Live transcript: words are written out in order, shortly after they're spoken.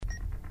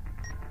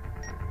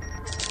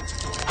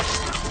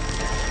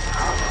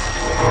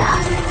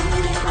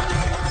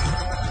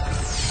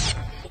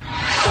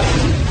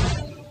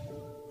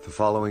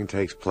following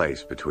takes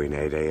place between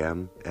 8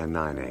 a.m. and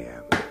 9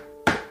 a.m.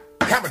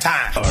 Hammer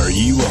time! Are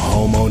you a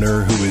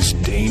homeowner who is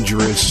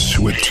dangerous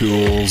with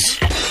tools?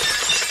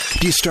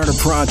 Do you start a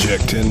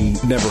project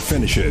and never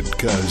finish it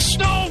because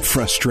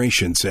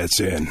frustration sets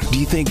in? Do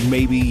you think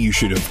maybe you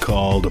should have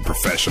called a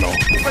professional?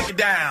 Break it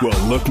down!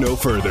 Well, look no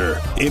further.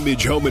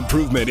 Image Home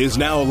Improvement is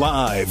now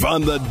live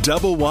on the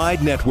Double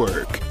Wide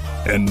Network.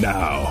 And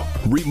now,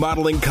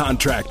 remodeling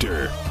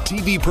contractor,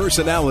 TV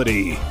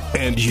personality,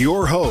 and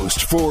your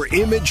host for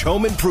Image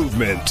Home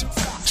Improvement,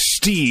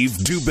 Steve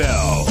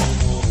Dubell.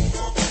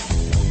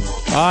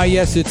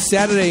 Yes, it's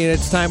Saturday, and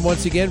it's time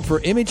once again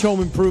for Image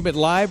Home Improvement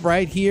Live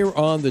right here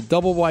on the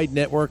Double Wide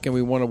Network, and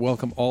we want to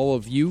welcome all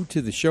of you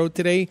to the show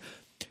today.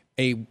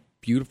 A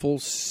beautiful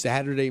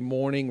Saturday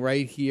morning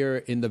right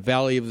here in the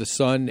Valley of the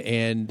Sun,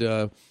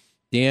 and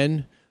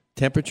Dan,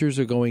 temperatures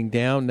are going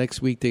down.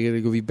 Next week they're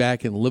going to be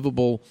back in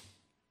livable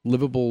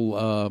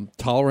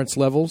tolerance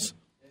levels.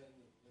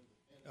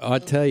 I'll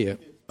tell you,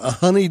 a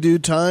honeydew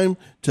time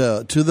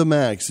to the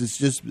max.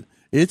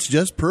 It's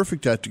just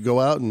perfect to go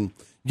out and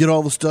get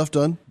all the stuff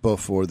done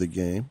before the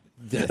game.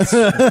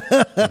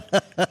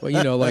 Well,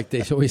 you know, like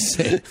they always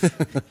say,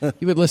 you've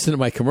been listening to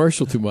my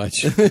commercial too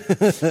much.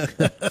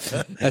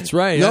 That's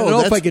right. No, I don't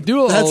know if I could do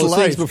all those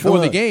things before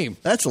the game.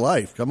 That's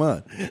life. Come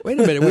on. Wait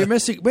a minute.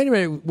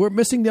 We're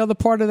missing the other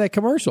part of that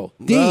commercial.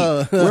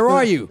 Dean, where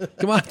are you?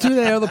 Come on, do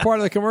that other part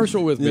of the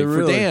commercial with me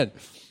for Dan.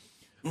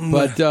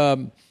 But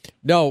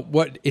no,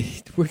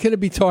 we're going to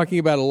be talking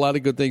about a lot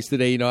of good things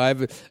today. You know, I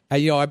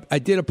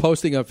did a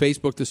posting on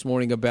Facebook this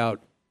morning about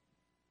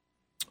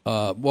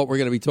what we're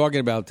going to be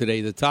talking about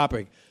today, the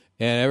topic,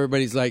 and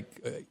everybody's like,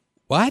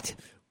 what?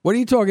 What are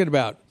you talking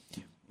about?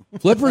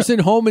 Flippers and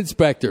home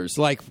inspectors.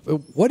 Like,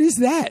 what is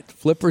that?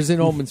 Flippers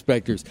and home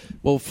inspectors.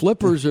 Well,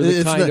 flippers are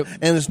the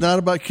and it's not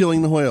about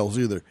killing the whales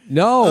either.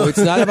 No, it's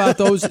not about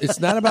those. It's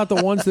not about the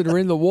ones that are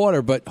in the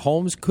water, but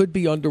homes could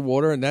be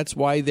underwater, and that's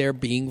why they're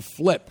being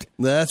flipped.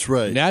 That's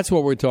right. And that's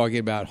what we're talking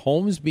about.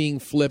 Homes being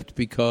flipped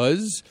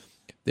because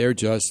they're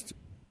just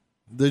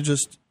They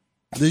just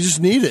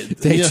need it.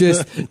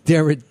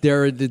 They're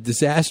a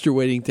disaster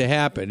waiting to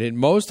happen. In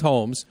most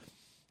homes,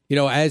 you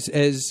know, as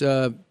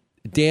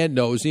Dan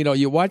knows, you know,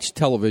 you watch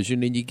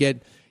television and you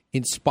get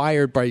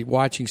inspired by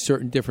watching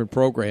certain different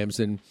programs.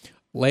 And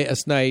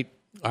last night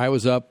I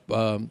was up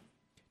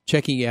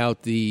checking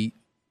out the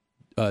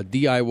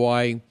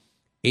DIY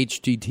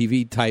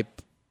HGTV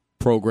type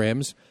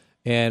programs,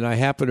 and I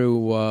happen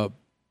to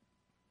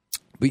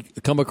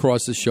come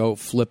across the show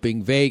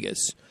Flipping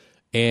Vegas,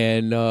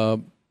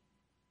 and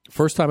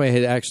first time I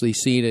had actually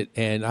seen it,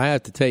 and I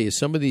have to tell you,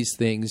 some of these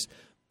things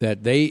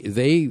that they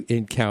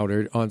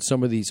encountered on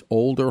some of these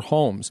older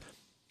homes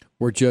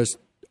were just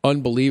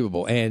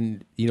unbelievable.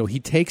 And, you know, he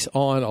takes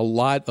on a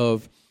lot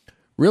of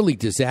really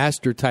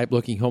disaster-type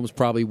looking homes,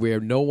 probably where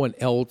no one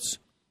else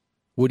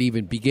would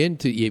even begin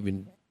to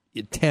even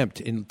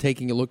attempt. And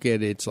taking a look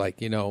at it, it's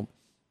like, you know,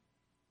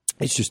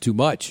 it's just too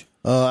much.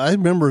 I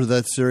remember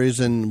that series,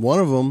 and one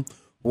of them,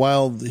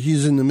 while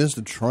he's in the midst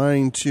of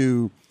trying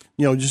to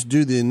just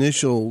do the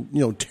initial,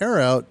 tear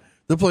out,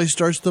 the place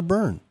starts to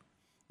burn.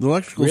 The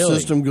electrical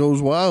system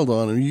goes wild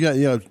on him. You got,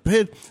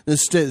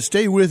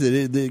 stay with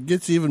it. It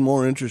gets even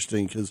more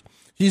interesting because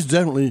he's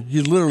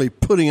literally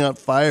putting out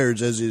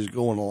fires as he's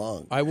going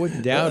along. I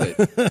wouldn't doubt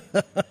it.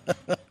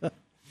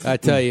 I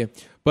tell you.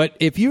 But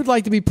if you'd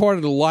like to be part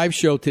of the live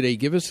show today,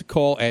 give us a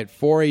call at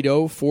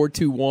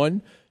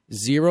 480-421-0640,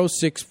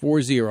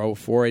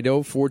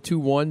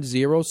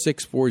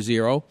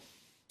 480-421-0640,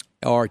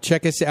 or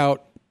check us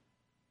out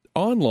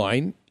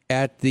online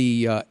at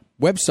the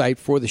website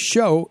for the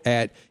show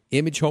at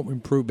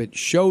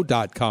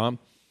imagehomeimprovementshow.com.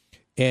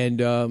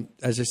 And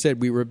as I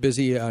said, we were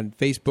busy on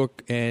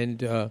Facebook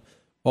and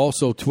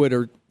also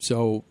Twitter,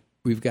 so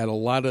we've got a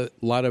lot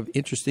of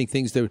interesting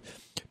things that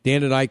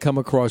Dan and I come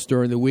across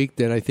during the week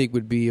that I think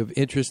would be of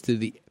interest to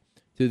the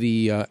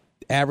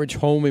average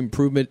home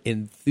improvement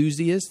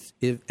enthusiast,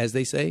 as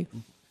they say.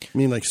 You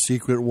mean like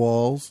secret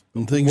walls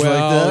and things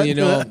like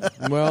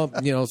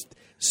that?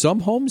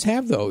 Some homes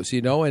have those,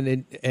 and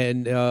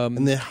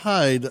they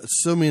hide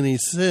so many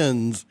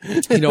sins.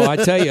 I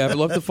tell you, I'd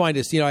love to find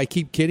this. I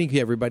keep kidding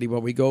everybody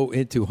when we go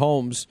into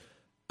homes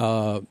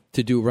to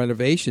do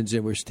renovations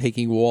and we're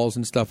taking walls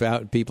and stuff out,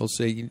 and people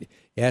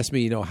ask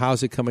me,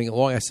 how's it coming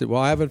along? I said,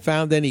 well, I haven't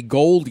found any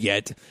gold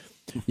yet,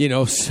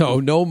 so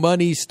no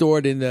money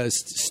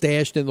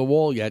stashed in the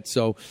wall yet.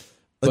 So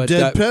a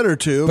dead pet or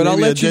two, but maybe I'll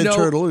let you know.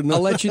 Turtle. I'll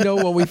let you know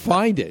when we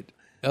find it.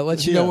 I'll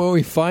let you know when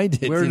we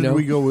find it. Where did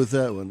we go with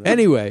that one?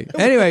 Anyway,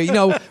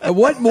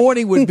 what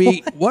morning would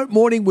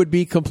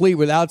be complete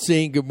without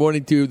saying good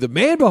morning to the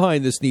man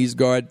behind the sneeze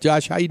guard?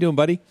 Josh, how you doing,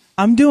 buddy?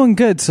 I'm doing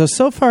good.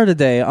 So far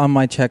today on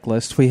my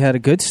checklist, we had a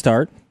good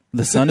start.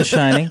 The sun is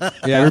shining.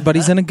 Yeah.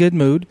 Everybody's in a good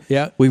mood.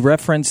 Yeah. We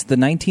referenced the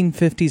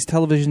 1950s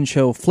television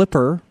show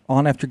Flipper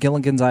on after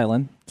Gilligan's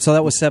Island. So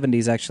that was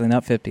 70s, actually,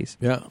 not 50s.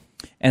 Yeah.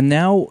 And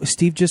now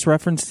Steve just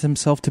referenced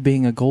himself to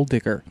being a gold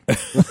digger.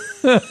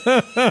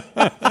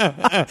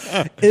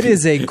 It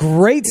is a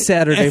great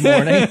Saturday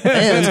morning.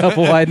 And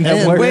Double Wide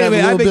Network. wait a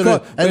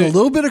minute, a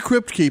little bit of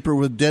Crypt Keeper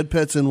with Dead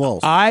Pets and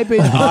Walls. I've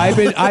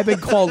been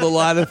called a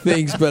lot of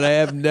things, but I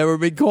have never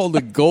been called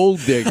a gold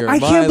digger. I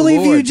can't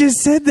believe you just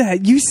said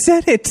that. You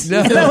said it.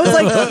 No. And I was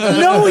like,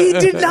 no, he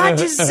did not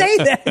just say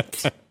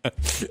that.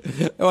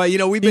 Well, He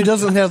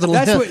doesn't have the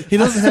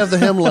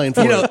hemline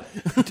for it.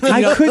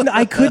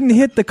 I couldn't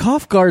hit the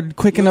cough guard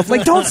quick enough.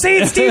 Like, don't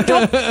say it, Steve.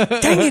 Don't.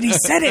 Dang it, he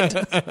said it.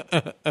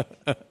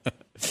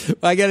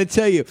 I got to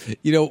tell you,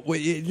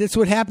 that's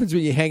what happens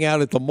when you hang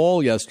out at the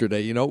mall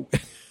yesterday.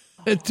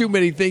 Too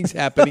many things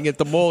happening at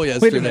the mall Wait a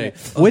yesterday.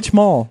 minute. Which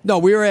mall? No,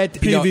 we were at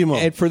PV Mall.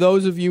 And for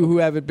those of you who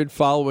haven't been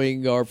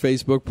following our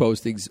Facebook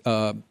postings,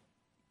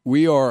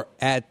 we are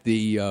at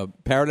the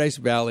Paradise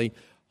Valley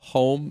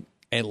Home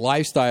and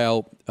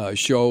Lifestyle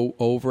show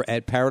over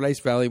at Paradise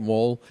Valley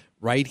Mall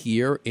right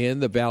here in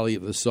the Valley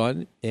of the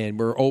Sun, and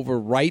we're over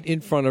right in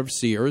front of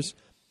Sears.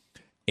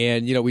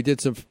 And we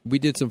did some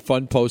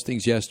fun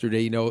postings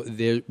yesterday.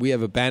 We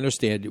have a banner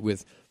stand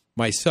with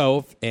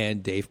myself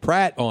and Dave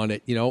Pratt on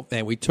it.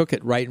 And we took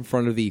it right in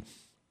front of the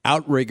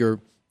Outrigger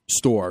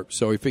store.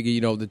 So we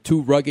figure, the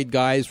two rugged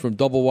guys from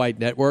Double Wide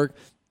Network.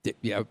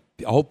 I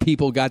hope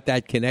people got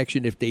that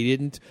connection. If they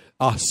didn't,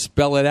 I'll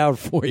spell it out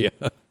for you.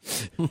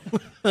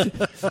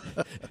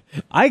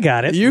 I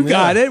got it. You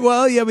got it.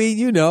 Well, I mean,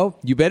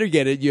 you better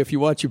get it if you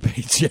want your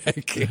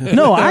paycheck.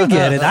 No,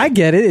 I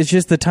get it. It's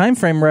just the time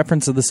frame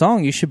reference of the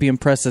song. You should be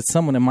impressed that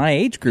someone in my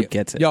age group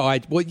gets it.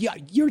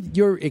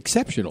 You're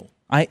exceptional.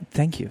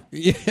 Thank you.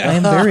 Yeah. I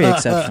am very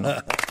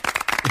exceptional.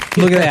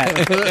 Look at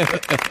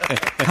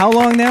that. How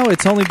long now?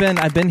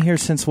 I've been here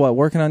since what?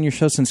 Working on your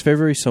show since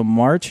February. So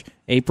March,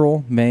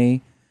 April,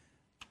 May.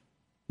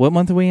 What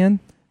month are we in?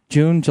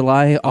 June,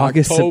 July,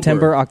 August, October.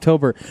 September,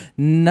 October.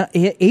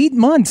 8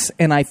 months,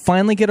 and I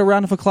finally get a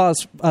round of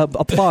applause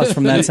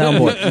from that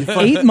soundboard.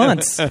 8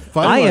 months.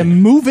 I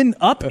am moving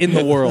up in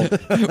the world.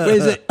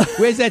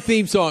 Where's that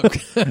theme song?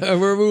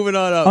 We're moving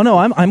on up. Oh, no,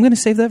 I'm going to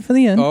save that for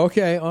the end.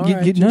 Okay, all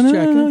right.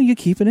 No, you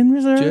keep it in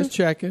reserve. Just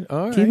checking.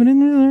 All right. Keep it in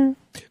reserve.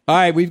 All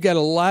right, we've got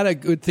a lot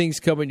of good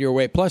things coming your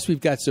way. Plus, we've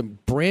got some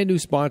brand new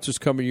sponsors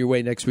coming your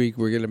way next week.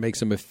 We're going to make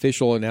some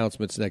official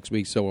announcements next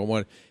week, so I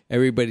want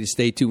everybody to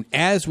stay tuned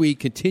as we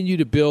continue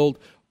to build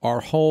our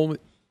home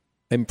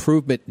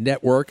improvement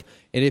network.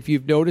 And if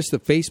you've noticed, the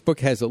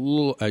Facebook has a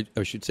little,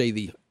 I should say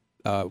the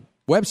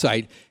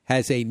website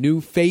has a new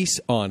face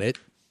on it,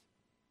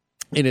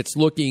 and it's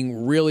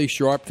looking really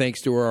sharp thanks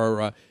to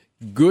our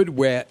good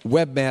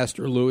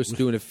webmaster, Lewis,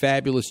 doing a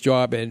fabulous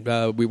job.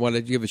 And we want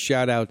to give a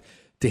shout-out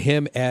to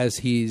him as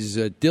he's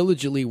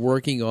diligently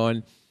working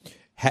on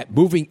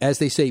moving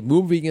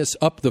us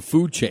up the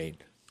food chain.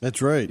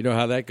 That's right. You know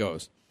how that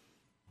goes.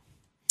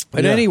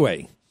 But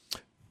anyway,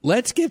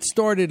 let's get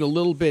started a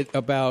little bit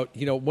about,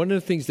 one of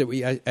the things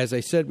that as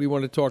I said, we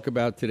want to talk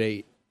about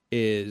today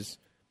is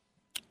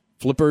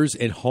flippers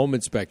and home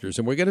inspectors.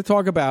 And we're going to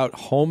talk about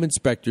home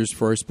inspectors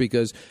first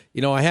because,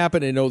 I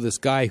happen to know this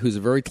guy who's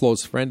a very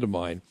close friend of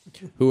mine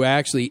who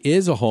actually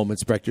is a home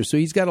inspector. So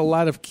he's got a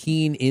lot of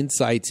keen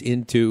insights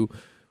into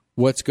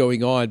what's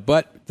going on.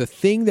 But the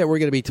thing that we're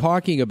going to be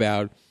talking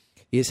about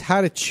is how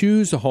to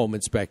choose a home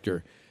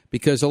inspector,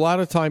 because a lot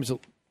of times,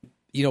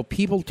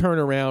 people turn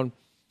around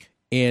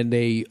and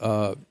they,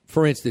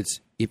 for instance,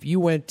 if you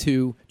went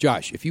to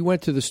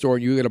the store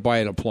and you were going to buy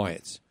an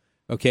appliance,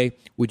 okay,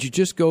 would you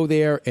just go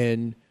there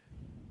and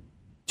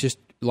just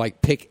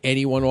like pick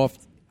anyone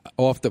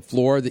off the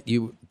floor that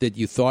you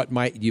thought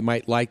you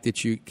might like,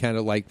 that you kind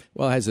of like,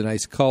 well, it has a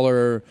nice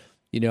color,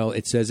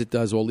 it says it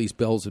does all these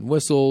bells and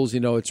whistles,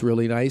 it's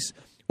really nice?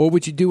 Or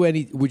would you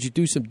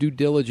do some due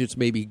diligence,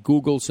 maybe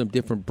Google some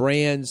different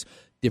brands,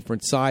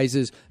 different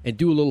sizes, and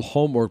do a little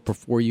homework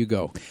before you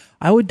go?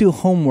 I would do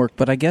homework,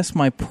 but I guess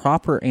my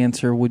proper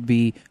answer would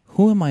be,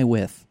 who am I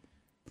with?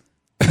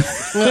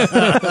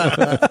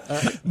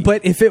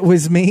 But if it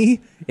was me,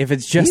 if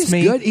it's just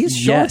me, good. He's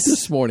sharp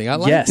this morning. I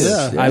like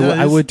this. Yeah.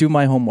 I would do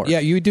my homework. Yeah,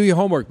 you do your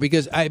homework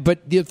because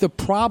but the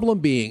problem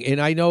being,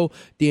 and I know,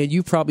 Dan,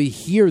 you probably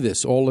hear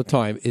this all the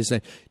time, is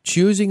that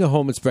choosing a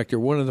home inspector,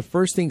 one of the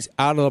first things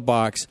out of the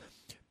box,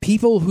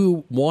 people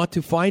who want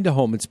to find a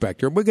home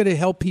inspector, we're going to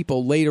help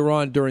people later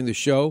on during the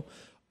show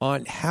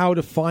on how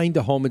to find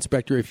a home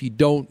inspector if you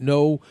don't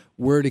know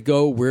where to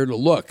go, where to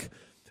look.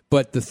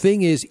 But the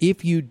thing is,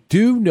 if you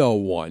do know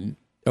one,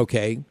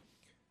 okay,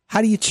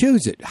 how do you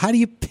choose it? How do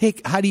you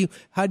pick? How do you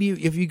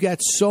if you got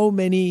so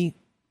many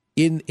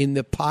in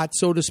the pot,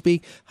 so to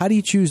speak, how do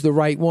you choose the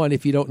right one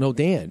if you don't know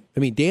Dan? I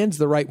mean, Dan's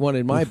the right one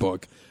in my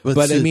book.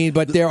 But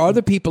there are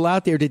other people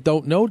out there that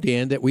don't know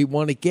Dan that we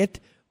want to get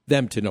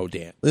them to know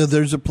Dan.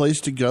 There's a place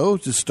to go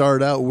to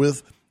start out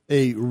with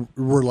a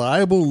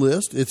reliable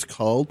list. It's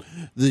called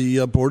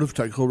the Board of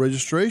Technical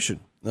Registration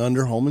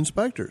under home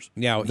inspectors.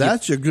 Now,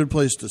 that's a good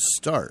place to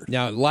start.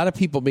 Now, a lot of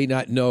people may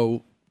not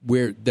know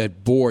where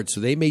that board,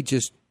 so they may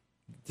just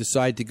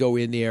decide to go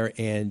in there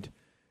and,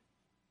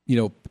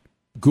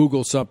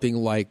 Google something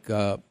like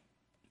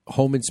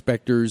Home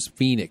Inspectors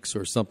Phoenix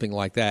or something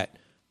like that.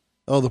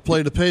 Oh, the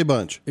play to pay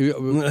bunch.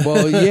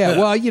 Well, yeah.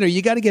 Well,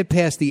 you got to get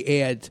past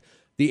the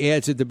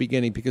ads at the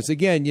beginning because,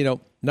 again,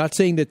 not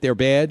saying that they're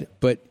bad,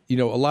 but, a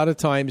lot of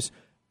times,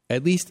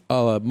 at least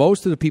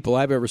most of the people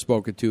I've ever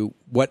spoken to,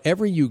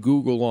 whatever you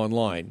Google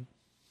online,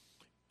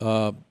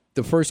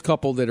 the first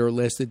couple that are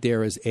listed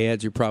there as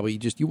ads are probably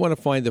you want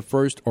to find the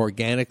first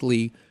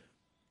organically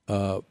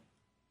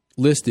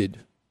listed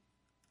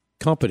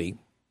company.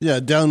 Yeah,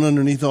 down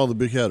underneath all the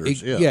big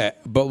headers. Yeah,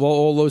 but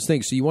all those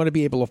things. So you want to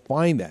be able to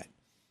find that.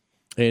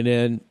 And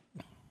then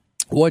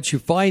once you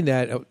find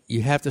that,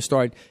 you have to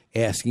start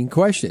asking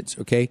questions,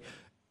 okay?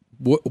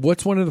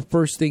 What's one of the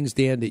first things,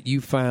 Dan, that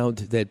you found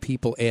that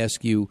people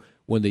ask you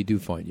when they do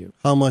find you?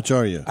 How much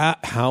are you?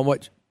 How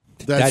much?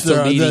 That's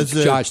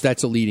Josh,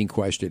 that's a leading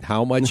question.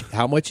 How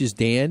much is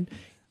Dan?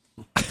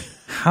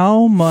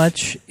 How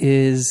much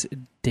is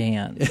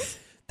Dan?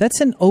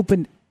 That's an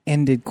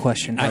open-ended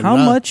question. How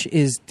much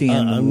is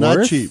Dan I'm worth?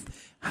 not cheap.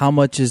 How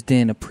much is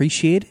Dan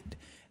appreciated?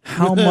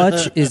 How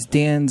much is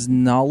Dan's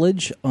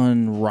knowledge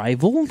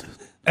unrivaled?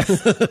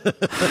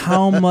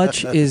 How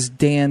much is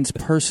Dan's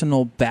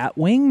personal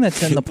Batwing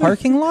that's in the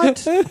parking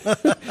lot?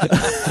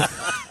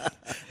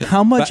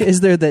 How much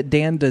is there that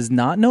Dan does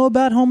not know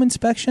about home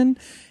inspection?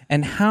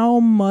 And how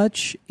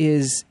much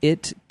is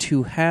it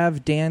to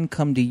have Dan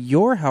come to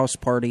your house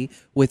party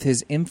with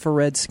his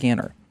infrared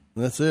scanner?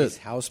 That's it. His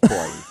house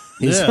party.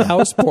 His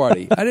house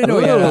party. I didn't know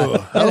he had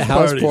a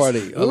house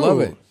party. I love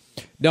it.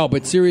 No,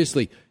 but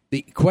seriously,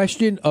 the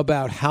question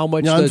about how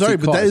much does I'm sorry, it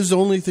cost? but that is the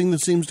only thing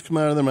that seems to come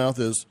out of their mouth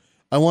is,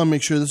 I want to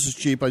make sure this is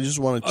cheap. I just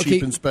want a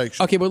cheap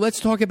inspection. Okay, but let's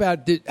talk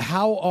about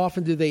how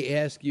often do they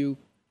ask you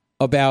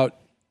about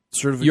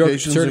your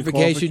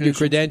certification, your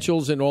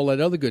credentials, and all that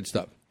other good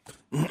stuff?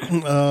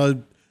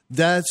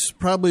 That's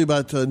probably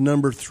about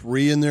number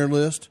 3 in their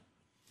list.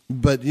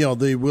 But,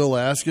 they will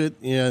ask it.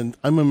 And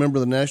I'm a member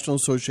of the National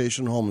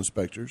Association of Home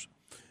Inspectors.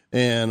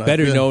 And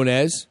better known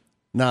as?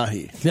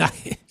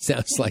 NAHI.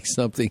 Sounds like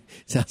something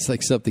Bless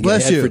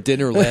I had you. for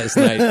dinner last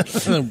night.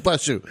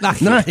 Bless you.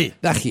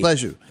 NAHI.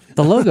 Bless you.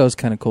 The logo's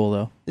kind of cool,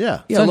 though. Yeah.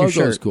 on your logo's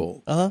shirt.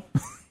 cool. Go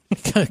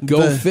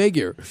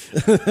figure.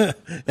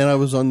 And I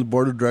was on the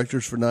board of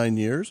directors for 9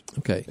 years.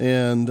 Okay.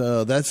 And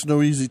that's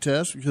no easy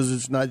task because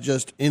it's not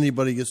just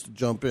anybody gets to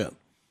jump in.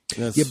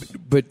 That's,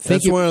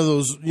 that's one of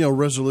those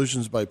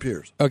resolutions by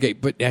peers. Okay,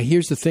 but now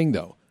here's the thing,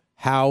 though.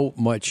 How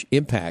much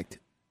impact,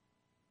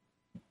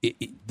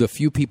 the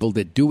few people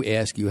that do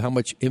ask you, how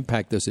much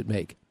impact does it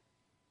make?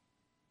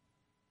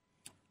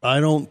 I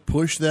don't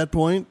push that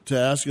point to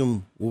ask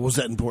them, well, was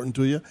that important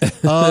to you?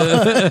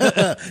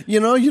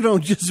 You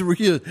don't just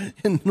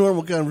in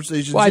normal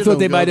conversations. Well, I thought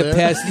they might have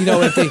passed,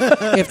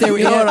 if they were.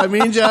 You know what I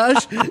mean,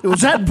 Josh? Was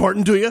that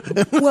important to you?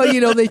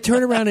 Well, they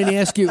turn around and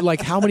ask you,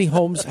 like, how many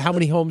homes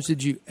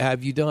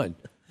have you done?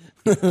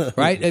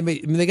 Right? I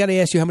mean, they got to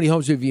ask you how many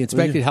homes have you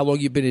inspected, how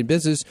long you've been in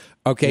business,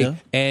 okay? Yeah.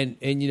 And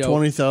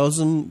 20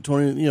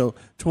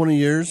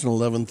 years and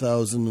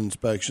 11,000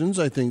 inspections.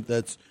 I think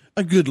that's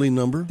a goodly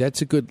number.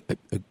 That's a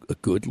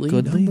goodly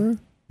number?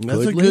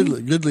 That's a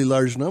goodly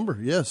large number,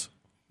 yes.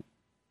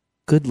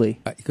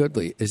 Goodly.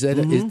 Goodly. Is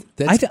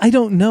that I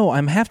don't know.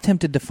 I'm half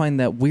tempted to find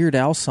that Weird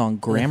Al song,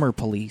 Grammar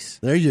Police.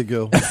 There you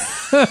go.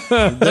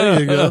 There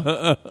you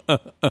go.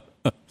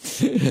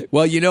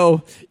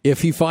 Well,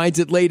 if he finds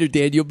it later,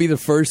 Dan, you'll be the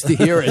first to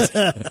hear it.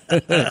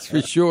 That's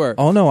for sure.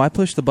 Oh, no, I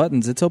push the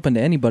buttons. It's open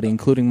to anybody,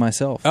 including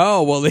myself.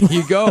 Oh, well, there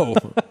you go.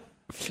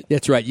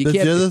 That's right. You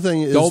can't. The other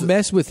thing is, don't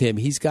mess with him.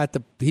 He's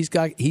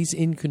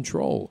in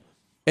control.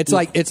 It's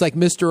like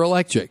Mr.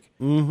 Electric.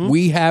 Mm-hmm.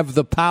 We have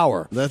the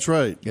power. That's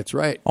right. That's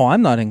right. Oh,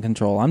 I'm not in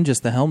control. I'm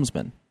just the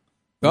helmsman.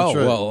 Right.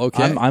 Well,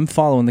 okay. I'm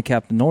following the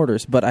captain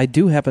orders, but I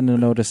do happen to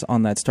notice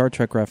on that Star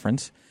Trek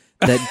reference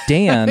that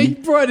Dan... He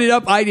brought it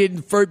up. I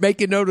didn't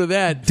make a note of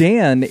that.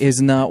 Dan is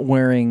not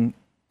wearing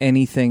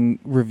anything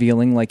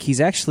revealing. Like,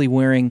 he's actually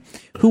wearing...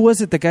 Who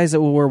was it? The guys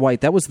that wore white.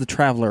 That was the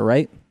Traveler,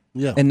 right?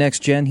 Yeah. And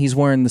Next Gen, he's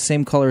wearing the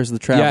same color as the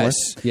Traveler.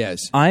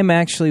 Yes. I'm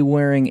actually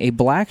wearing a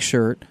black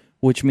shirt,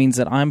 which means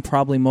that I'm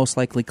probably most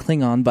likely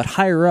Klingon, but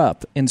higher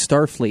up in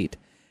Starfleet.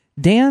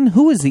 Dan,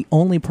 who is the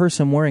only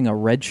person wearing a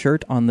red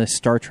shirt on this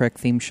Star Trek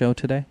themed show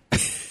today?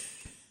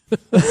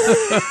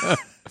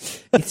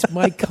 It's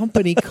my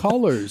company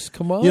colors.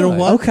 Come on. You know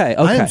what? Okay.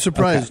 I am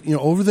surprised. Okay.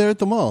 Over there at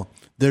the mall,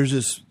 there's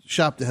this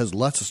shop that has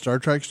lots of Star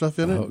Trek stuff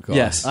in it. Oh, God.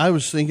 Yes. I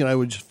was thinking I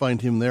would just find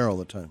him there all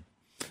the time.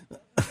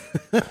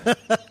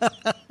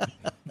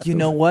 You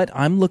know what?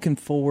 I'm looking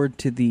forward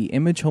to the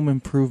Image Home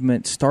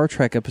Improvement Star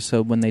Trek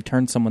episode when they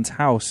turn someone's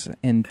house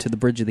into the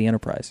bridge of the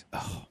Enterprise.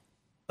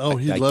 Oh,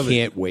 he'd love it. I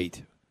can't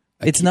wait.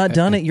 It's not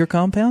done at your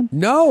compound?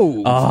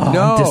 No. Oh,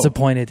 no. I'm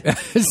disappointed.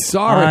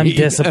 Sorry. I'm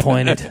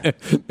disappointed.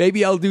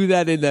 Maybe I'll do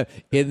that in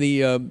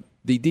the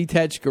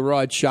detached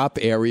garage shop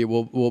area.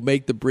 We'll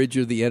make the bridge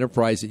of the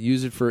Enterprise and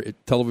use it for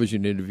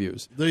television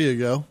interviews. There you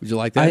go. Would you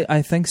like that?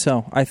 I think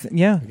so.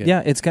 Yeah,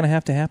 it's going to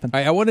have to happen.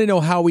 I want to know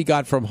how we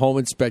got from Home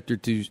Inspector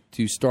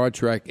to Star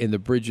Trek and the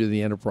bridge of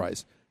the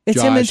Enterprise.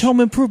 It's Josh. Image Home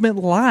Improvement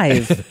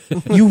Live.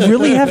 You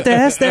really have to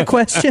ask that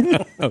question?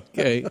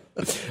 Okay.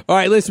 All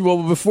right, listen,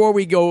 well, before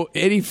we go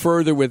any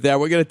further with that,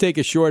 we're going to take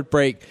a short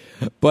break.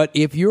 But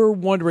if you're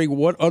wondering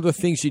what other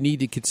things you need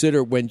to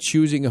consider when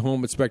choosing a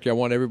home inspector, I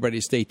want everybody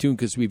to stay tuned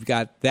because we've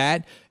got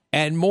that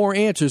and more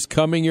answers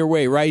coming your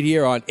way right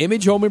here on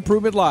Image Home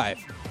Improvement Live.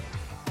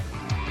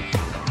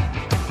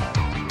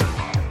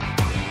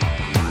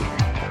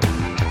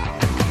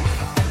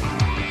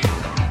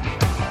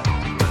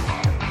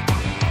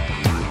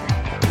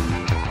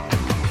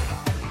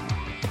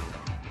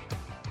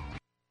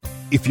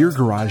 If your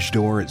garage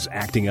door is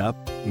acting up,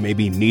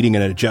 maybe needing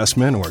an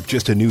adjustment or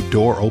just a new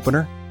door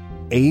opener,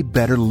 A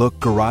Better Look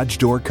Garage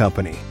Door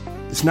Company.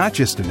 It's not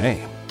just a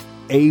name.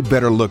 A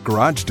Better Look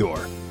Garage Door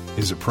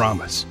is a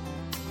promise.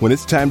 When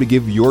it's time to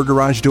give your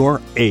garage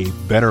door a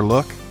better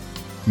look,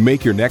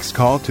 make your next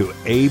call to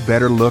A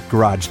Better Look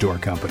Garage Door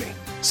Company,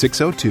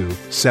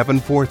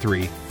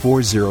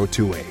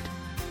 602-743-4028.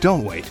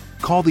 Don't wait.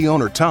 Call the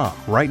owner, Tom,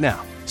 right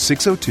now,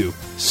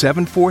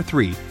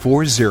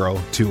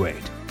 602-743-4028.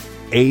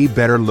 A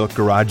Better Look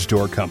Garage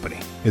Door Company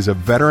is a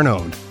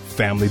veteran-owned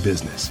family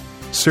business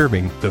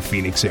serving the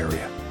Phoenix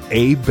area.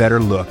 A Better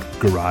Look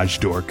Garage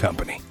Door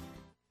Company.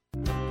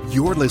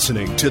 You're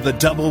listening to the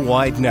Double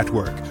Wide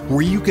Network,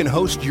 where you can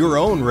host your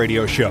own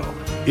radio show.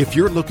 If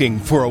you're looking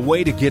for a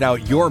way to get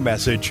out your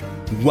message,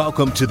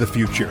 welcome to the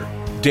future.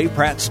 Dave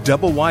Pratt's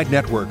Double Wide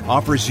Network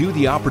offers you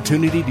the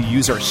opportunity to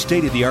use our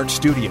state-of-the-art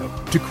studio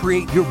to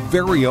create your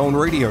very own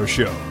radio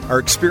show. Our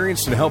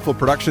experienced and helpful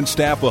production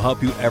staff will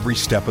help you every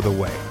step of the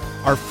way.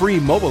 Our free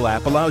mobile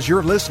app allows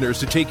your listeners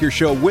to take your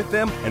show with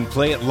them and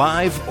play it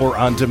live or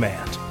on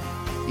demand.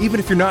 Even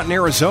if you're not in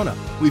Arizona,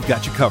 we've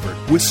got you covered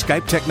with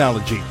Skype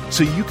technology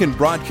so you can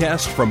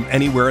broadcast from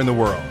anywhere in the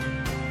world.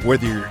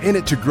 Whether you're in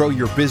it to grow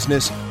your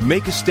business,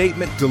 make a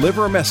statement,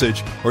 deliver a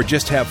message, or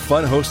just have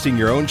fun hosting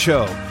your own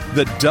show,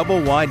 the Double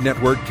Wide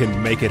Network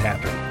can make it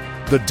happen.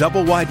 The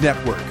Double Wide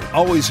Network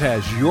always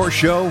has your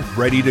show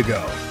ready to go.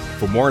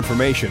 For more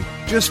information,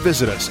 just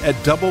visit us at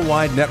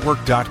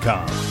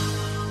doublewidenetwork.com.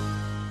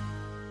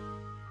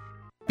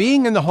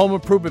 Being in the home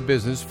improvement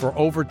business for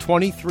over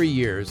 23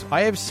 years,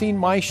 I have seen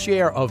my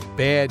share of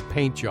bad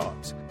paint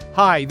jobs.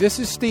 Hi, this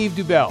is Steve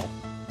Dubell.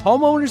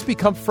 Homeowners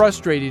become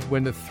frustrated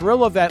when the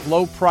thrill of that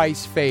low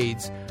price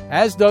fades,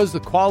 as does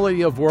the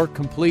quality of work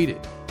completed.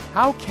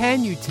 How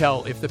can you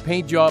tell if the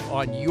paint job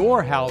on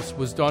your house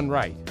was done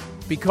right?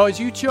 Because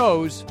you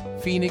chose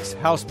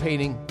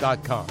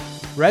PhoenixHousePainting.com.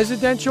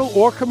 Residential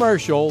or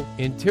commercial,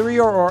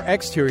 interior or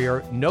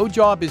exterior, no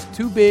job is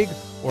too big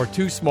or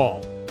too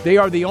small. They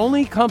are the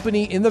only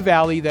company in the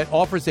Valley that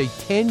offers a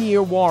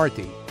 10-year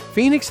warranty.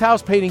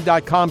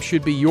 PhoenixHousePainting.com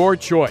should be your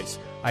choice.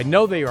 I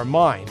know they are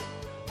mine.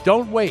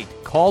 Don't wait.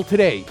 Call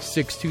today,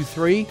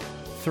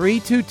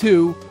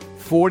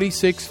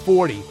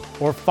 623-322-4640,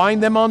 or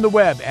find them on the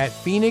web at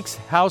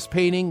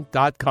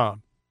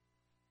PhoenixHousePainting.com.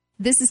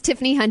 This is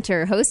Tiffany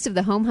Hunter, host of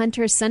the Home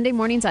Hunter Sunday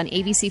mornings on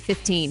ABC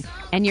 15,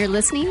 and you're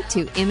listening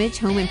to Image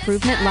Home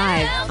Improvement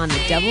Live on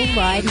the Double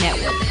Wide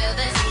Network.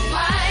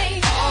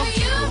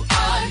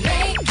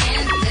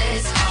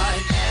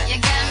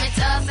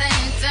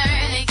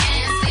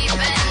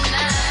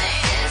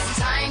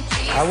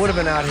 I would have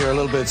been out here a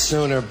little bit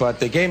sooner, but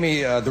they gave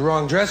me the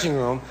wrong dressing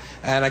room,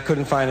 and I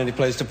couldn't find any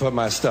place to put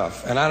my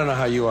stuff. And I don't know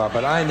how you are,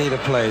 but I need a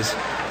place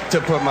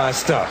to put my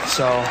stuff.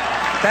 So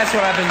that's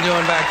what I've been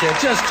doing back there,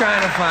 just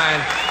trying to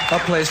find a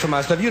place for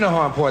my stuff. You know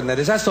how important that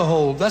is. That's the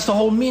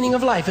whole meaning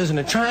of life, isn't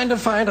it? Trying to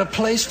find a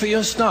place for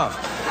your stuff.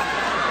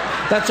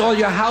 That's all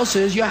your house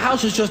is. Your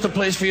house is just a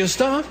place for your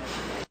stuff.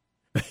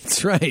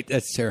 That's right.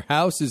 That's your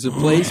house is a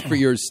place for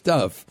your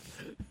stuff.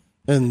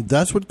 And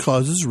that's what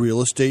causes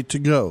real estate to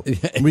go.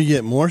 We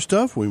get more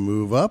stuff, we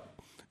move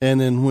up, and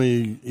then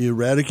we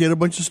eradicate a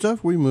bunch of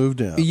stuff, we move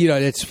down. You know,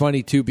 that's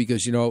funny, too,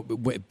 because, you know,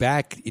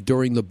 back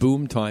during the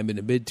boom time in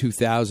the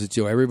mid-2000s,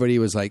 you know, everybody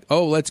was like,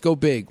 oh, let's go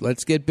big.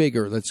 Let's get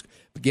bigger. Let's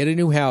get a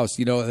new house.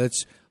 You know,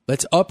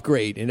 let's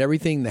upgrade. And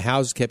everything, the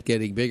house kept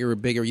getting bigger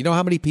and bigger. You know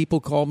how many people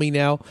call me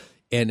now,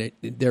 and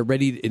they're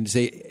ready and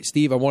say,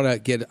 Steve, I'm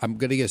going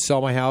to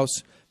sell my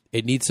house.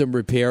 It needs some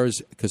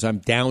repairs because I'm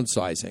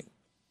downsizing.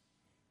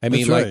 I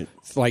mean,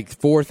 like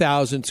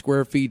 4,000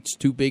 square feet's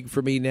too big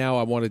for me now.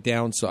 I want to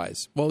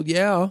downsize. Well,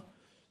 yeah.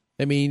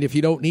 I mean, if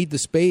you don't need the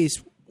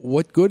space,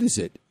 what good is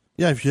it?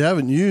 Yeah, if you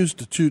haven't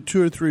used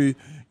two or three,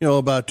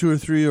 about 2 or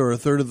 3 or a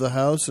third of the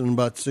house in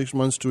about 6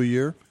 months to a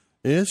year,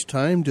 it's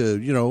time to,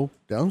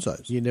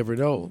 downsize. You never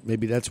know.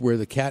 Maybe that's where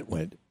the cat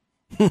went.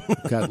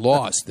 Got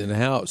lost in the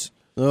house.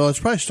 Oh, it's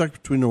probably stuck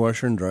between the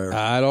washer and dryer.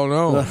 I don't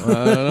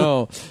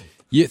know.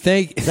 You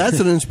think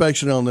that's an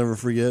inspection I'll never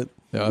forget.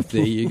 Oh,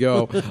 there you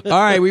go.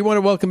 All right, we want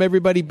to welcome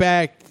everybody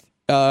back.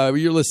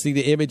 You're listening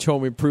to Image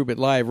Home Improvement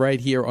Live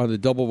right here on the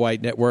Double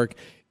Wide Network,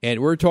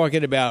 and we're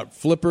talking about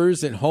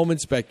flippers and home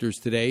inspectors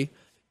today,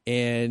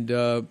 and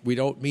we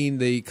don't mean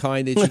the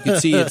kind that you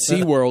can see at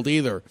SeaWorld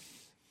either.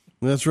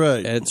 That's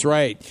right. That's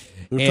right.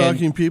 We're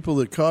talking people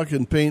that caulk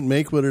and paint,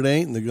 make what it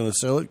ain't, and they're going to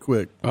sell it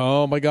quick.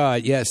 Oh, my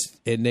God, yes,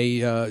 and they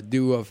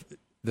do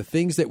the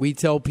things that we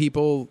tell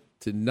people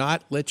to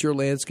not let your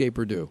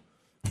landscaper do.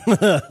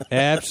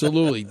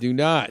 Absolutely. Do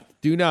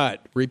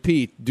not,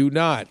 repeat, do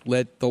not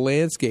let the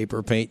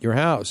landscaper paint your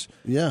house.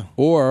 Yeah.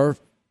 Or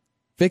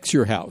fix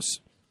your house.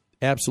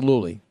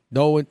 Absolutely.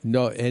 No,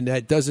 and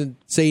that doesn't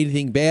say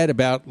anything bad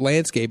about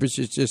landscapers.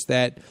 It's just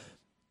that,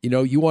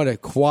 you want a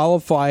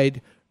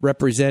qualified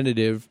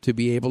representative to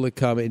be able to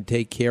come and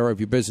take care of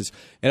your business.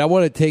 And I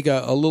want to take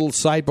a little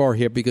sidebar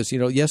here because,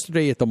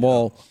 yesterday at the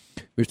mall,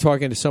 we were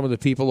talking to some of the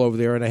people over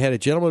there, and I had a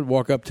gentleman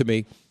walk up to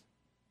me,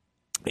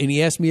 and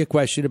he asked me a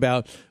question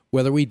about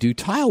whether we do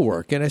tile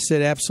work. And I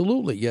said,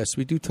 absolutely, yes,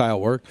 we do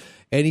tile work.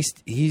 And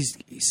he's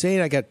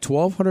saying I got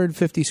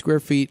 1,250 square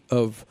feet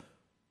of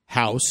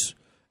house,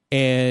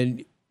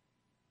 and,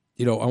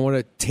 I want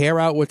to tear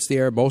out what's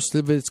there. Most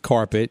of it's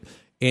carpet,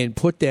 and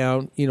put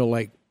down,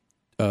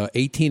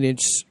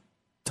 18-inch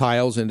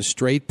tiles in a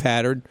straight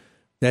pattern.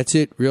 That's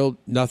it, real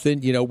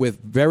nothing,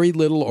 with very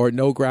little or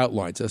no grout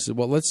lines. I said,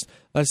 well, let's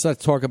not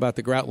talk about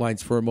the grout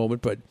lines for a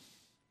moment, but,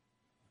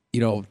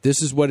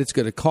 this is what it's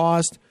going to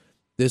cost.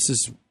 This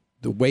is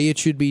the way it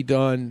should be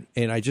done,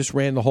 and I just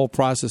ran the whole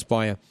process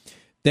by him.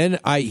 Then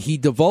he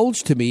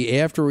divulged to me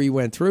after we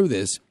went through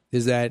this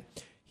is that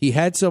he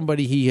had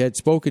somebody he had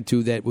spoken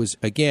to that was,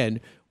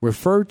 again,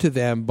 referred to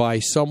them by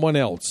someone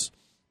else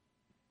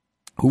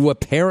who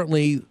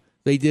apparently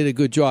they did a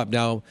good job.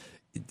 Now,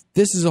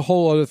 this is a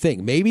whole other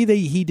thing. Maybe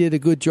he did a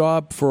good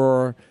job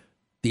for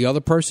the other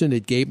person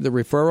that gave him the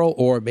referral,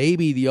 or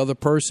maybe the other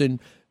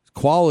person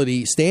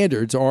quality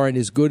standards aren't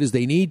as good as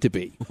they need to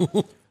be.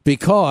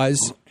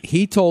 Because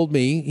he told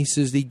me, he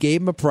says he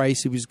gave him a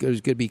price. It was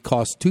going to be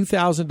cost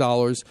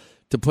 $2,000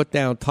 to put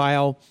down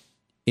tile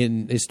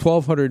in his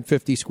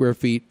 1,250 square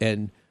feet,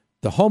 and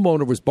the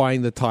homeowner was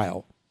buying the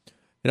tile.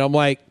 And I'm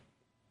like,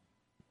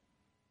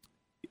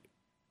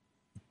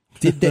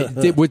 did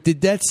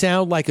that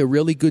sound like a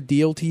really good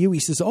deal to you? He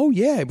says, oh,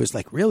 yeah. It was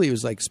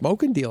like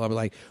smoking deal. I'm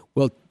like,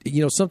 well,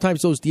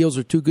 sometimes those deals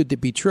are too good to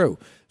be true.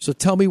 So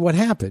tell me what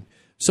happened.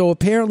 So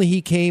apparently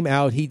he came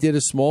out. He did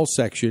a small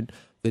section.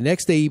 The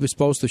next day he was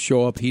supposed to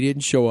show up. He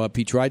didn't show up.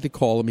 He tried to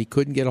call him. He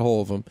couldn't get a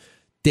hold of him.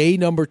 Day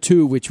number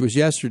 2, which was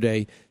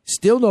yesterday,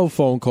 still no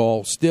phone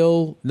call,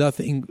 still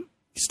nothing,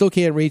 still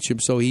can't reach him.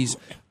 So he's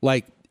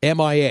like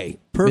MIA.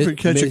 Perfect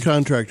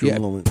catch-a-contractor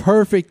moment.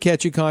 Perfect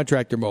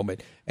catch-a-contractor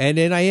moment. And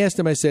then I asked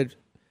him, I said,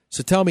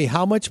 so tell me,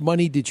 how much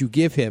money did you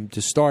give him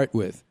to start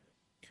with?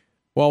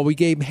 Well, we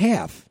gave him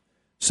half.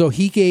 So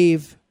he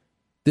gave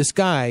this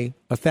guy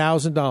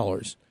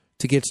 $1,000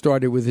 to get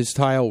started with his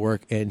tile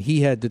work, and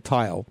he had the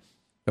tile.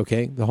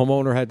 Okay, the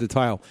homeowner had the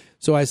tile.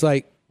 So I was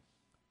like,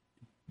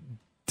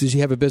 does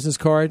he have a business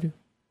card?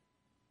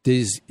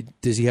 Does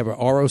he have an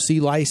ROC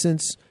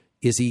license?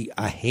 Is he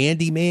a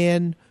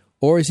handyman?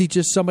 Or is he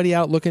just somebody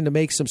out looking to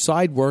make some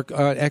side work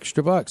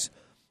extra bucks?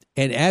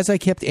 And as I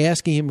kept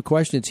asking him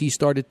questions, he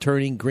started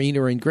turning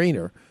greener and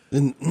greener.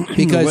 And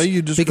because the way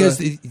you because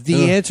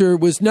the answer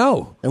was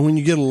no. And when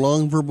you get a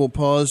long verbal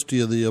pause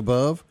to the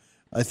above,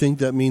 I think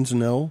that means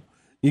no.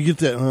 You get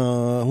that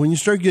when you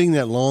start getting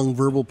that long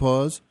verbal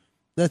pause,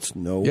 that's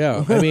no.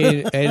 Yeah, I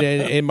mean,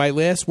 and my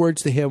last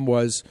words to him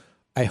was,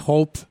 I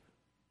hope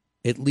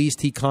at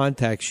least he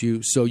contacts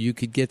you so you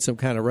could get some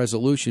kind of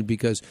resolution,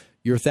 because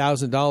your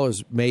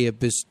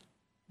 $1,000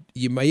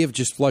 you may have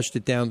just flushed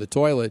it down the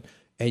toilet,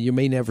 and you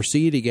may never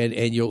see it again,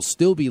 and you'll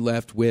still be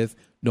left with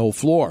no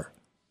floor.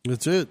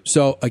 That's it.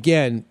 So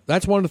again,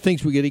 that's one of the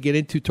things we're going to get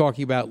into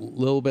talking about a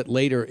little bit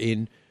later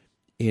in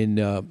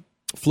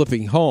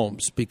flipping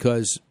homes,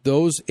 because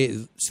those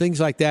things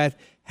like that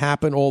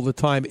happen all the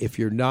time if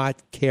you're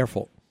not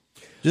careful.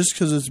 Just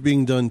because it's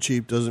being done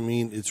cheap doesn't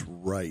mean it's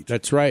right.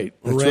 That's right.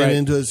 I ran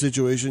into a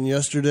situation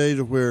yesterday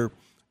to where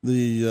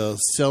the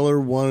seller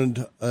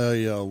wanted a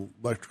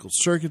electrical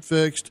circuit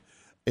fixed,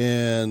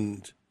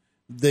 and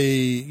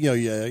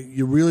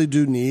you really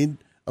do need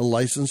a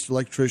licensed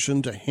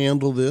electrician to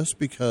handle this,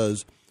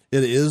 because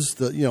it is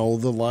the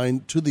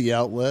line to the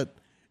outlet,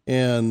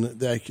 and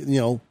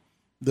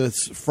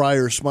that's fry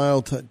or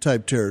smile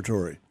type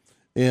territory,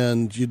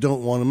 and you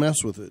don't want to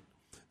mess with it.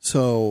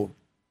 So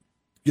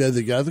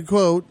they got the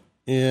quote,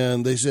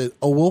 and they said,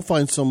 "Oh, we'll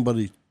find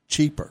somebody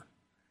cheaper."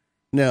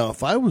 Now,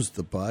 if I was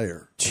the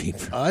buyer,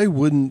 I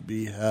wouldn't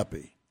be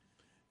happy.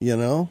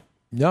 No,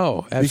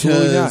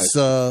 absolutely because,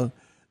 not.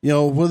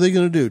 What are they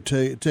going to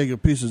do? Take a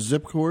piece of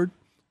zip cord,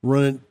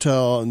 run it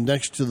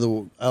next to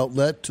the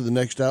outlet, to the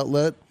next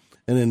outlet,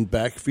 and then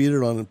backfeed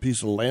it on a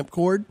piece of lamp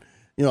cord?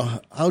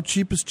 How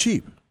cheap is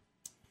cheap?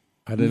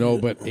 I don't know,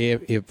 but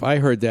if I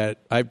heard that,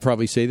 I'd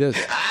probably say this.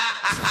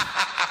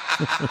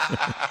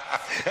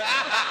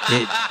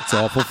 It's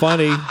awful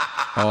funny.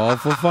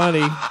 Awful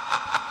funny.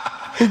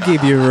 Who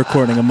gave you a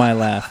recording of my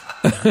laugh?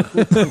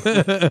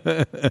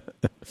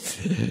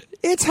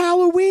 It's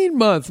Halloween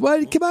month.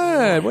 What? Come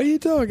on. What are you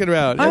talking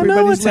about? I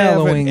know it's laughing.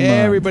 Halloween month.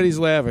 Everybody's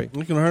laughing.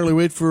 I can hardly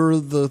wait for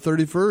the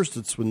 31st.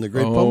 It's when the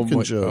Great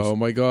Pumpkin shows. Oh,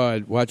 my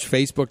God. Watch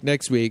Facebook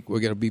next week. We're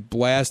going to be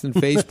blasting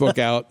Facebook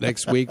out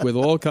next week with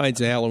all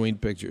kinds of Halloween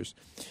pictures.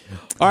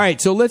 All right,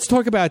 so let's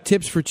talk about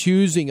tips for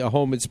choosing a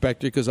home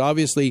inspector, because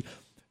obviously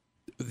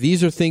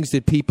these are things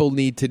that people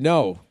need to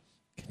know.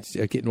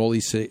 Getting all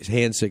these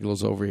hand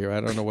signals over here.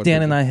 I don't know what.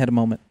 Dan and I had a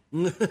moment.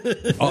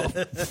 Oh,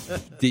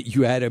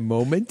 you had a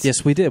moment?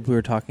 Yes, we did. We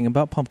were talking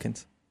about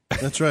pumpkins.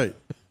 That's right.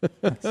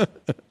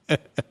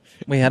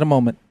 We had a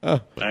moment.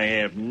 I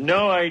have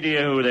no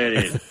idea who that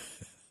is.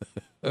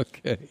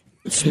 Okay.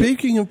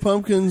 Speaking of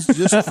pumpkins,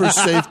 just for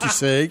safety's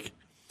sake,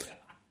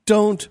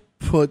 don't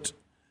put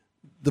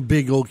the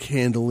big old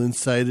candle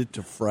inside it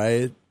to fry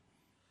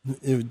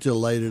it, to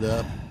light it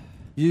up.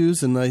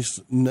 Use a nice,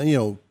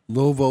 low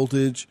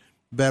voltage,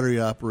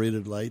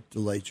 battery-operated light to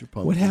light your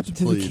pumpkins. What happened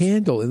to the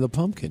candle in the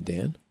pumpkin,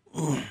 Dan?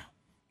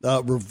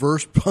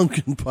 Reverse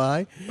pumpkin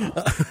pie.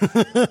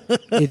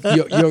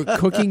 You're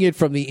cooking it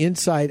from the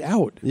inside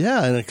out.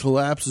 Yeah, and it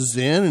collapses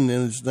in, and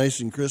then it's nice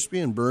and crispy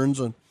and burns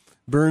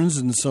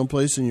in some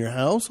place in your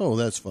house. Oh,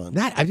 that's fun.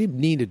 I didn't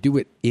mean to do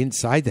it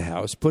inside the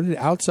house. Put it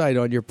outside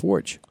on your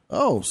porch.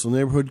 Oh, so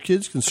neighborhood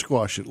kids can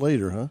squash it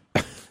later, huh?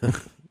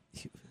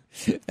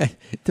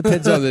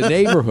 Depends on the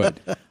neighborhood.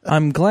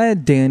 I'm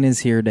glad Dan is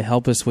here to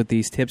help us with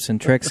these tips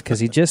and tricks, because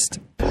he just...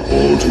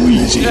 All too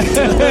easy.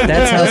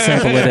 That's how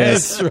simple it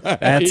is. That's right.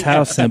 That's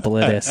how simple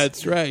it is.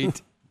 That's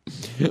right.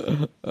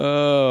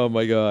 Oh,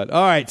 my God.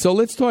 All right, so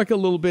let's talk a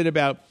little bit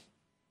about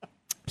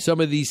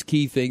some of these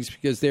key things,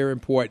 because they're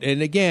important.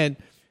 And again,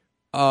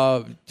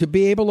 to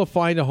be able to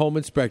find a home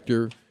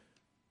inspector,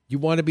 you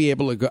want to be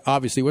able to go,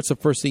 obviously, what's the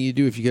first thing you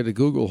do if you go to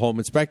Google home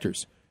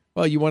inspectors?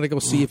 Well, you want to go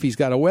see if he's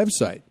got a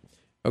website.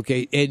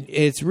 Okay, and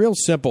it's real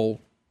simple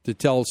to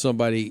tell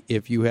somebody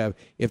if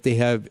they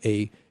have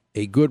a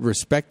good,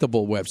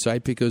 respectable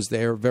website, because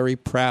they're very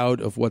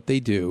proud of what they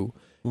do,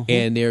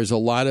 and there's a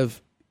lot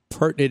of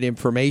pertinent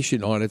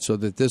information on it, so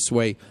that this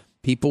way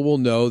people will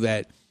know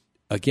that,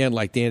 again,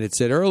 like Dan had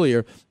said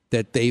earlier,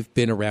 that they've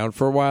been around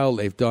for a while.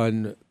 They've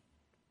done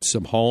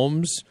some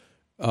homes,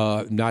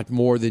 not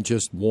more than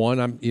just one.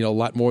 A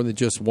lot more than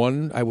just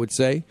one, I would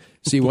say.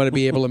 So you want to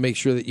be able to make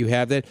sure that you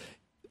have that.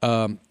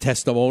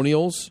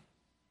 Testimonials.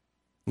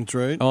 That's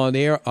right. On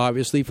there,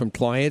 obviously, from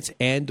clients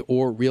and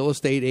or real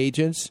estate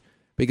agents.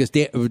 Because,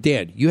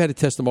 Dan, you had a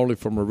testimonial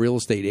from a real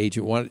estate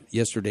agent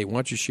yesterday. Why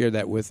don't you share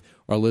that with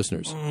our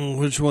listeners?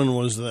 Which one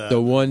was that? The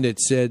one that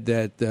said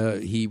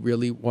that he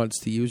really wants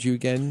to use you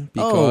again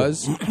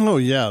because? Oh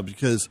yeah,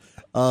 because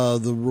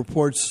the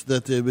reports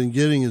that they've been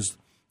getting is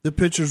the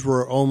pictures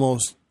were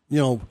almost,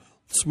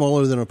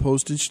 smaller than a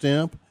postage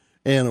stamp,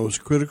 and it was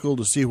critical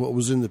to see what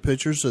was in the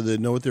picture so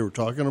they'd know what they were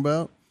talking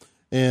about,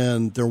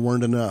 and there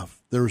weren't enough.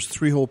 There was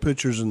 3 whole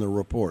pictures in the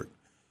report.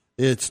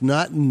 It's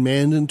not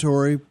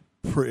mandatory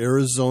per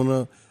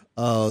Arizona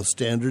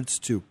standards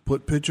to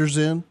put pictures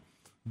in,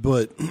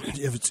 but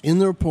if it's in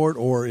the report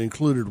or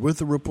included with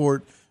the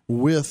report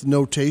with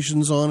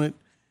notations on it,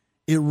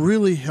 it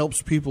really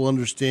helps people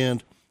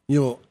understand.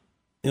 In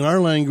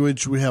our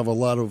language, we have a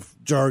lot of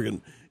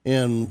jargon,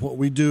 and what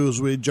we do is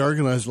we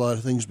jargonize a lot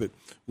of things, but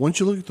once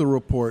you look at the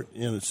report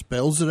and it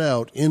spells it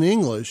out in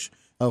English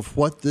of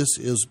what this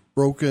is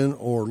broken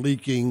or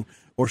leaking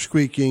or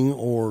squeaking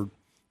or,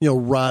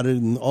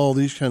 rotted and all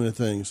these kind of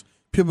things,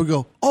 people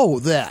go, oh,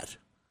 that.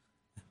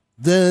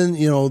 Then,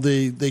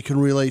 they can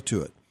relate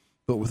to it.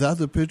 But without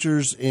the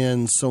pictures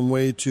and some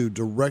way to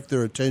direct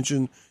their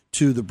attention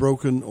to the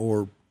broken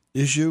or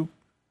issue,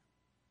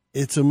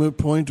 it's a moot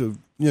point of,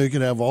 you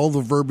can have all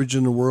the verbiage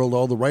in the world,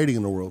 all the writing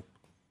in the world.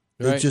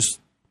 Right.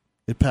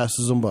 It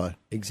passes them by.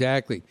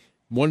 Exactly.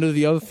 One of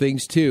the other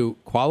things, too,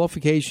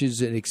 qualifications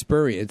and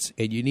experience,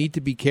 and you need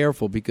to be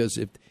careful, because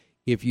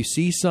if you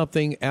see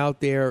something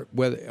out there,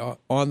 whether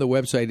on the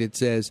website, it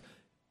says,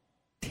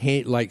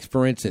 10, like,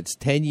 for instance,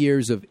 10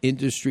 years of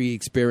industry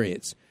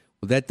experience.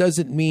 Well, that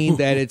doesn't mean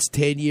that it's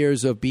 10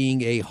 years of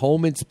being a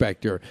home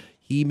inspector.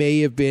 He may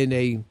have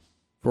been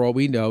for all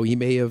we know, he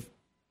may have,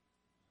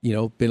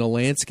 been a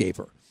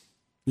landscaper.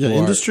 Yeah,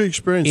 industry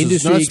experience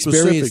is not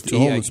specific to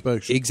home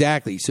inspection.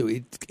 Exactly. So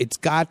it's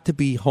got to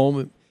be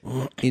home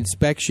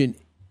inspection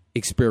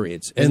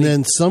experience. And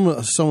then some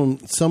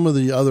of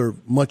the other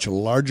much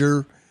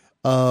larger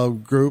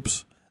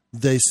groups,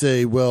 they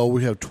say, well,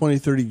 we have 20,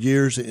 30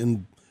 years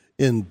in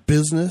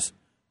business.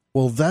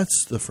 Well,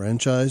 that's the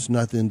franchise,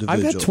 not the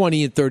individual. I've got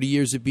 20 and 30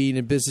 years of being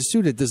in business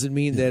too. That doesn't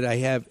mean that I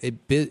have a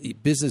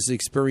business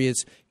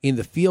experience in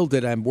the field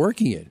that I'm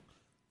working in.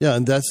 Yeah,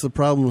 and that's the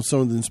problem with some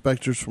of the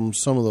inspectors from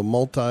some of the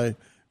multi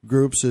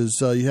groups is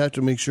you have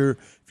to make sure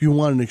if you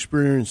want an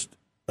experienced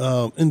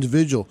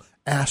individual,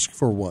 ask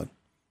for one.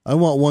 I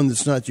want one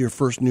that's not your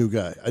first new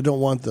guy. I don't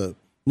want the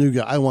new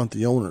guy. I want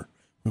the owner.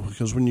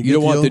 Because when you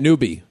don't want the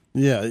newbie.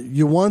 Yeah,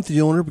 you want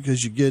the owner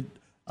because you get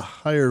a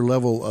higher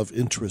level of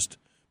interest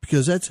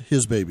because that's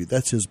his baby.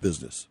 That's his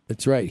business.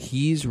 That's right.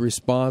 He's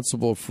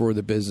responsible for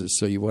the business,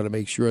 so you want to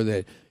make sure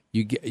that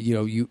you get,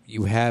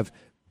 you have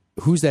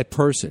who's that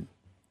person,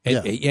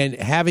 and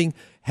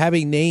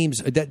having names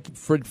that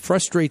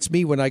frustrates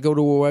me when I go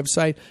to a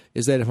website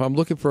is that if I'm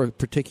looking for a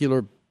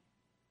particular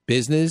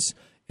business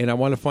and I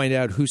want to find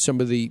out who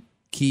some of the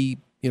key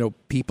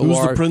people who's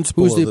are, the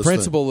principal who's of the this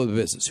principal of the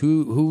business,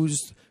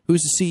 who's the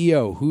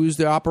CEO, who's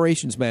the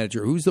operations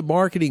manager, who's the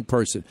marketing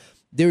person.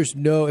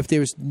 If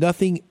there's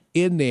nothing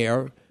in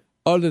there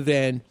other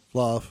than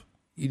fluff.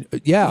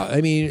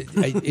 I mean,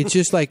 it's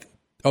just like,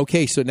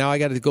 okay, so now I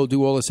got to go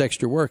do all this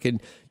extra work,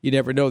 and you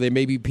never know. There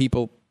may be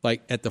people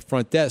like at the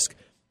front desk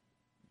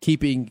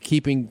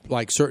keeping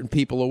like certain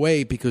people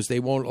away because they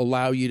won't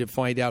allow you to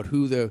find out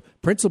who the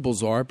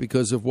principals are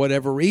because of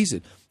whatever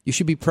reason. You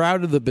should be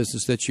proud of the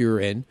business that you're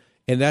in,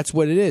 and that's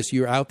what it is.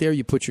 You're out there,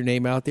 you put your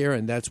name out there,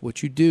 and that's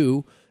what you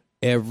do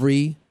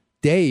every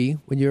day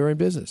when you're in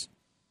business.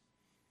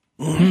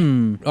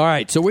 All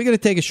right, so we're going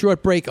to take a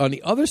short break. On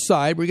the other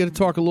side, we're going to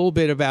talk a little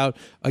bit about,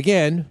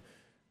 again,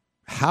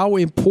 how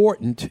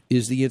important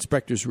is the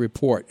inspector's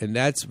report, and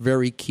that's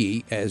very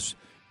key, as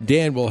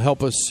Dan will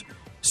help us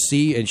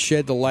see and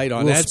shed the light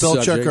on that subject.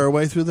 We'll spell check our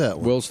way through that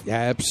one.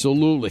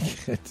 Absolutely.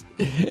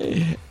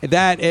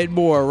 That and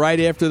more right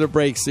after the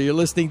break. So you're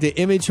listening to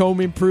Image Home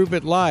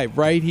Improvement Live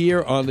right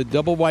here on the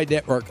Double Wide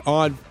Network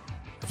on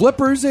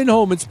Flippers and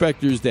Home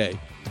Inspectors Day.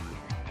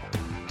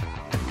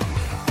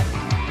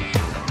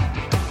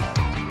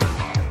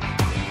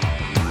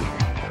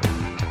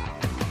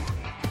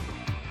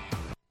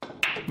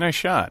 Nice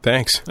shot.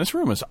 Thanks. This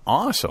room is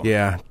awesome.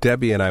 Yeah,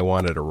 Debbie and I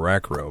wanted a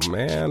rec room,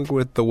 and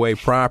with the way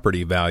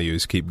property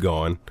values keep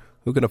going,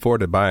 who can afford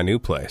to buy a new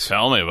place?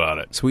 Tell me about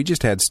it. So we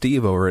just had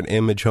Steve over at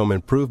Image Home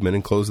Improvement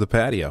and close the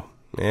patio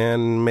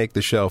and make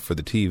the shelf for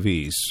the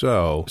TVs.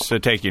 So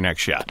take your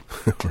next shot.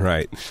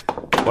 Right.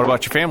 What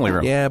about your family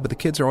room? Yeah, but the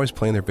kids are always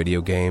playing their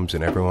video games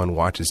and everyone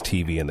watches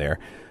TV in there.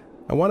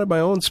 I wanted my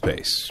own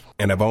space,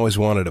 and I've always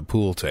wanted a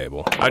pool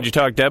table. How'd you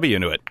talk Debbie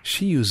into it?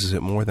 She uses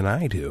it more than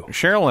I do.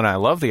 Cheryl and I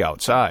love the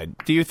outside.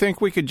 Do you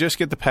think we could just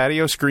get the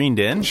patio screened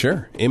in?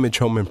 Sure. Image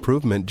Home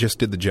Improvement just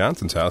did the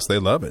Johnson's house. They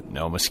love it.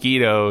 No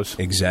mosquitoes.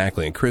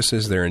 Exactly. And Chris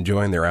says they're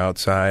enjoying their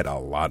outside a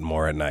lot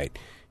more at night.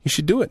 You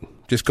should do it.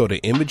 Just go to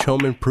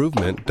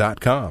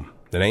imagehomeimprovement.com.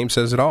 The name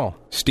says it all.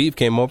 Steve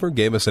came over,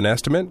 gave us an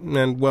estimate,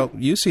 and, well,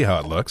 you see how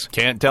it looks.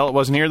 Can't tell it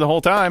wasn't here the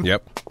whole time.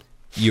 Yep.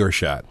 Your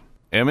shot.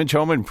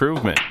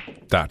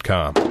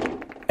 imagehomeimprovement.com.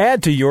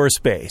 Add to your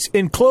space.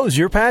 Enclose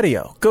your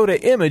patio. Go to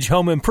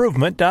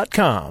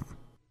imagehomeimprovement.com.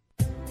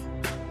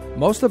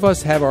 Most of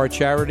us have our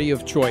charity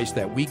of choice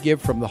that we give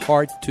from the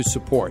heart to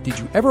support. Did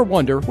you ever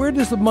wonder, where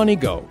does the money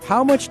go?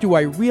 How much do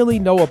I really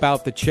know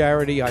about the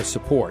charity I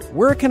support?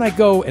 Where can I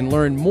go and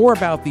learn more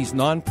about these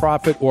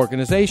nonprofit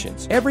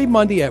organizations? Every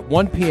Monday at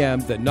 1 p.m.,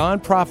 the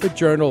Nonprofit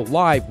Journal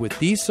Live with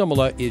Dee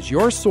Simula is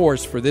your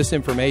source for this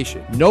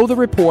information. Know the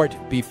report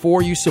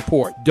before you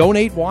support.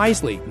 Donate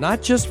wisely,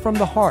 not just from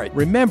the heart.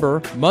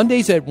 Remember,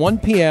 Mondays at 1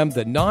 p.m.,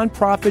 the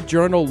Nonprofit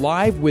Journal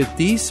Live with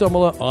Dee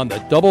Simula on the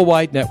Double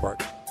Wide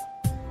Network.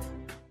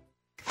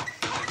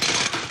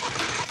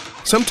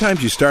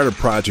 Sometimes you start a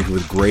project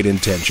with great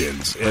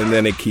intentions, and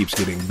then it keeps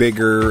getting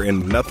bigger,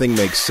 and nothing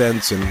makes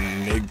sense, and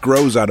it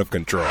grows out of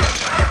control.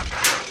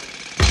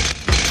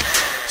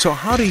 So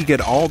how do you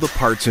get all the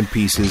parts and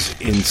pieces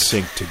in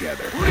sync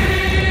together? We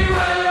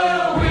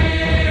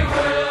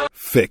will.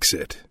 Fix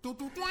it.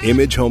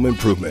 Image Home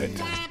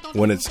Improvement.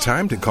 When it's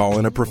time to call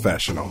in a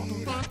professional,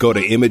 go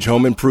to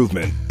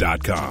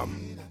imagehomeimprovement.com.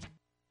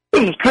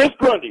 This is Chris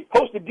Grundy,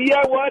 host of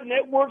DIY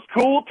Network's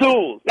Cool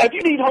Tools. Now, if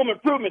you need home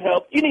improvement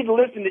help, you need to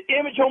listen to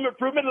Image Home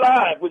Improvement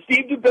Live with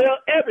Steve Dubell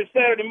every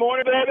Saturday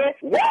morning, baby.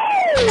 Woo!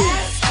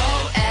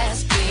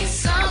 SOS, please,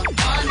 someone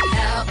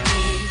help me.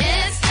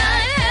 It's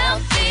not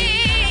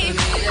healthy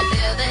for me to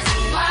feel this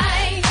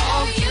way.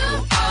 Oh, you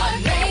are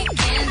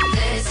making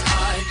this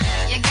hard.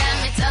 You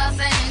got me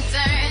tossing and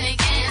turning,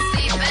 can't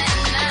sleep at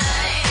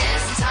night.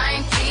 This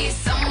time, please,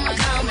 someone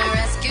come and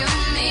rescue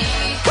me.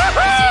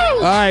 Woo-hoo!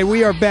 All right,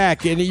 we are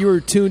back, and you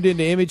are tuned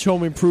into Image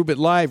Home Improvement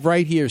Live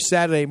right here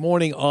Saturday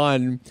morning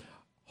on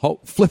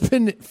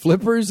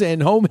Flippers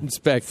and Home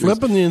Inspectors.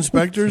 Flipping the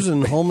inspectors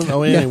and home.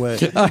 Oh, anyway,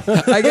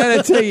 I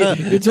gotta tell you,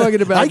 you're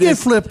talking about. I get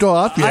flipped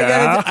off.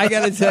 Yeah. I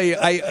gotta tell you,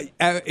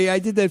 I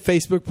did that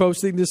Facebook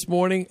posting this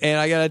morning, and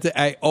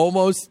I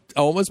almost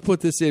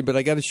put this in, but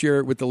I got to share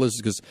it with the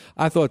listeners because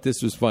I thought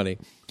this was funny.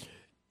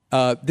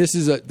 This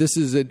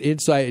is an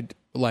inside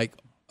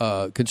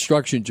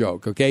construction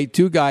joke, okay?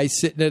 Two guys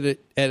sitting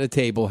at a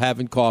table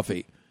having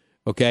coffee,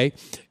 okay?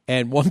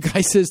 And one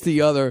guy says to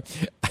the other,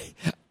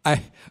 I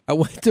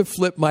went to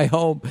flip my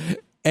home,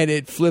 and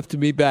it flipped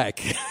me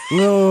back.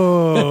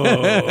 No.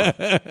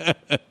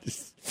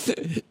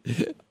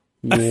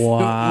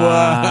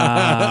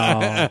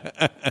 Wow.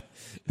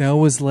 That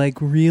was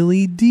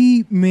really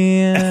deep,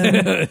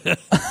 man.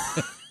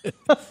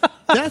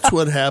 That's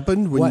what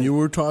happened when you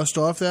were tossed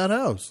off that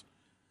house.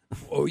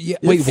 Oh yeah.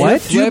 Wait,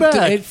 what?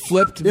 It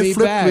flipped me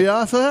back. Me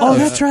off the house. Oh,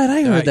 that's right.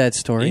 I heard that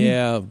story.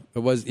 Yeah, it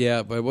was.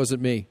 Yeah, but it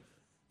wasn't me.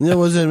 It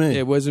wasn't me.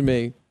 It wasn't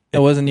me. It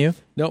wasn't you?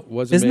 No, it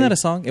wasn't Isn't me. that a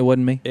song? It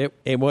wasn't me.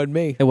 It wasn't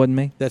me. It wasn't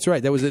me. That's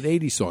right. That was an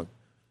 80s song.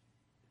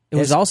 It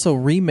was also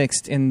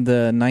remixed in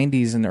the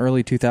 90s and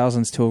early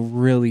 2000s to a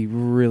really,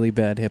 really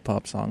bad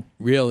hip-hop song.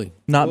 Really?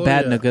 Not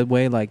bad in a good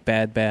way, like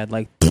bad,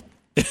 like...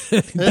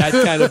 That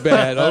kind of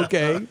bad.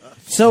 Okay.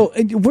 So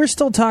we're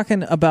still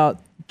talking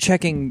about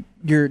checking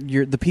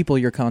the people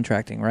you're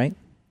contracting, right?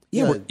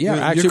 Yeah,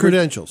 actually, your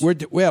credentials.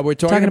 We're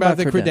talking about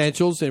the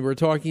credentials, and we're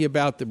talking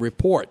about the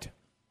report.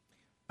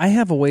 I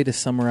have a way to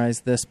summarize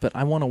this, but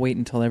I want to wait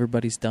until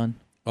everybody's done.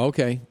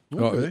 Okay.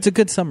 It's a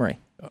good summary.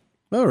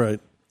 All right.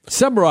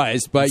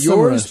 Summarized by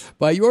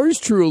yours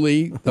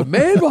truly, the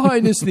man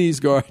behind the sneeze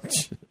guard.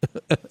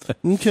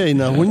 Okay,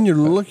 now when you're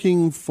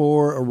looking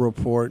for a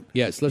report,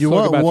 yes, let's you talk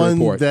want about one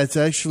the report. that's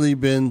actually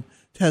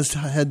has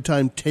had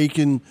time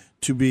taken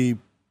to be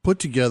put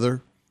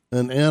together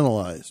and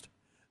analyzed.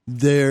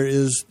 There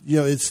is,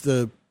 it's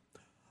the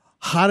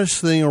hottest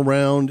thing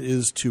around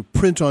is to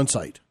print on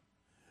site.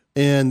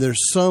 And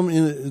there's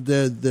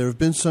there have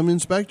been some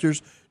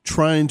inspectors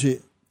trying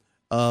to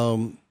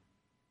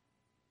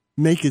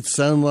make it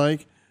sound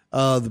like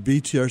the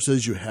BTR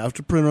says you have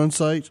to print on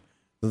site.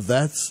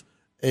 That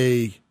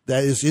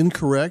is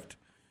incorrect.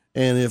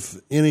 And if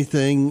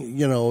anything,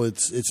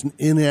 it's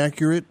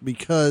inaccurate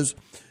because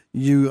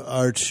you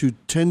are to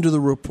tender the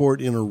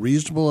report in a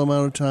reasonable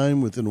amount of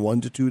time within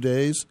 1 to 2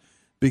 days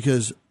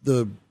because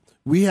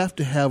we have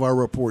to have our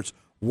reports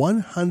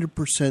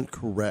 100%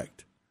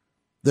 correct.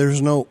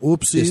 There's no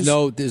oopsies.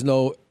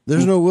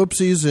 There's no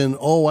oopsies and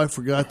I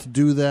forgot to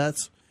do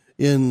that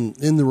in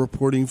the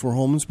reporting for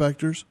home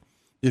inspectors.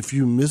 If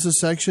you miss a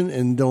section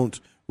and don't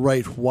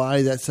write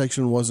why that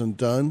section wasn't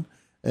done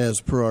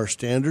as per our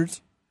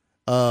standards,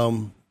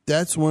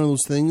 that's one of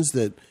those things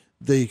that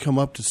they come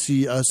up to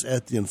see us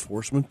at the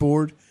enforcement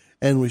board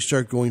and we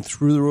start going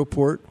through the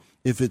report.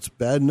 If it's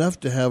bad enough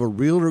to have a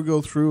realtor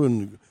go through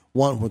and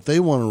want what they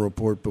want to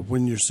report, but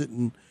when you're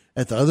sitting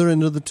at the other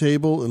end of the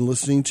table and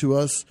listening to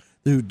us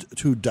who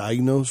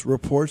diagnose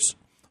reports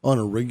on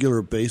a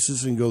regular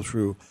basis and go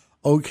through,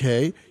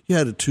 okay, you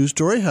had a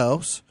 2-story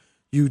house,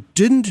 you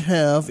didn't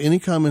have any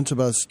comments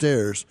about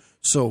stairs,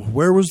 so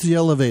where was the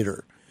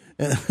elevator?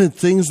 And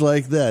things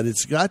like that.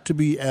 It's got to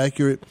be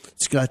accurate.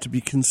 It's got to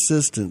be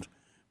consistent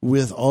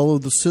with all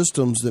of the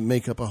systems that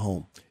make up a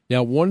home.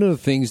 Now, one of the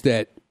things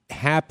that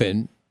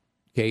happen,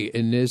 okay,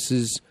 and this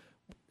is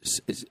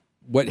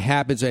what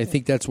happens, I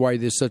think that's why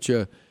there's such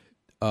a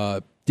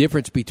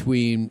difference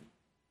between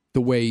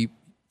the way,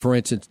 for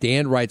instance,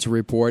 Dan writes a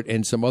report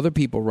and some other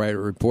people write a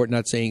report,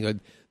 not saying that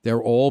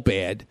they're all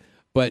bad,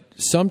 but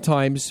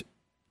sometimes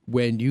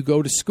when you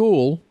go to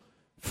school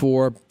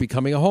for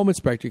becoming a home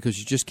inspector, because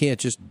you just can't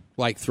just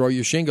like throw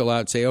your shingle out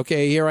and say,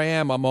 okay, here I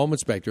am, I'm a home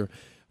inspector.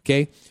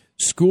 Okay,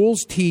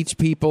 schools teach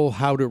people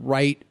how to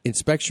write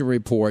inspection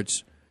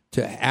reports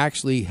to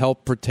actually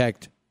help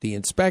protect the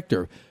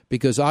inspector,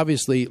 because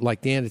obviously,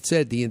 like Dan had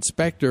said, the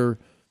inspector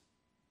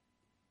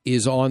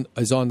is on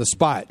the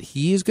spot.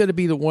 He is going to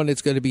be the one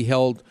that's going to be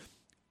held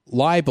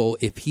liable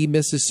if he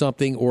misses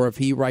something or if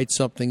he writes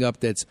something up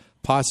that's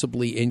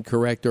possibly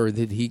incorrect or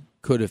that he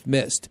could have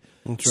missed.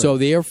 Right. So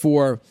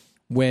therefore,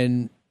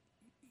 when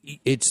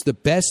it's the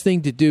best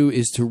thing to do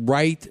is to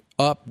write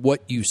up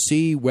what you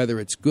see, whether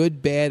it's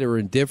good, bad, or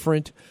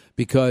indifferent,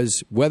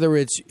 because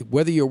whether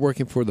you're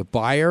working for the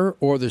buyer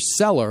or the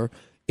seller,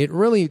 it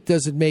really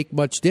doesn't make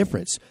much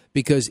difference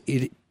because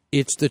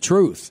it's the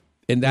truth,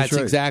 and that's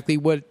right. Exactly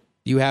what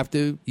you have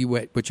to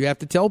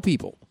tell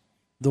people.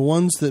 The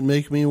ones that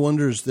make me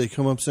wonder is they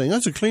come up saying,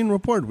 "That's a clean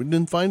report. We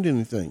didn't find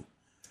anything."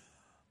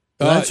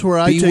 That's where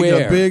I take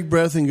a big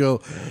breath and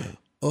go,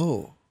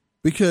 "Oh."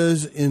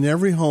 Because in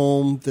every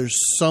home, there's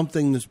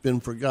something that's been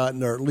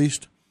forgotten, or at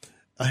least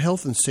a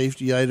health and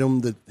safety item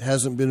that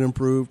hasn't been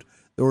improved,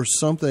 or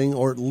something,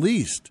 or at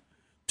least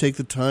take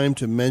the time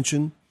to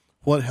mention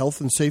what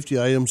health and safety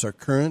items are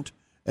current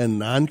and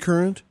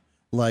non-current,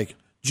 like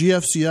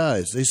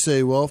GFCIs. They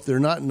say, well, if they're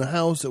not in the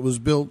house that was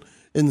built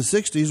in the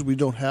 60s, we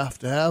don't have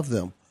to have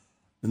them.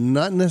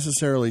 Not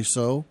necessarily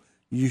so.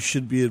 You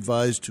should be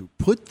advised to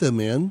put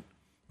them in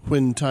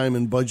when time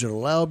and budget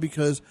allow,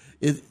 because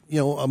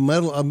a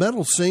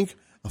metal sink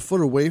a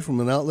foot away from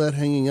an outlet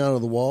hanging out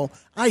of the wall,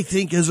 I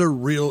think is a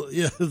real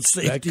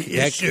safety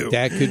issue.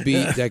 That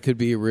could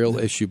be a real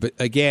issue. But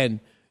again,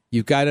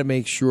 you've got to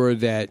make sure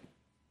that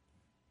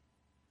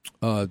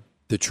the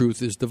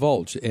truth is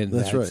divulged, and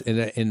that's right.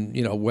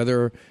 And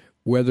whether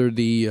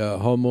the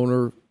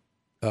homeowner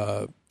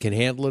can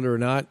handle it or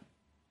not,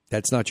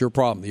 that's not your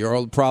problem.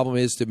 Your problem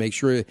is to make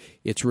sure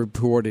it's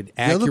reported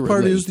accurately. The other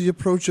part is the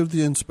approach of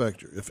the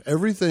inspector. If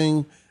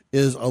everything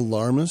is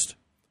alarmist,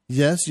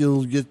 yes,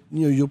 you'll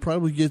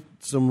probably get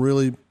some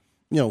really,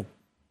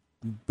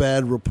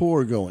 bad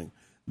rapport going.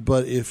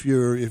 But if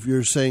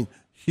you're saying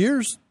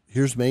here's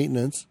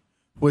maintenance,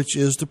 which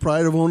is the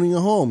pride of owning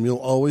a home, you'll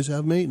always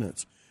have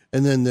maintenance.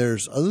 And then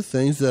there's other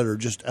things that are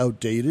just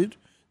outdated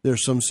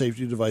there's some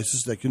safety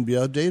devices that can be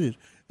outdated.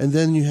 And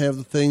then you have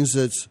the things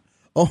that's,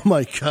 oh,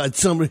 my God,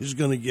 somebody's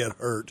going to get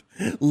hurt.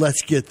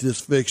 Let's get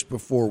this fixed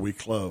before we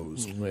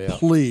close. Yeah.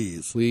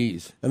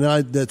 Please. And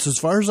that's as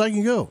far as I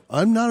can go.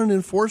 I'm not an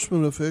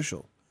enforcement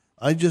official.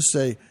 I just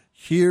say,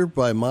 here,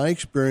 by my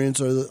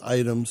experience, are the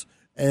items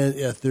and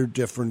at their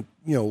different,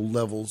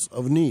 levels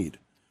of need.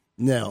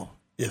 Now,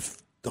 if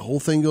the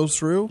whole thing goes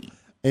through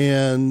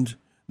and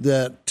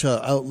that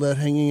outlet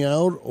hanging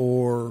out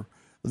or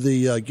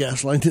the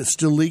gas line that's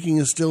still leaking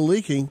is still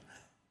leaking,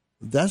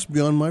 that's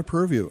beyond my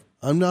purview.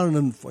 I'm not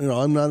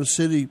I'm not a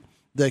city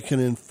that can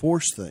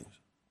enforce things.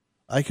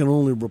 I can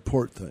only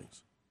report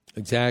things.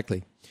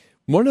 Exactly.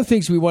 One of the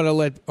things we want to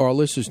let our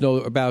listeners know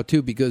about,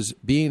 too, because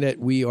being that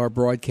we are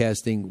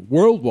broadcasting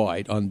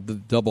worldwide on the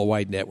Double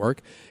Wide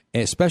Network,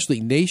 and especially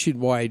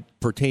nationwide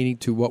pertaining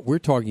to what we're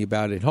talking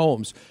about at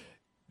homes,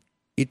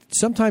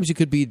 sometimes it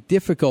could be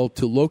difficult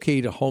to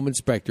locate a home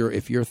inspector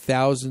if you're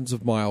thousands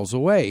of miles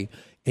away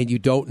and you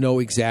don't know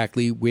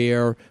exactly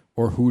where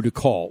or who to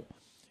call.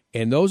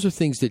 And those are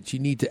things that you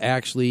need to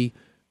actually,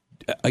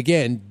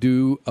 again,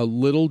 do a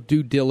little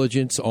due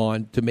diligence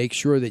on to make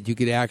sure that you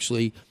could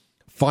actually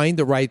find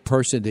the right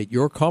person that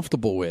you're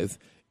comfortable with.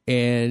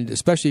 And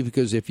especially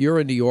because if you're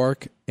in New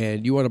York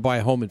and you want to buy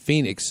a home in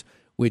Phoenix,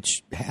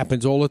 which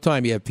happens all the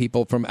time, you have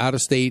people from out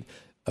of state,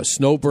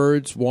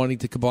 snowbirds wanting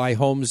to buy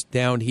homes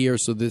down here,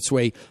 so this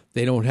way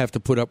they don't have to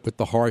put up with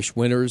the harsh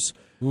winters.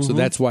 Mm-hmm. So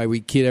that's why we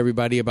kid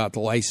everybody about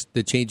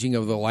the changing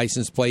of the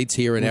license plates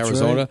here in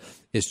Arizona. Right.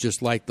 It's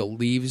just like the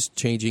leaves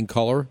changing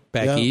color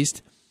back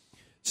east.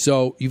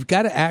 So you've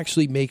got to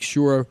actually make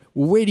sure,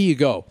 where do you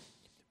go?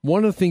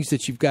 One of the things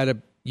that you've got to,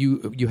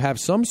 you have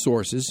some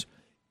sources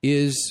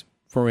is,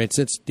 for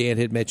instance, Dan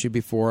had mentioned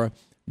before,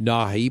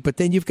 NAHI, but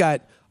then you've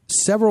got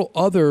several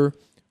other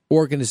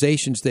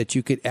organizations that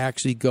you could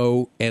actually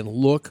go and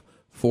look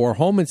for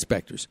home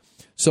inspectors.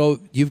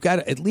 So you've got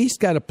at least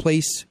got a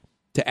place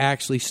to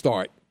actually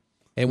start.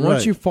 And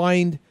once you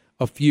find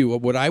a few,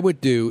 what I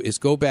would do is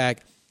go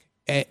back,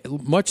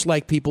 much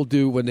like people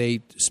do when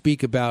they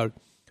speak about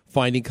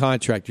finding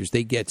contractors.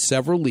 They get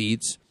several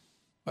leads,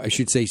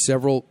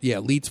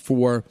 leads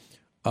for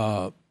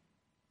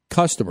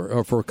customer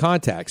or for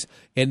contacts.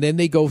 And then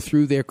they go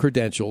through their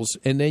credentials,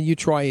 and then you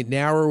try and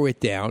narrow it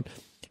down.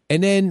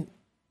 And then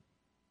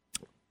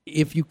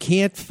if you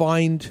can't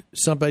find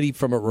somebody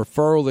from a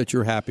referral that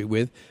you're happy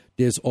with,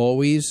 there's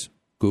always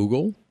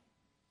Google,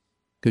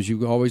 because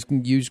you always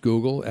can use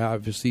Google,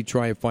 obviously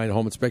try and find a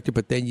home inspector,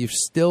 but then you've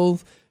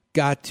still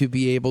got to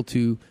be able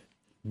to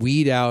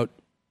weed out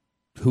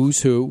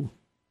who's who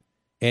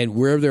and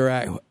where they're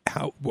at,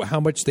 how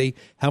much they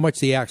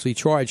actually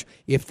charge.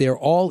 If they're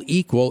all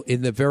equal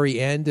in the very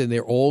end and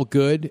they're all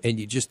good and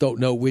you just don't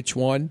know which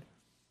one,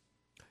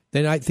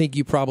 then I think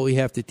you probably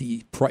have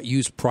to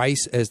use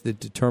price as the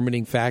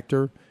determining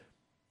factor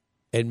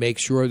and make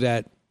sure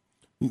that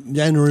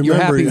you're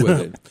happy with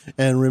it.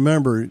 And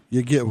remember,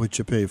 you get what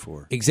you pay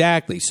for.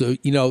 Exactly. So,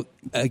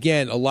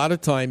 again, a lot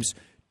of times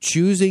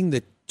choosing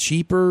the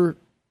cheaper,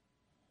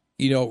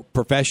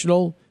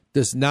 professional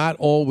does not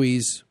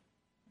always,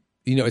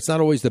 it's not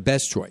always the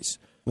best choice.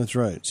 That's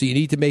right. So you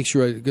need to make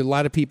sure, a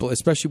lot of people,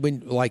 especially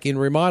when, like in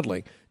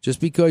remodeling, just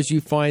because you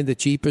find the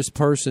cheapest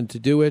person to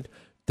do it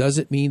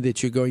doesn't mean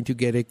that you're going to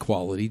get a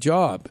quality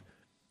job.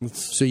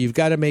 So you've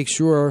got to make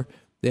sure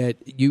that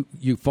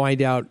you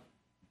find out,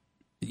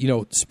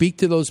 speak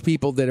to those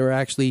people that are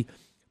actually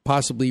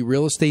possibly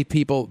real estate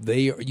people.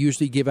 They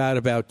usually give out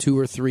about 2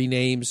 or 3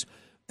 names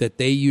that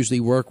they usually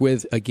work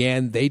with.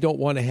 Again, they don't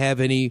want to have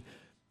any,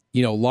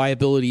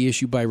 liability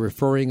issue by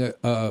referring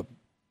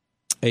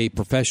a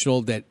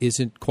professional that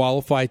isn't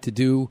qualified to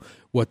do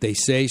what they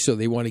say. So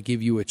they want to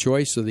give you a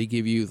choice. So they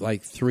give you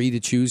like 3 to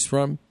choose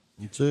from.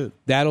 That's it.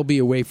 That'll be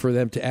a way for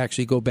them to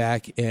actually go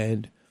back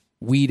and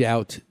weed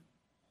out,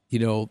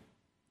 the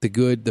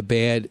good, the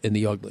bad, and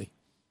the ugly.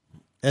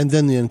 And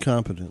then the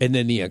incompetent. And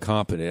then the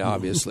incompetent,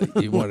 obviously.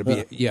 You want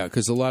to be,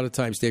 because a lot of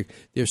times there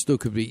still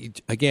could be,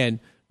 again,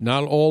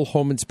 not all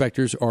home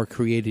inspectors are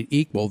created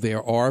equal.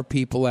 There are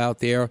people out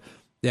there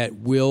that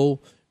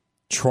will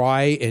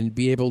try and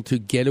be able to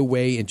get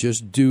away and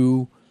just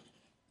do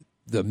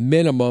the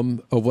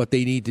minimum of what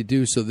they need to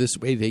do, so this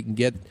way they can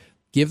give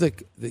the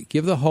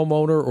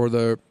homeowner or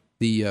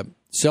the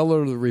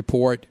seller the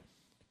report,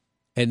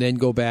 and then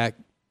go back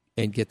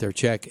and get their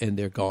check, and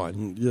they're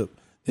gone. Yep.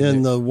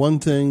 And the one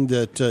thing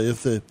that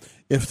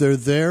if they're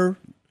there,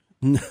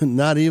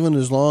 not even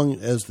as long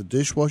as the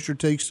dishwasher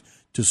takes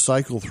to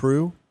cycle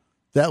through,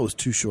 that was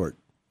too short.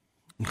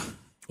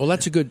 Well,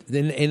 that's a good,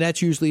 and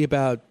that's usually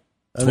about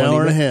an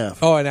hour and a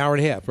half. Oh, an hour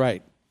and a half,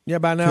 right? Yeah,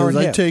 about an hour and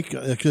a half.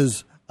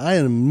 Because I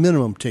at a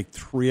minimum take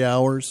 3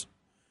 hours,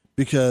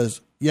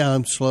 because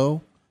I'm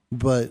slow,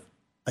 but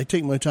I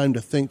take my time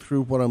to think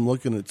through what I'm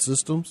looking at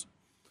systems.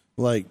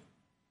 Like,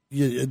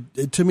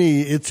 to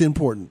me, it's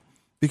important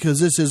because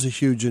this is a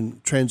huge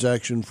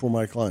transaction for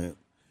my client,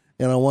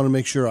 and I want to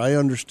make sure I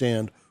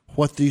understand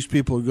what these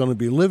people are going to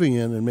be living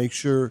in and make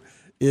sure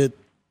it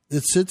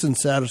sits and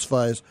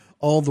satisfies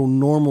all the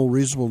normal,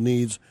 reasonable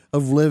needs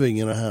of living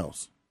in a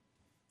house.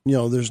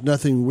 There's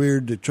nothing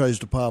weird that tries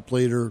to pop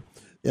later.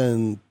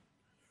 And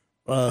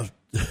I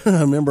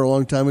remember a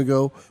long time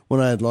ago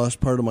when I had lost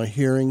part of my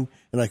hearing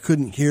and I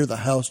couldn't hear the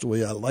house the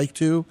way I like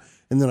to.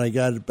 And then I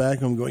got it back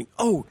and I'm going,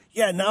 oh,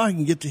 yeah, now I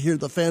can get to hear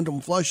the phantom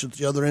flush at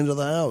the other end of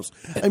the house.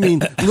 I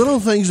mean,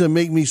 little things that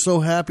make me so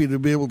happy to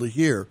be able to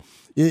hear.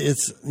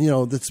 It's,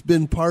 that's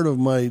been part of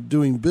my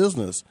doing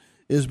business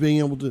is being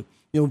able to,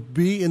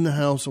 be in the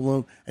house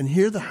alone and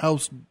hear the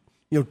house,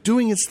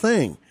 doing its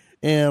thing.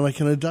 And I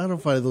can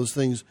identify those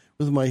things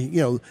with my,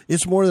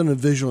 it's more than a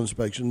visual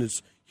inspection.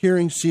 It's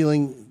hearing,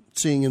 seeing,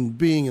 and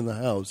being in the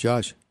house.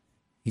 Josh,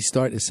 he's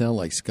starting to sound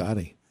like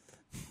Scotty.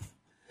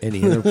 In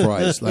the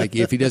Enterprise, like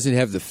if he doesn't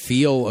have the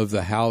feel of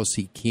the house,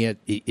 he can't.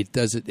 It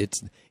doesn't.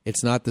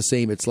 It's not the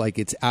same. It's like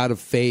it's out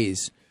of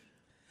phase.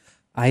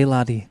 Aye,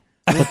 laddie.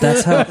 But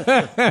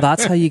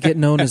that's how you get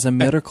known as a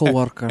miracle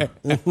worker.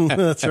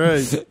 That's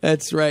right.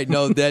 That's right.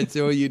 No, that's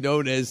how you're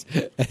known as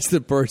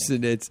the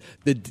person. It's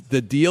the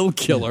deal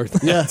killer.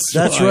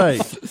 That's right.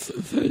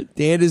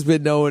 Dan has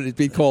been known. It's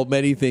been called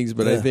many things,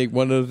 but I think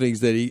one of the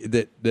things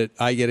that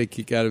I get a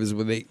kick out of is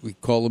when we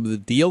call him the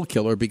deal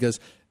killer because.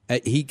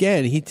 He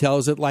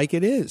tells it like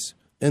it is.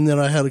 And then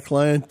I had a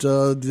client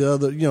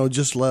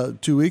just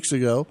 2 weeks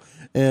ago,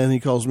 and he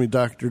calls me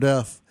Dr.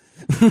 Death.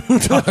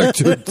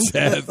 Dr.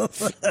 Death.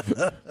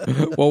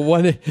 Well,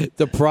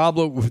 the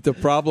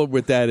problem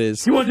with that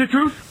is you want the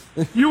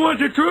truth? You want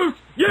the truth?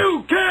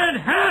 You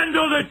can't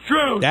handle the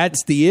truth.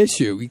 That's the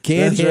issue. You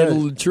can't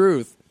handle the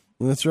truth.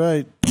 That's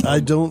right. I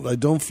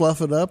don't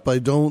fluff it up. I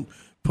don't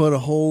put a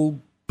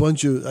whole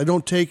bunch of. I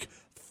don't take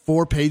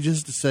 4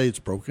 pages to say it's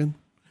broken.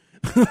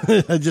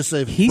 I just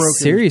say he's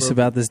serious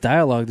about this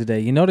dialogue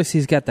today. You notice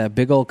he's got that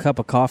big old cup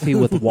of coffee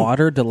with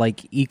water to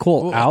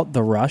equal out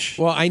the rush.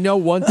 Well, I know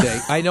one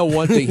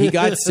thing. He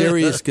got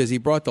serious because he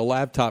brought the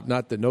laptop,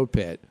 not the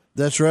notepad.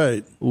 That's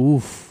right.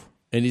 Oof.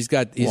 And he's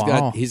got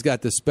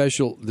the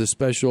special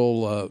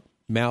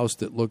mouse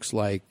that looks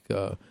like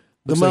the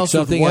mouse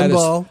with one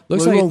ball.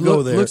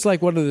 Looks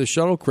like one of the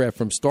shuttlecraft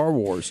from Star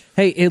Wars.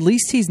 Hey, at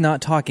least he's not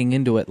talking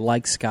into it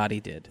like Scotty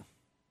did.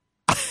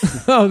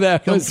 Oh,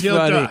 that was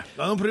funny.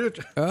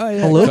 Computer. Oh,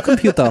 yeah. Hello,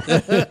 computer.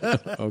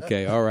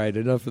 Okay, all right.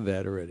 Enough of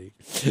that already.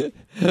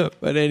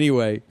 But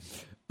anyway,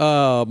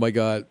 oh my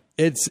God,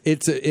 it's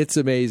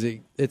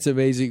amazing. It's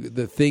amazing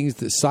the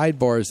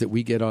sidebars that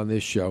we get on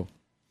this show.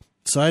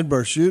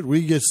 Sidebar shoot,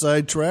 we get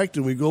sidetracked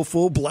and we go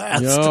full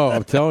blast. No,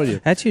 I'm telling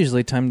you. That's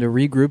usually time to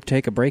regroup,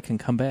 take a break, and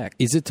come back.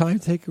 Is it time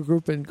to take a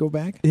group and go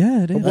back?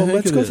 Yeah, it is. Well,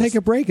 let's go take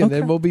a break and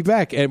then we'll be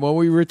back. And when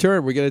we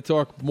return, we're going to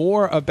talk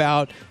more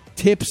about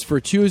tips for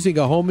choosing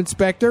a home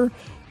inspector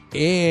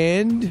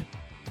and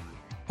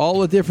all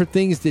the different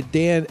things that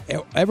Dan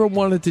ever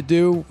wanted to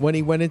do when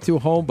he went into a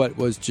home but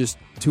was just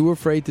too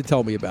afraid to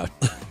tell me about.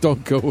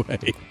 Don't go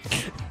away.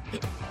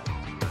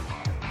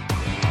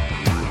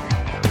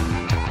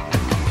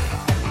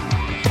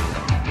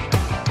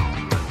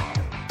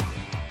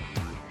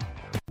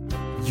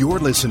 You're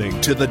listening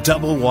to the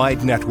Double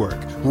Wide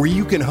Network, where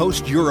you can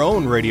host your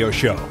own radio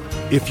show.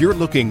 If you're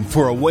looking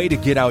for a way to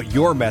get out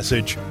your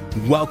message,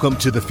 welcome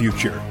to the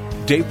future.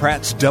 Dave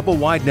Pratt's Double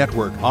Wide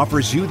Network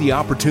offers you the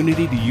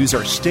opportunity to use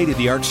our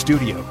state-of-the-art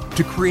studio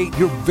to create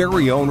your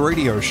very own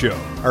radio show.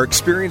 Our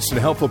experienced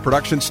and helpful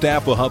production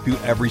staff will help you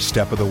every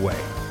step of the way.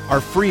 Our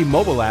free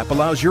mobile app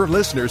allows your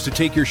listeners to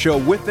take your show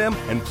with them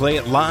and play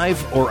it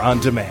live or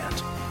on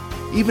demand.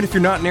 Even if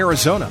you're not in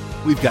Arizona,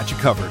 we've got you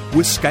covered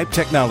with Skype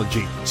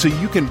technology so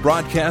you can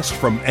broadcast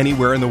from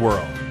anywhere in the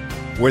world.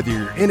 Whether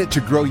you're in it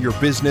to grow your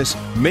business,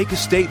 make a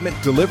statement,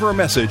 deliver a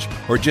message,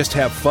 or just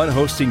have fun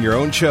hosting your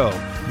own show,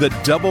 the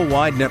Double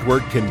Wide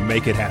Network can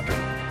make it happen.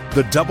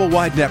 The Double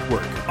Wide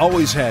Network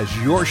always has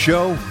your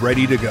show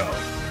ready to go.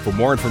 For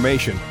more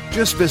information,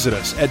 just visit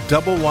us at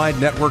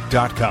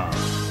doublewidenetwork.com.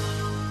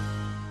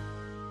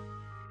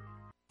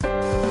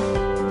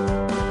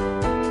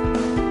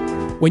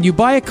 When you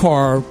buy a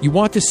car, you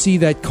want to see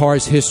that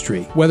car's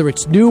history, whether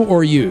it's new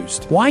or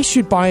used. Why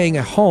should buying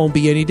a home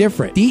be any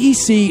different?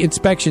 DEC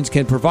Inspections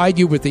can provide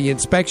you with the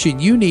inspection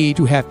you need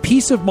to have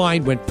peace of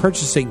mind when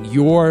purchasing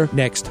your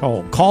next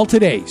home. Call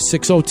today,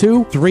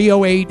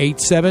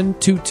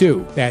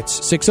 602-308-8722. That's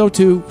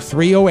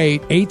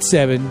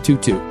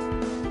 602-308-8722.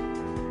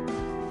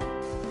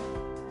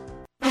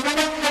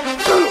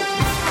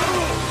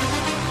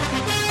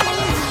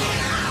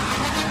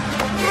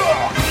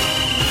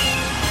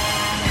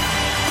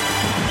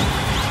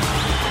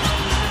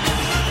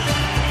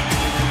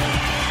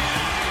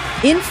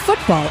 In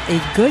football, a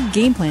good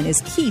game plan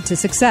is key to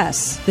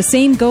success. The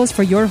same goes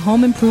for your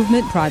home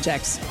improvement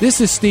projects.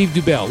 This is Steve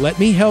Dubell. Let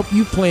me help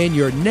you plan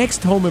your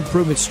next home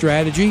improvement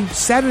strategy.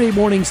 Saturday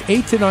mornings,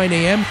 8 to 9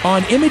 a.m.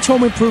 on Image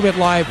Home Improvement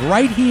Live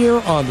right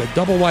here on the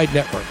Double Wide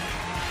Network.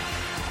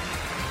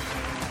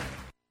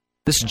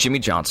 This is Jimmy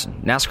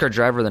Johnson, NASCAR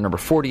driver of the number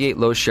 48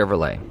 Lowe's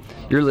Chevrolet.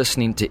 You're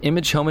listening to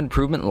Image Home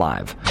Improvement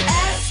Live.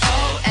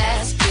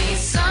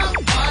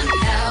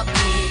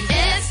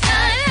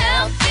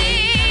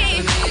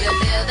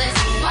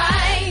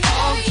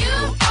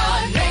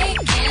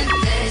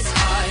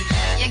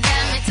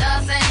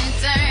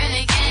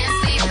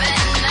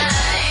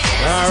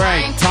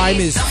 Time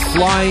is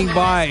flying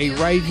by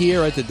right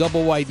here at the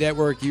Double Wide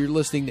Network. You're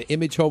listening to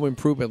Image Home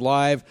Improvement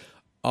Live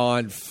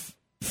on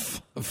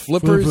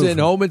Flippers and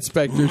Home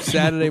Inspectors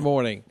Saturday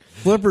morning.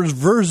 Flippers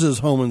versus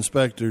Home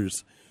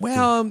Inspectors.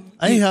 Well,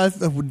 I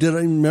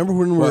remember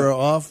when we were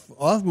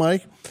off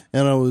mic,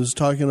 and I was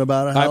talking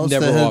about a house.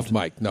 I'm never off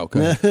mic. No,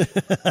 go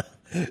ahead.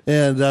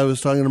 And I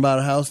was talking about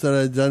a house that I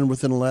had done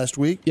within the last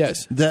week.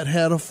 Yes, that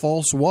had a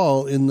false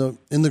wall in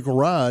the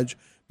garage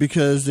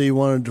because they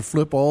wanted to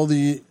flip all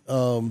the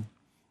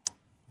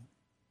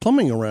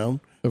plumbing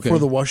around for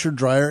the washer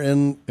dryer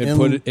and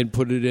put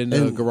it in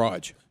the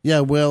garage.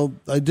 Yeah, well,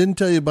 I didn't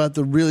tell you about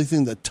the really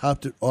thing that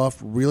topped it off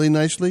really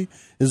nicely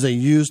is they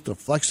used the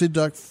flexi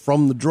duct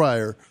from the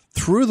dryer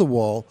through the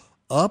wall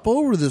up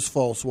over this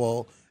false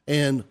wall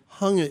and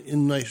hung it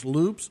in nice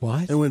loops.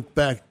 What? And went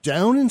back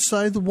down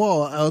inside the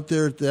wall out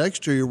there at the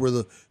exterior where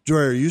the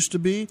dryer used to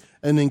be,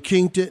 and then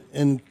kinked it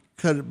and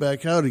cut it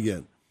back out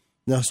again.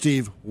 Now,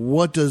 Steve,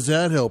 what does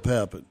that help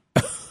happen?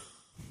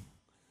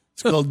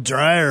 It's called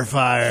dryer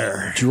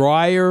fire.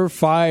 Dryer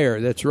fire.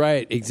 That's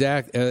right.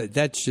 Exactly.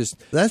 That's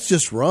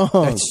just wrong.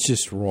 That's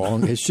just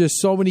wrong. It's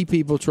just so many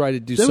people try to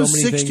do there so was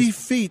many 60 things.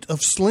 feet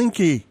of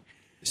slinky.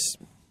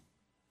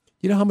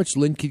 You know how much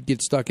lint could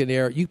get stuck in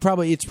there?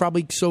 It's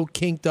probably so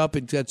kinked up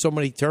and got so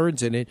many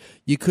turns in it.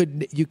 You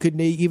couldn't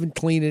even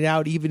clean it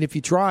out, even if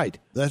you tried.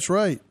 That's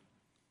right.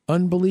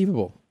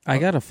 Unbelievable. I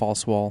got a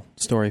false wall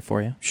story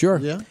for you. Sure.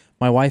 Yeah.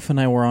 My wife and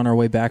I were on our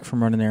way back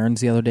from running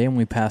errands the other day, and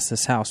we passed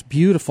this house.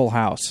 Beautiful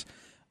house.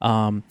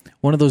 One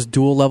of those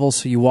dual levels,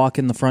 so you walk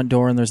in the front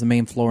door, and there's the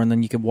main floor, and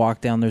then you can walk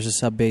down. There's a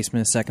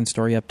sub-basement, a second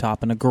story up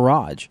top, and a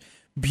garage.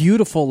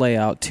 Beautiful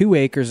layout, 2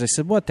 acres. I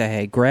said, what the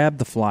heck? Grab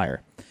the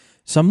flyer.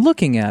 So I'm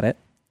looking at it,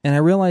 and I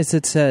realized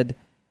it said,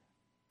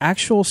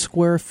 actual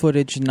square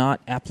footage not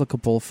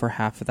applicable for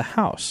half of the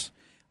house.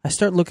 I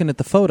start looking at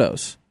the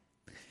photos.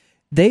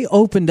 They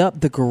opened up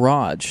the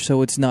garage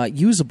so it's not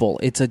usable.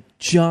 It's a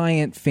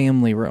giant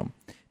family room.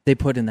 They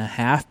put in a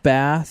half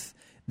bath.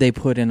 They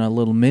put in a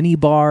little mini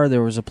bar.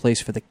 There was a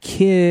place for the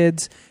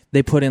kids.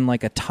 They put in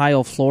like a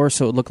tile floor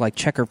so it looked like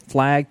checker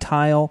flag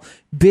tile.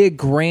 Big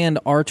grand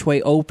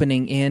archway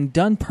opening in,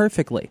 done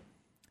perfectly.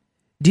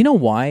 Do you know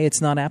why it's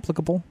not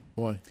applicable?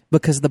 Why?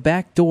 Because the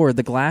back door,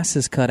 the glass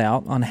is cut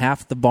out on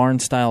half the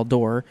barn-style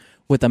door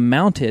with a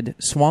mounted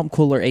swamp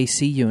cooler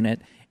AC unit,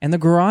 and the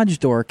garage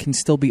door can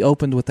still be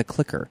opened with a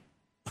clicker.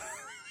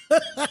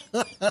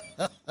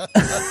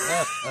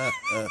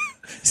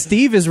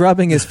 Steve is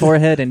rubbing his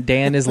forehead, and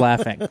Dan is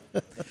laughing.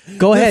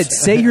 Go ahead.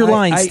 Say your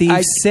line,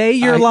 Steve. Say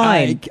your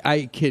line.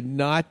 I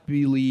cannot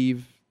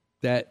believe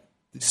that.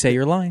 Say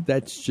your line.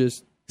 That's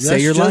just... Say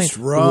your line.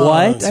 Wrong.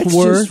 What? That's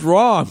just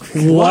wrong.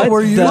 What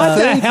were you What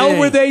the thinking? hell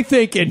were they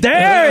thinking?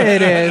 There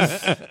it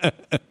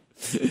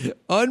is.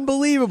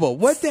 Unbelievable.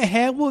 What the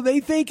hell were they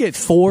thinking?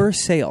 For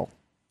sale.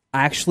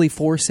 Actually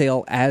for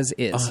sale as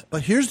is.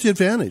 But here's the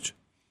advantage.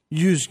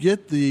 You just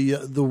get the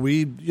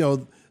weed,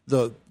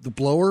 the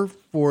blower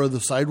for the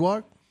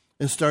sidewalk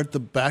and start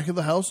the back of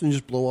the house and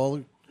just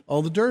blow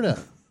all the dirt out.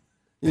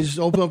 You just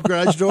open up the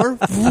garage door,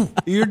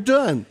 you're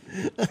done.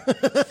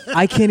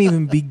 I can't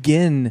even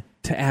begin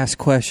to ask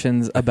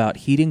questions about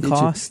heating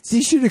costs.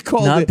 You should have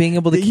called not being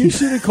able to You keep.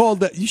 should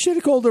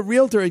have called a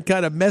realtor and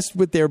kind of messed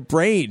with their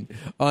brain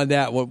on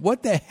that one.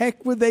 What the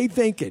heck were they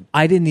thinking?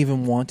 I didn't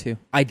even want to.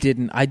 I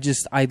didn't. I looked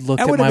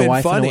That at would have my been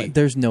wife funny. and I went,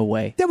 there's no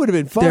way. That would have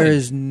been funny. There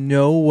is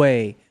no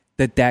way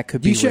that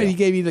could be You should real. have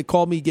gave me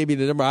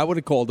the number. I would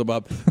have called him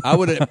up. I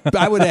would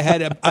have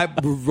had him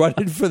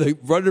running for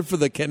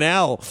the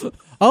canal.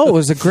 Oh, it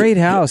was a great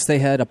house. They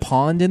had a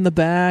pond in the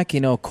back,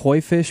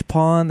 koi fish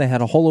pond. They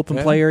had a whole open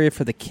play area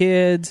for the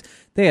kids.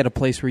 They had a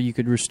place where you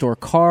could restore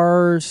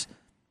cars.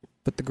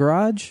 But the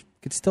garage,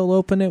 could still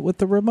open it with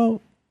the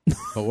remote.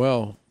 Oh,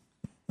 well.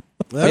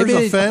 There's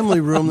Maybe a family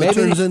room that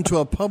maybe- turns into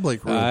a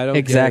public room. I don't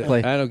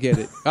Exactly. Get it. I don't get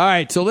it. All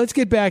right, so let's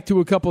get back to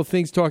a couple of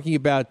things talking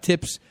about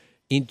tips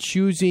in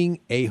choosing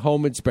a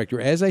home inspector.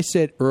 As I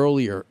said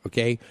earlier,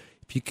 okay,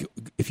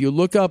 if you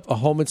look up a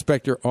home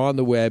inspector on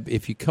the web,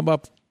 if you come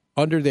up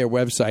under their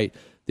website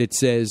that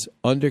says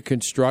under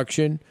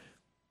construction,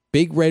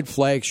 big red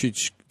flag should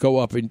go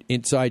up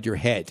inside your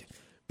head,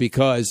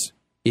 because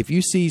if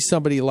you see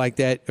somebody like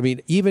that, I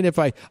mean, even if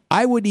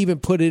I would even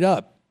put it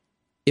up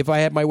if I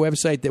had my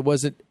website that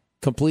wasn't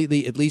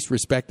completely at least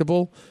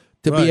respectable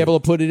to be able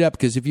to put it up,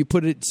 because if you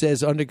put it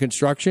says under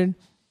construction,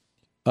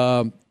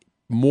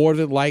 more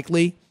than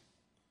likely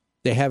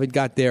they haven't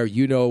got their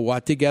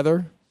what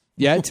together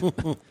yet,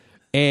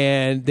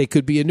 and they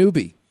could be a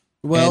newbie.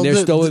 Well, and they're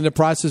still in the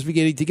process of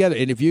getting together.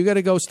 And if you're going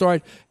to go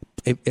start,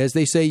 as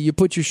they say, you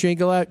put your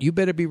shingle out, you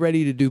better be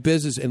ready to do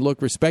business and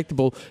look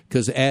respectable,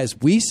 because as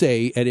we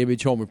say at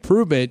Image Home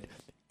Improvement,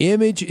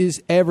 image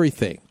is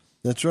everything.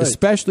 That's right.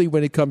 Especially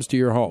when it comes to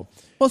your home.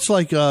 Well, it's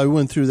like I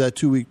went through that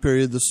 2-week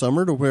period this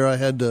summer to where I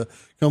had to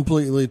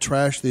completely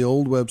trash the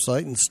old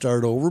website and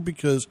start over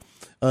because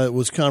it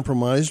was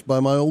compromised by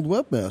my old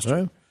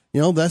webmaster.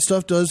 Right. That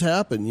stuff does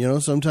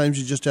happen. Sometimes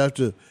you just have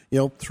to,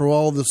 throw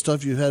all the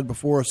stuff you had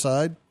before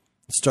aside,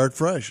 start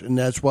fresh. And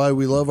that's why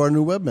we love our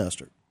new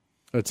webmaster.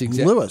 That's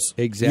Lewis.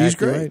 Exactly He's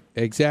great. right.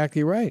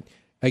 Exactly right.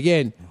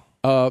 Again,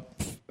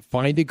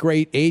 find a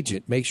great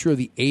agent. Make sure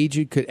the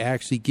agent could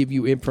actually give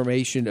you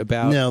information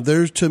about. Now,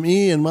 there's, to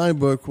me, in my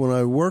book, when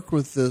I work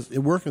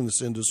in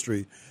this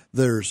industry,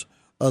 there's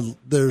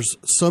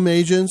some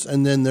agents,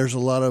 and then there's a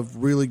lot of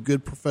really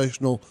good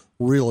professional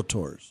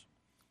realtors.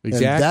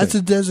 Exactly. And that's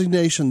a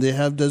designation. They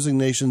have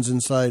designations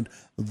inside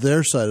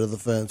their side of the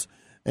fence.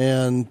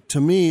 And to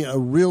me, a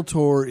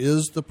realtor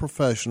is the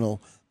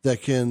professional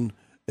that can,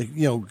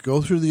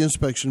 go through the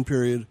inspection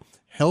period,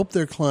 help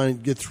their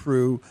client get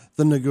through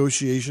the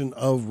negotiation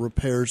of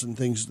repairs and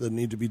things that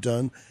need to be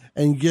done,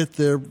 and get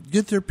their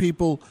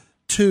people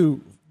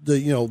to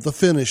the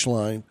finish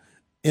line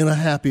in a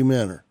happy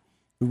manner,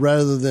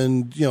 rather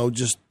than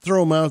just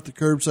throw them out at the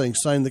curb saying,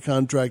 "Sign the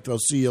contract, I'll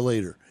see you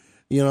later."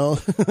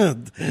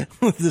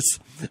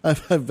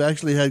 I've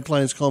actually had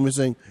clients call me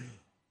saying,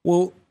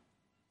 "Well,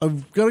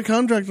 I've got a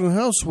contract on the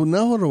house. Well,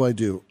 now what do I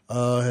do?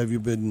 Have you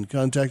been in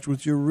contact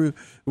with your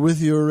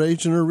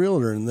agent or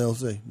realtor?" And they'll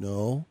say,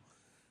 "No."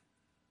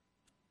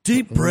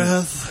 Deep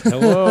breath.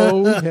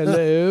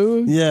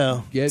 Hello.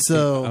 Yeah.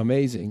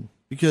 Amazing.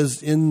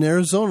 Because in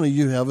Arizona,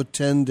 you have a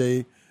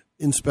 10-day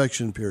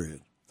inspection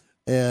period,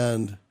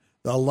 and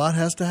a lot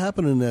has to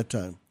happen in that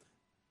time.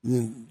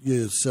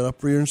 You set up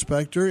for your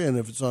inspector, and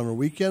if it's on a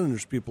weekend and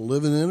there's people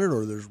living in it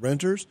or there's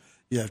renters,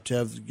 you have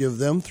to give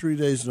them 3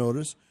 days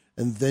notice,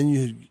 and then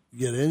you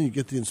get in, you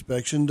get the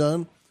inspection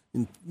done,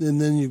 and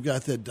then you've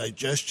got that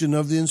digestion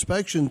of the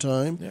inspection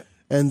time,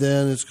 and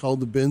then it's called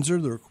the BINSR,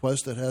 the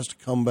request that has to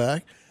come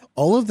back.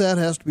 All of that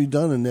has to be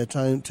done in that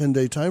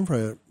 10-day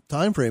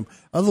time frame.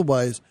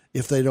 Otherwise,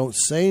 if they don't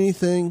say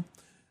anything,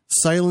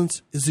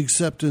 silence is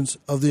acceptance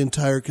of the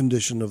entire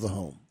condition of the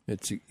home.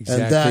 That's exactly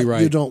and that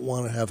right. You don't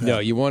want to have. No,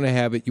 you want to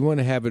have it. You want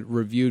to have it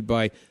reviewed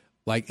by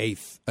like a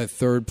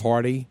third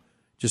party,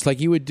 just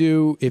like you would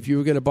do if you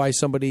were going to buy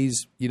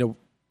somebody's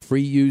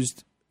free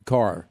used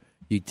car.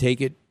 You take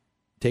it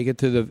to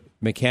the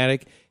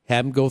mechanic,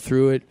 have them go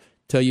through it,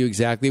 tell you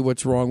exactly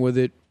what's wrong with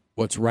it,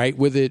 what's right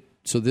with it.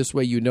 So this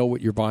way you know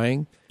what you're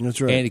buying.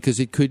 That's right. And because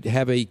it could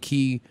have a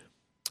key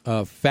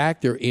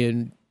factor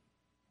in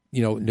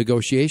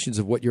negotiations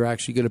of what you're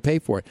actually going to pay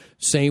for it.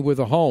 Same with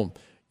a home.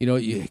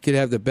 You could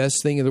have the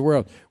best thing in the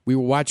world. We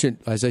were watching,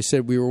 as I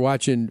said,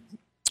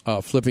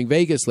 Flipping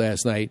Vegas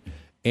last night,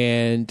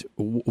 and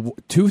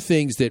two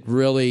things that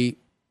really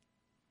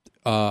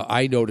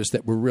I noticed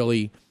that were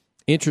really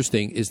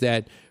interesting is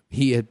that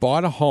he had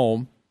bought a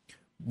home.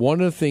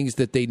 One of the things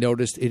that they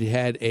noticed, it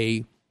had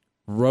a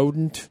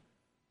rodent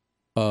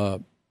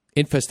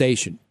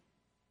infestation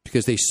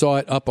because they saw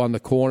it up on the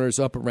corners,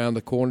 up around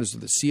the corners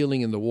of the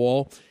ceiling and the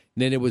wall.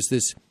 And then it was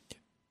this.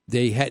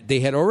 They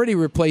had already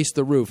replaced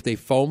the roof. They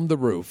foamed the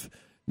roof.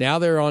 Now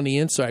they're on the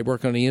inside,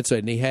 working on the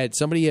inside, and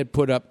somebody had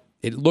put up.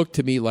 It looked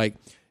to me like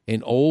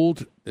an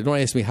old. Don't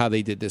ask me how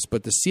they did this,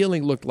 but the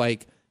ceiling looked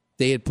like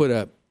they had put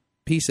a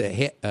piece of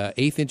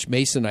 1/8-inch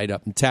masonite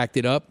up and tacked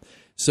it up.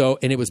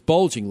 And it was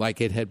bulging like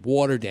it had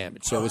water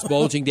damage. So it was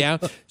bulging down.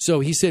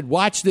 So he said,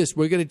 "Watch this.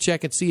 We're going to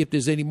check and see if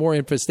there's any more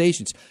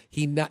infestations."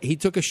 He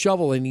took a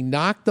shovel and he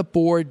knocked the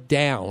board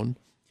down,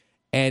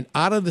 and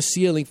out of the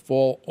ceiling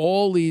fall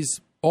all these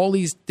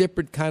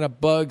different kind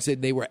of bugs,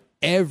 and they were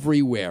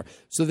everywhere.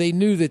 So they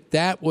knew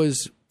that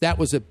was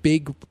a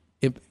big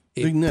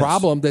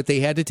problem that they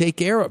had to take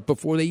care of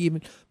before they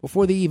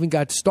even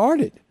got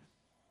started.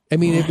 I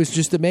mean, it was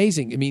just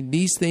amazing. I mean,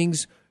 these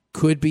things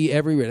could be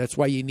everywhere. That's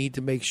why you need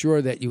to make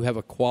sure that you have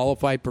a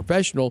qualified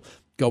professional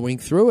going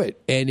through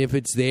it. And if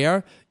it's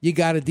there, you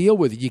got to deal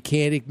with it. You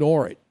can't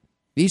ignore it.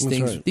 These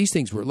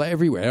things were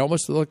everywhere. It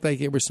almost looked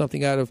like it was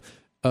something out of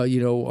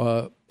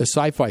a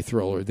sci-fi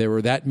thriller. There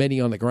were that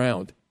many on the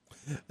ground.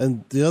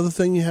 And the other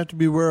thing you have to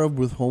be aware of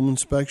with home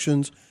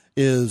inspections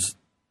is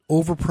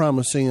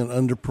overpromising and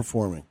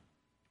underperforming.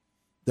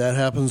 That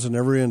happens in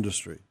every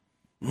industry.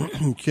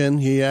 Can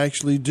he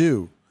actually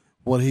do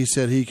what he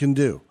said he can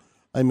do?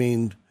 I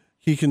mean,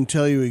 he can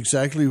tell you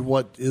exactly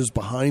what is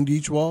behind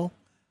each wall.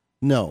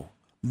 No,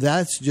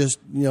 that's just,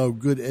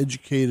 good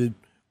educated.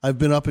 I've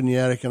been up in the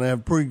attic and I have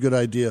a pretty good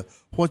idea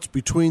what's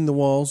between the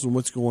walls and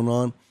what's going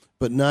on,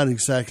 but not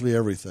exactly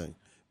everything.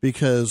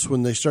 Because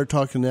when they start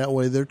talking that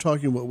way, they're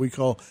talking what we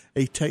call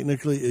a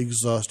technically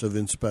exhaustive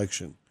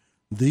inspection.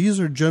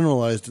 These are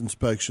generalized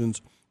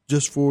inspections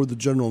just for the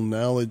general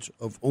knowledge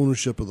of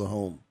ownership of the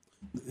home.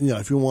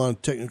 If you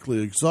want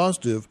technically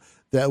exhaustive,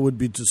 that would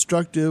be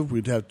destructive.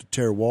 We'd have to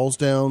tear walls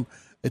down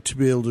to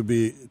be able to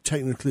be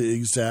technically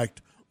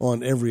exact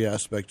on every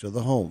aspect of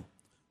the home.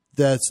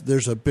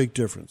 There's a big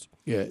difference.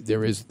 Yeah,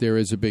 there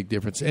is a big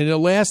difference. And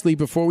lastly,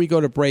 before we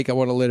go to break, I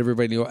want to let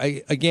everybody know,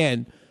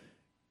 again,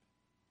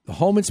 the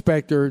home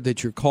inspector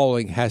that you're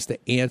calling has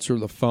to answer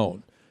the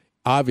phone.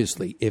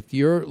 Obviously, if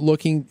you're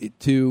looking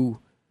to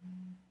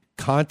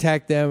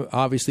contact them,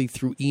 obviously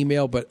through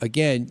email, but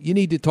again, you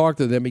need to talk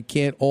to them. It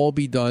can't all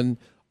be done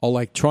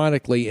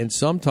electronically. And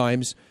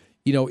sometimes,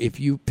 if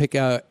you pick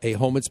a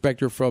home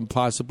inspector from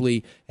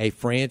possibly a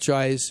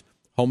franchise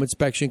home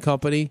inspection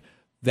company,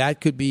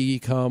 that could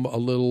become a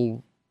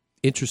little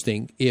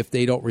interesting if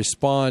they don't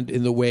respond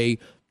in the way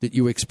that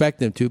you expect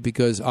them to,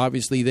 because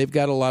obviously they've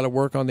got a lot of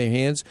work on their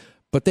hands,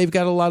 but they've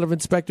got a lot of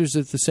inspectors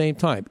at the same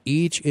time.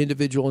 Each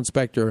individual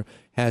inspector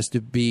has to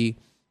be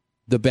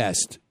the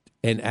best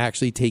and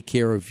actually take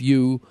care of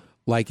you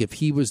like if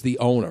he was the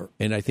owner.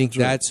 And I think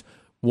that's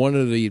one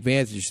of the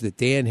advantages that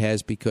Dan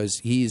has, because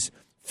he's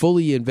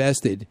fully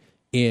invested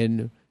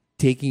in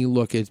taking a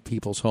look at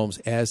people's homes,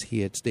 as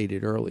he had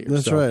stated earlier.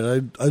 That's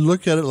right. I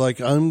look at it like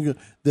I'm going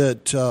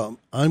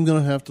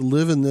to have to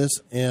live in this,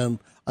 and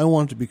I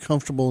want it to be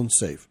comfortable and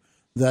safe.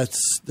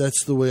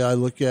 That's the way I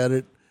look at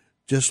it.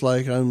 Just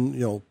like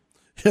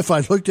if I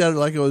looked at it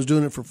like I was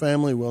doing it for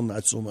family, well,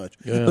 not so much.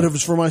 Yeah. But if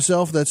it's for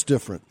myself, that's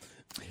different.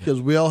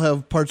 Because we all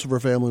have parts of our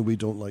family we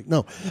don't like.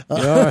 No.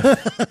 All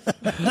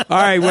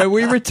right, when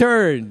we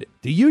return,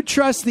 do you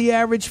trust the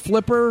average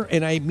flipper?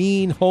 And I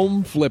mean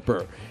home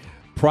flipper.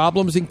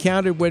 Problems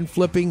encountered when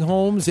flipping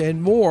homes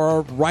and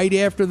more right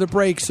after the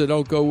break, so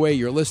don't go away.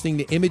 You're listening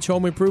to Image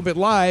Home Improvement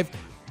Live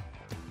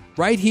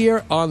right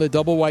here on the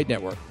Double Wide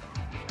Network.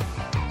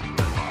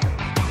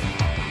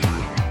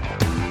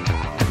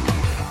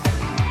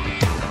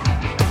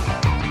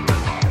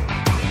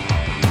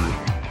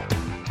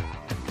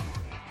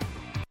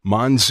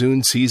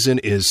 Monsoon season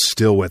is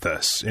still with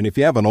us, and if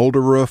you have an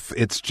older roof,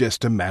 it's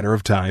just a matter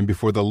of time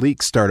before the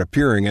leaks start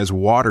appearing as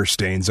water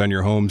stains on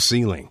your home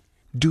ceiling.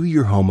 Do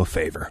your home a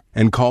favor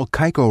and call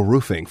Kaiko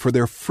Roofing for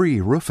their free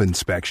roof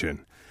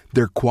inspection.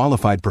 Their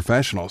qualified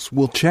professionals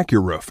will check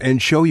your roof and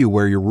show you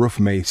where your roof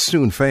may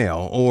soon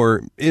fail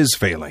or is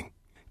failing.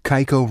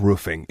 Kaiko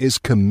Roofing is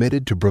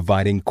committed to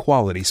providing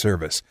quality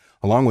service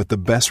along with the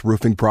best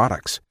roofing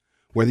products.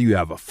 Whether you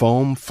have a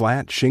foam,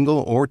 flat, shingle,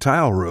 or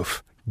tile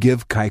roof,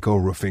 give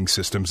Kaiko Roofing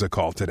Systems a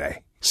call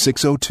today.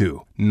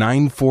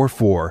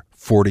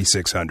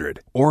 602-944-4600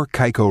 or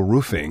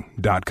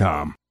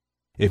KaikoRoofing.com.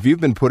 If you've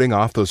been putting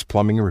off those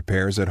plumbing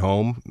repairs at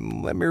home,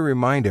 let me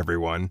remind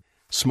everyone,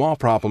 small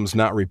problems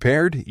not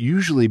repaired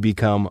usually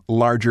become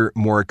larger,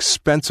 more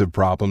expensive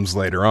problems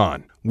later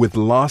on. With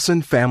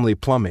Lawson Family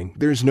Plumbing,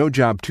 there's no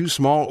job too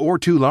small or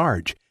too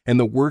large, and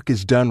the work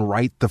is done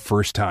right the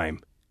first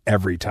time.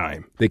 Every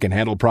time. They can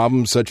handle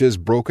problems such as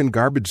broken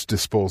garbage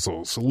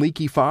disposals,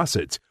 leaky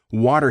faucets,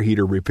 water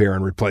heater repair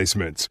and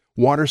replacements,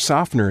 water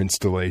softener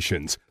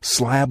installations,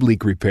 slab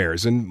leak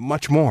repairs, and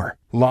much more.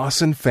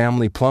 Lawson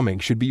Family Plumbing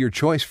should be your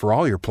choice for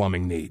all your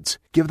plumbing needs.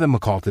 Give them a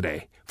call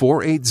today,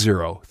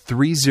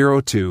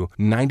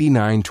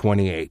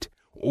 480-302-9928,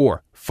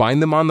 or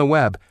find them on the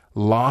web,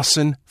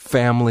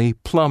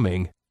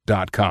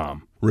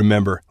 LawsonFamilyPlumbing.com.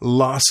 Remember,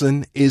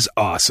 Lawson is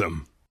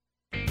awesome.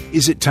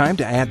 Is it time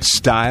to add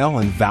style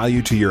and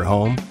value to your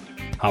home?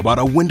 How about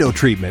a window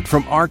treatment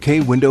from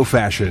RK Window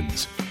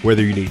Fashions?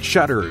 Whether you need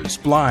shutters,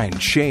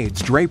 blinds,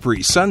 shades, drapery,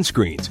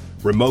 sunscreens,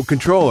 remote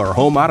control, or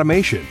home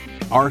automation,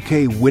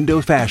 RK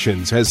Window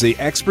Fashions has the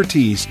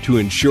expertise to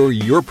ensure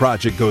your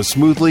project goes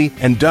smoothly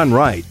and done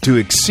right to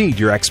exceed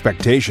your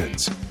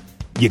expectations.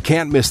 You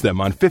can't miss them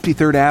on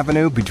 53rd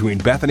Avenue between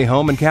Bethany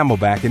Home and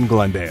Camelback in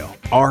Glendale.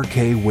 RK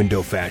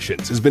Window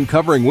Fashions has been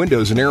covering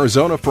windows in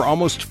Arizona for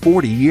almost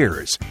 40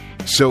 years.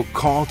 So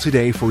call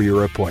today for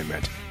your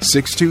appointment.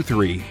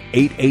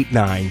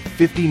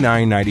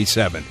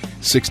 623-889-5997.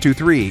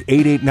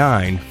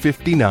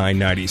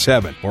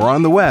 623-889-5997. Or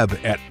on the web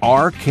at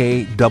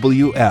rkwf.com.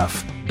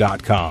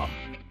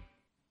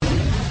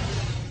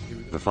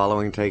 The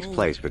following takes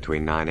place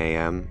between 9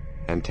 a.m.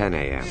 and 10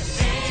 a.m.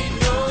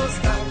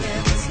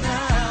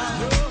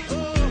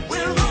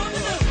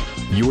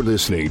 You're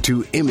listening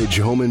to Image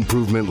Home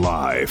Improvement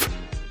Live.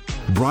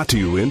 Brought to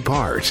you in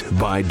part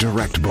by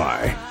Direct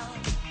Buy.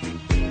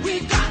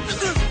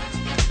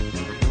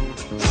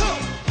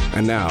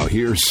 And now,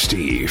 here's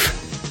Steve.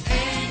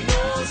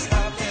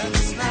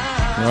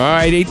 All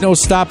right, ain't no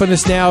stopping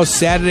us now.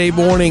 Saturday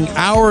morning,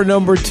 hour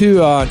number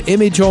 2 on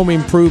Image Home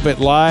Improvement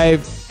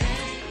Live.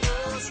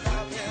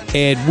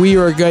 And we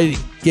are going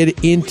to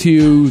get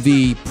into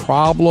the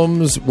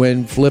problems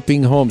when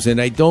flipping homes.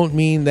 And I don't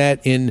mean that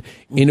in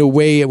a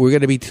way. We're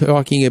going to be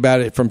talking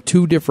about it from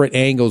 2 different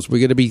angles. We're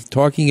going to be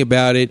talking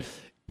about it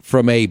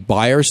from a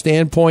buyer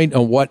standpoint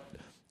on what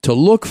to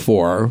look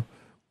for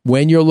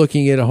when you're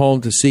looking at a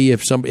home to see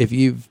if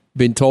you've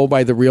been told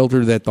by the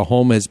realtor that the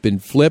home has been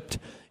flipped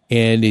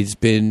and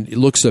it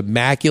looks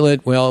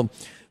immaculate. Well,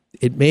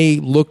 it may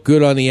look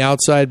good on the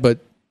outside, but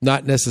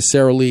not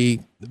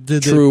necessarily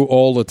true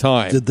all the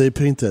time. Did they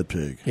paint that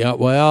pig? Yeah,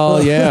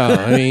 well,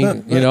 yeah. I mean,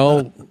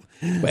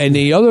 and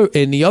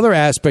the other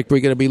aspect we're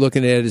going to be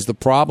looking at is the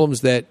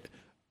problems that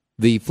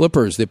the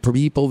flippers, the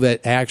people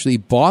that actually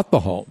bought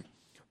the home,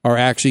 are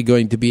actually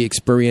going to be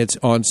experienced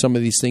on some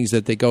of these things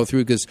that they go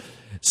through, because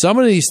some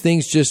of these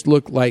things just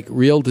look like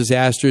real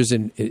disasters.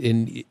 And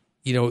the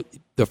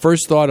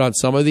first thought on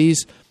some of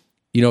these,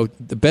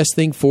 the best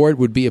thing for it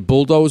would be a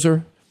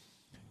bulldozer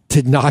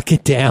to knock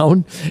it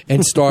down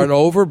and start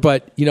over.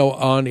 But,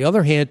 on the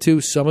other hand, too,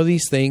 some of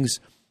these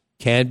things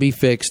can be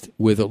fixed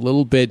with a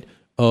little bit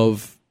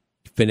of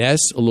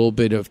finesse, a little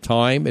bit of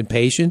time and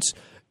patience,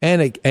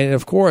 and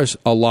of course,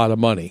 a lot of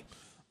money.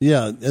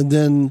 Yeah, and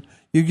then,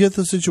 you get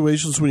the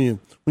situations when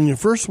you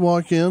first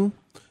walk in,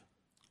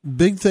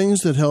 big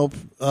things that help,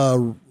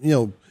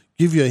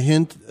 give you a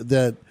hint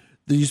that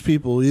these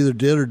people either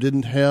did or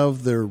didn't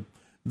have their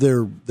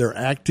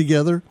act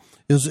together.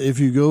 Is if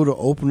you go to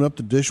open up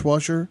the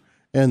dishwasher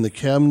and the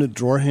cabinet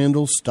drawer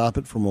handles stop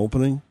it from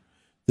opening.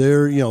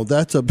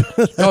 That's a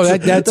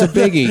that's a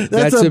biggie.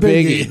 That's a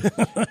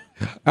biggie.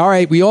 All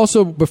right. We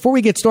also, before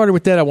we get started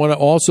with that, I want to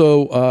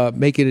also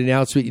make an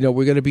announcement.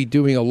 We're going to be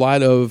doing a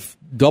lot of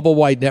Double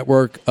Wide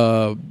Network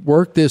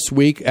work this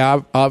week.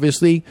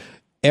 Obviously,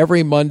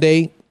 every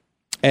Monday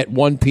at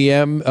 1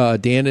 p.m.,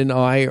 Dan and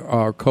I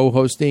are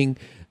co-hosting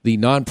the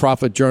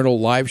Nonprofit Journal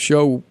live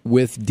show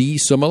with Dee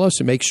Sumala.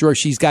 So make sure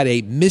she's got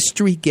a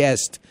mystery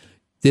guest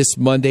this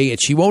Monday,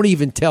 and she won't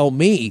even tell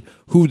me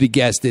who the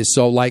guest is.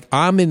 So,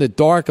 I'm in the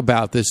dark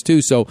about this,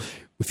 too. So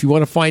if you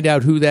want to find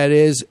out who that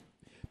is,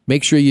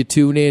 make sure you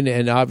tune in.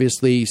 And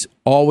obviously,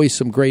 always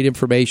some great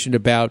information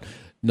about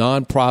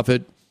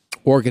nonprofit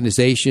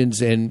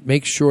organizations. And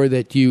make sure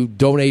that you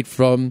donate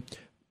from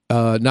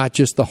not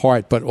just the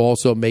heart, but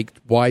also make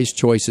wise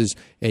choices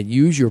and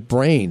use your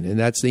brain. And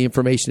that's the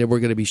information that we're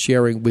going to be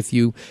sharing with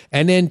you.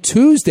 And then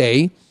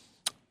Tuesday,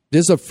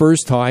 this is the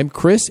first time,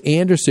 Chris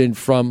Anderson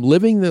from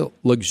Living the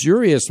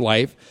Luxurious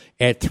Life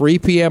at 3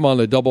 p.m. on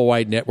the Double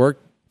Wide Network.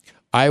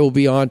 I will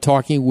be on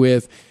talking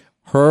with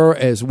her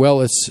as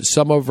well as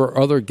some of her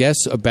other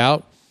guests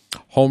about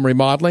home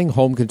remodeling,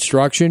 home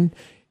construction,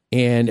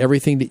 and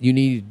everything that you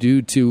need to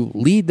do to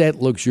lead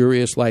that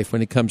luxurious life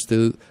when it comes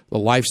to the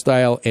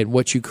lifestyle and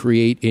what you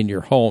create in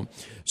your home.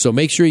 So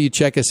make sure you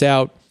check us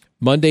out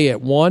Monday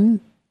at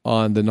 1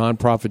 on the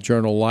Nonprofit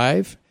Journal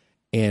Live,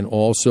 and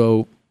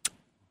also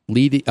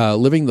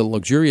Living the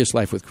Luxurious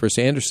Life with Chris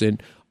Anderson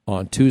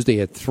on Tuesday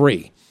at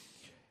 3.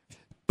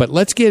 But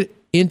let's get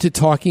into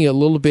talking a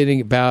little bit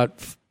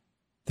about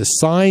the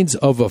signs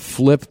of a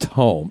flipped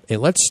home.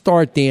 And let's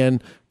start,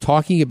 Dan,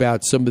 talking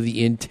about some of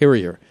the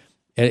interior.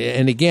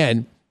 And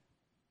again,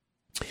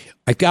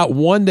 I got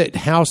one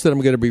house that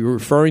I'm going to be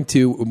referring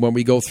to when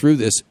we go through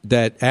this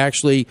that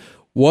actually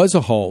was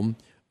a home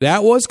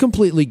that was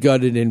completely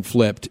gutted and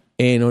flipped.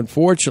 And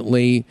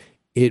unfortunately,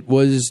 it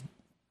was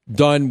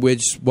done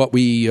with what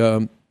we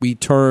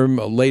term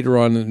later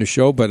on in the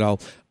show, but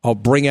I'll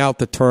bring out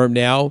the term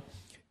now: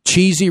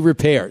 cheesy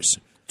repairs.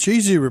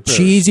 Cheesy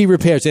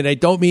repairs, and I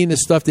don't mean the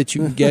stuff that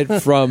you can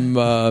get from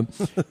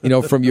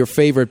from your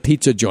favorite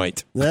pizza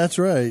joint. That's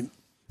right.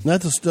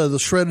 Not the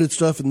shredded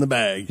stuff in the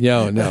bag.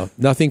 No,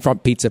 nothing from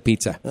pizza.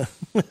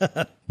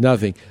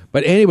 Nothing.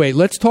 But anyway,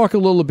 let's talk a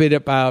little bit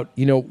about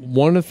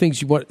one of the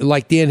things you want.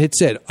 Like Dan had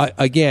said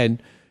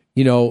again,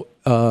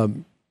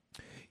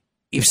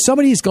 if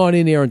somebody's gone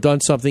in there and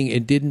done something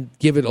and didn't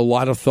give it a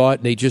lot of thought,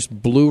 and they just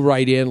blew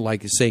right in,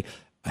 like say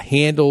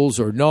handles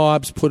or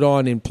knobs put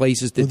on in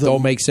places that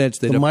don't make sense.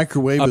 That the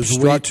microwave is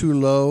way too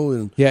low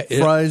and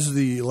fries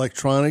the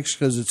electronics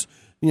because it's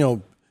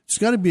it's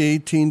got to be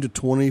 18 to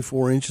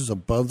 24 inches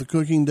above the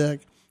cooking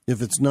deck.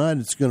 If it's not,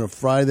 it's going to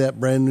fry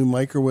that brand new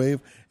microwave,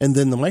 and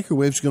then the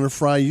microwave's going to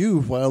fry you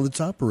while it's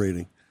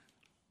operating.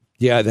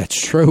 Yeah, that's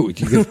true.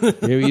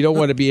 You don't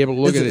want to be able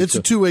to look at it. It's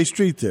a two-way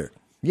street there.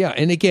 Yeah,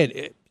 and again,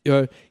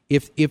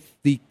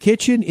 if the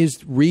kitchen is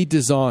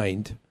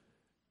redesigned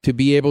to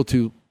be able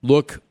to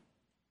look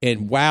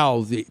and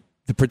wow the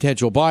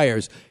potential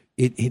buyers,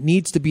 it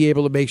needs to be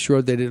able to make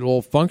sure that it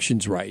all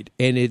functions right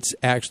and it's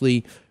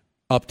actually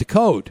up to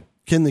code.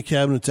 Can the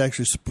cabinets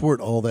actually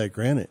support all that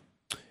granite?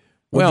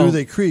 Or do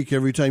they creak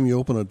every time you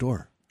open a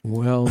door?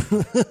 Well,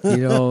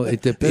 it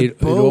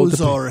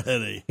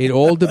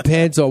all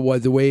depends on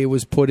the way it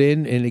was put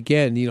in. And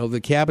again,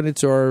 the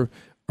cabinets are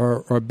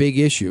a big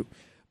issue.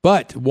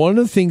 But one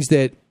of the things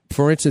that,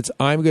 for instance,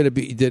 I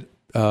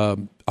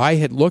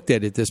had looked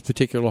at this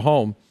particular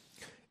home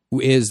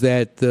is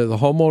that the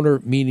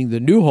homeowner, meaning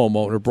the new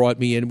homeowner, brought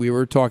me in. We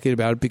were talking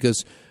about it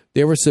because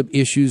there were some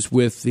issues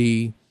with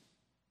the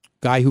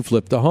guy who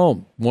flipped the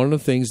home. One of the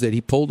things that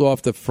he pulled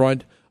off the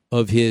front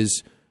of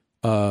his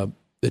the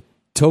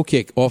toe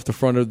kick off the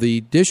front of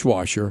the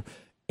dishwasher,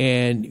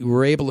 and we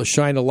were able to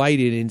shine a light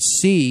in and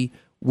see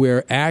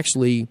where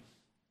actually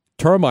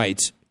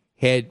termites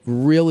had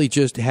really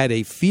just had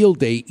a field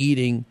day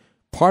eating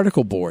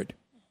particle board.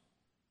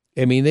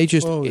 I mean, they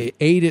just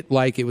ate it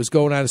like it was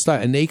going out of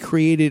style, and they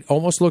created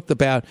almost looked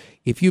about,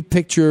 if you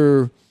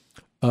picture,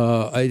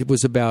 it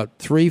was about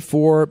 3,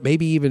 4,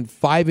 maybe even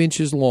 5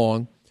 inches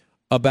long,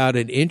 about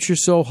an inch or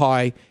so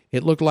high.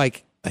 It looked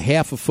like a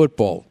half a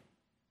football.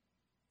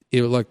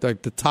 It looked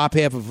like the top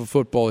half of a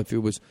football. If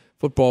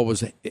football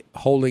was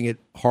holding it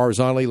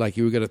horizontally, like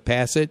you were going to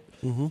pass it,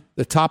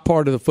 the top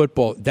part of the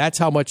football, that's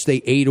how much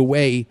they ate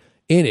away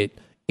in it.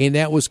 And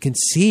that was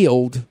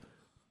concealed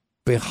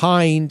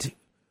behind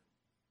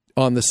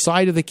on the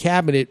side of the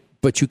cabinet,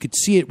 but you could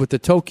see it with the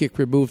toe kick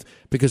removed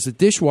because the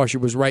dishwasher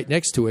was right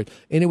next to it,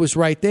 and it was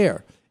right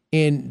there.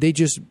 And they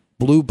just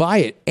blew by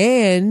it.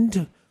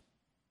 And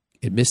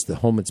it missed the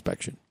home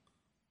inspection.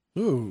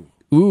 Ooh.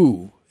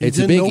 It's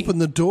didn't a big. open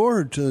the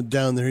door to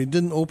down there. He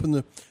didn't open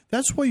the.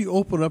 That's why you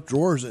open up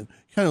drawers and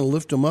kind of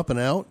lift them up and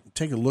out.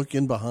 Take a look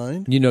in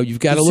behind. You've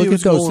got to look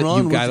at those.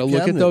 You've got to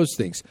look at those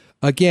things.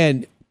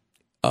 Again,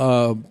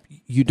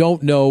 you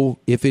don't know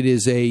if it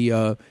is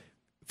a.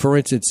 For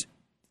instance,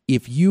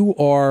 if you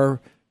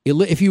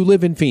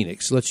live in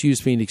Phoenix, let's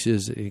use Phoenix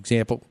as an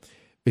example,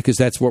 because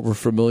that's what we're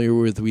familiar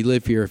with. We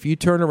live here. If you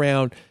turn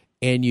around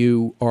and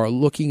you are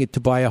looking to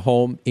buy a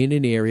home in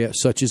an area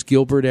such as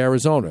Gilbert,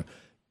 Arizona,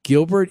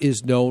 Gilbert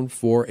is known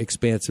for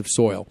expansive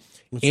soil.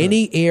 That's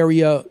any right.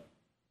 Area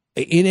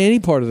in any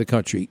part of the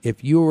country,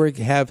 if you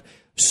have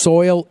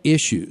soil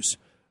issues,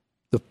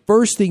 the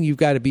first thing you've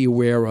got to be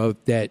aware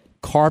of that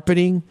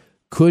carpeting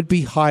could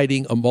be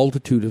hiding a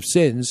multitude of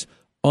sins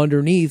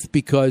underneath,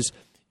 because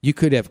you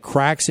could have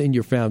cracks in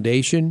your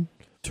foundation.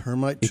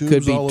 Termite tubes. It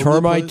could be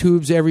termite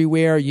tubes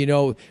everywhere.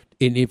 And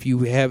if you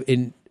have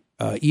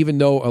even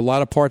though a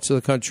lot of parts of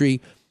the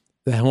country,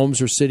 the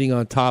homes are sitting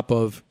on top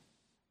of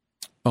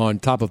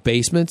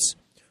basements.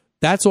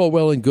 That's all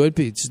well and good.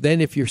 But then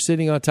if you're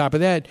sitting on top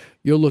of that,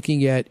 you're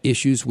looking at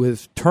issues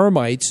with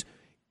termites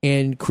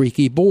and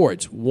creaky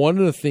boards. One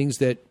of the things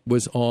that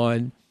was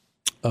on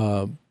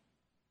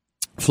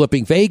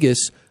Flipping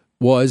Vegas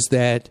was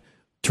that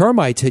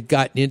termites had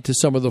gotten into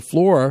some of the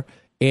floor,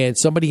 and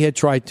somebody had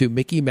tried to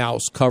Mickey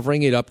Mouse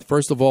covering it up.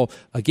 First of all,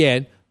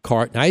 again,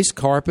 nice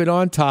carpet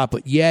on top,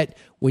 but yet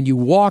when you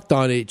walked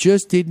on it, it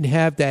just didn't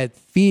have that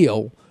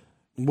feel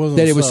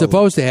that it was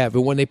supposed to have.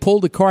 And when they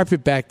pulled the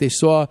carpet back, they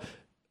saw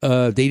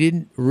they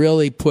didn't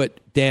really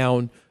put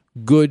down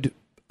good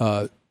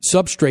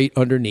substrate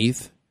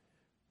underneath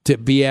to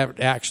be able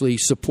to actually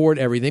support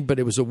everything, but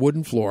it was a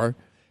wooden floor.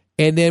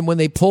 And then when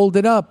they pulled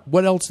it up,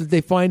 what else did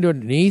they find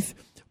underneath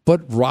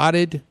but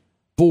rotted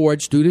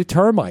boards due to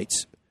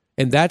termites?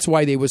 And that's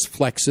why they was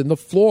flexing the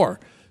floor.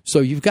 So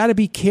you've got to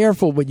be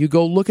careful when you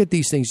go look at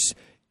these things.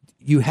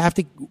 You have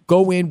to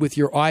go in with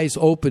your eyes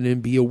open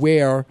and be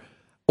aware.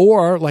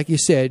 Or, like you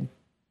said,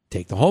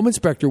 take the home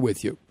inspector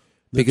with you,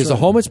 because the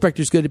home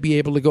inspector is going to be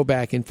able to go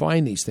back and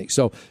find these things.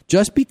 So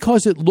just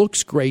because it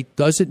looks great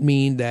doesn't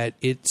mean that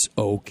it's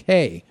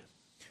okay.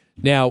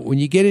 Now, when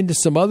you get into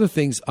some other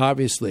things,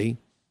 obviously,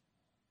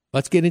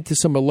 let's get into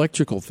some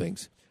electrical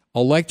things.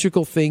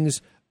 Electrical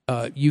things,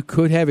 you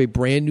could have a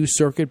brand new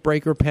circuit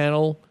breaker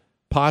panel,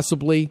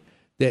 possibly,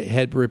 that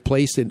had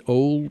replaced an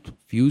old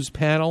fuse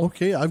panel.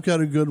 Okay, I've got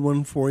a good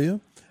one for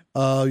you.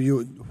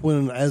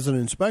 As an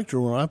inspector,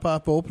 when I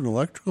pop open an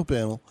electrical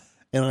panel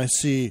and I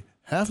see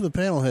half of the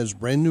panel has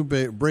brand new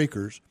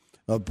breakers,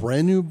 a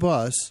brand new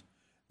bus,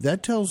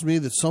 that tells me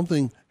that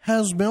something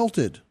has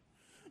melted.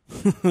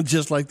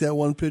 Just like that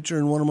one picture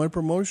in one of my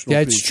promotional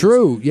That's pieces.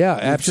 True. Yeah,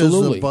 absolutely.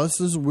 Because the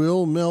buses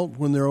will melt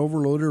when they're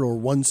overloaded or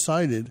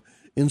one-sided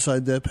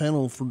inside that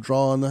panel for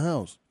draw on the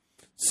house.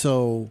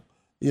 So,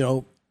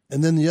 and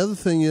then the other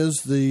thing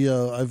is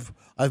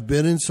I've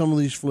been in some of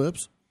these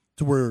flips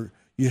to where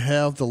you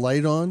have the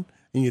light on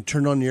and you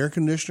turn on the air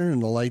conditioner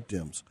and the light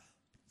dims.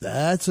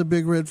 That's a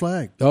big red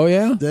flag. Oh,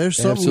 yeah?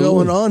 There's something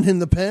going on in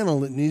the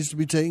panel that needs to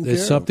be taken care of.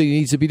 There's something that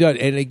needs to be done.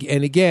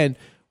 And again,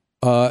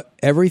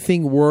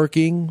 everything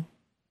working,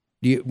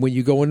 when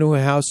you go into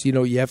a house,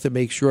 you have to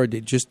make sure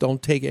that just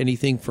don't take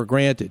anything for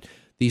granted.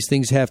 These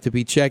things have to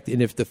be checked.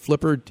 And if the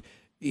flipper,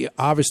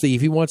 obviously,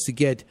 if he wants to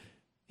get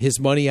his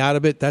money out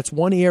of it, that's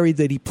one area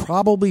that he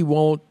probably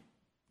won't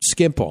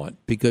skimp on,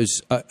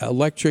 because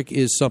electric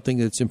is something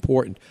that's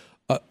important,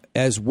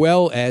 as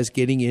well as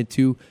getting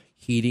into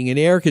heating and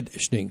air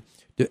conditioning.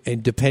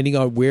 And depending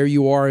on where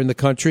you are in the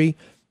country,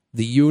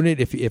 the unit,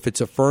 if it's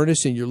a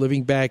furnace and you're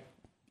living back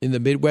in the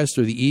Midwest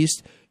or the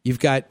East, you've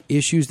got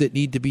issues that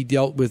need to be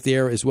dealt with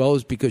there, as well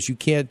as because you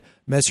can't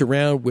mess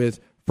around with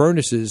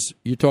furnaces.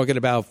 You're talking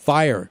about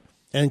fire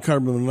and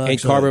carbon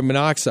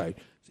monoxide.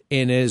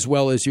 And as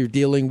well as you're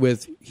dealing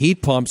with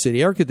heat pumps and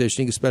air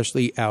conditioning,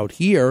 especially out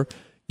here,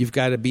 you've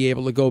got to be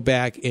able to go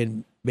back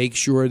and make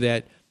sure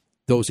that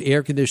those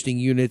air conditioning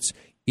units,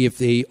 if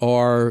they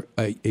are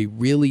a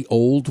really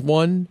old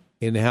one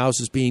and the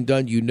house is being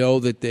done,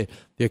 that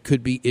there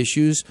could be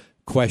issues.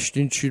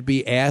 Questions should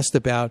be asked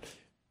about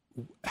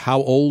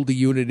how old the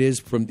unit is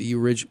from the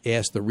original.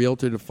 Ask the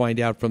realtor to find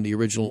out from the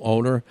original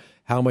owner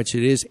how much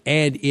it is.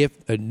 And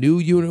if a new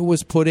unit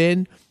was put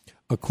in,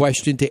 a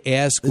question to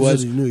ask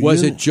was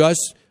it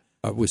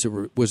a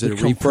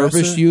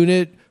refurbished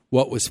unit?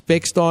 What was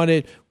fixed on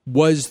it?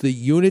 Was the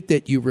unit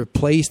that you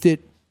replaced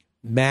it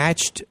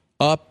matched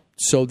up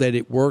so that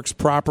it works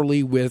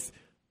properly with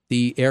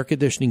the air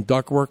conditioning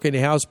ductwork in the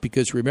house?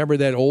 Because remember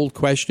that old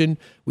question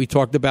we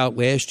talked about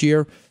last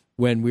year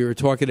when we were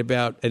talking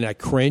about, and I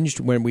cringed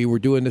when we were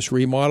doing this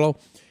remodel,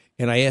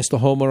 and I asked the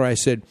homeowner, I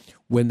said,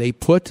 when they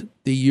put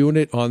the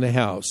unit on the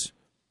house,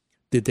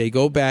 did they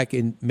go back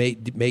and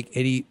make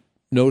any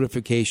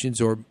notifications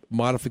or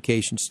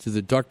modifications to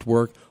the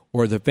ductwork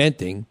or the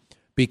venting?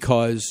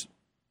 Because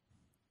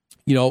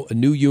a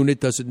new unit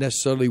doesn't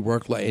necessarily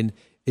work and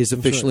as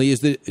efficiently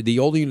as the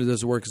old unit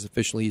doesn't work as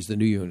efficiently as the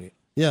new unit.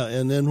 Yeah,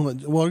 and then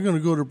we're going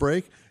to go to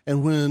break,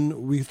 and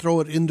when we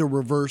throw it into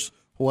reverse,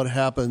 what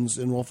happens,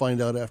 and we'll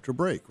find out after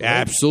break. Right?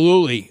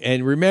 Absolutely.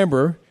 And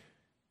remember,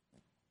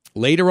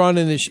 later on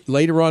in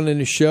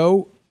the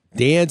show,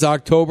 Dan's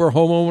October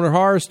homeowner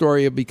horror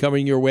story will be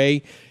coming your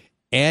way,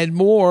 and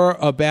more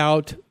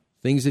about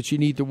things that you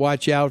need to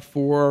watch out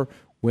for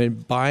when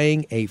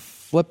buying a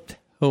flipped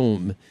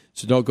home.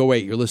 So don't go away.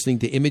 You're listening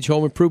to Image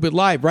Home Improvement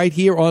Live right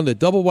here on the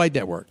Double Wide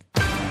Network.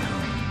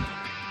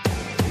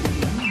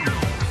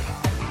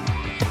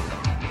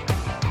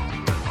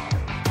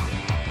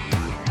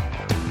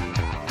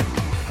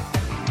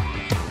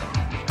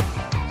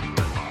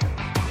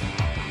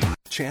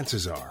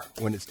 Chances are,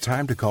 when it's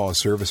time to call a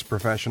service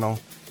professional,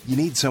 you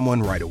need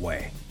someone right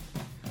away.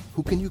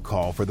 Who can you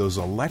call for those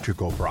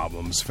electrical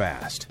problems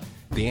fast?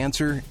 The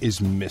answer is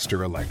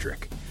Mr.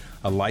 Electric,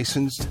 a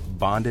licensed,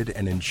 bonded,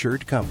 and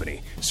insured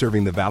company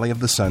serving the Valley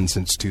of the Sun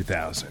since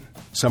 2000.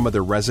 Some of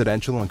their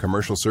residential and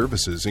commercial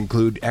services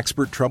include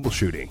expert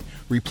troubleshooting,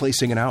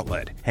 replacing an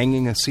outlet,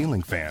 hanging a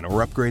ceiling fan,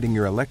 or upgrading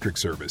your electric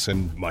service,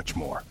 and much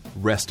more.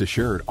 Rest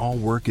assured, all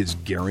work is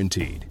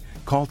guaranteed.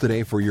 Call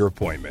today for your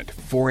appointment,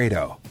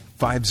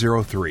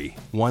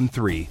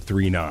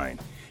 480-503-1339.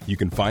 You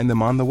can find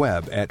them on the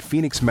web at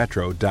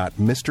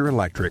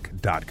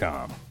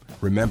phoenixmetro.mrelectric.com.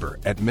 Remember,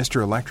 at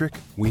Mr. Electric,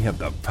 we have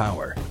the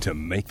power to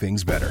make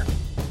things better.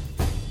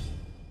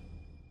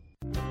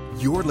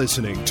 You're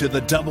listening to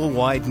the Double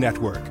Wide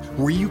Network,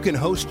 where you can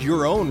host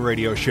your own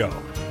radio show.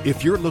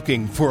 If you're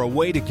looking for a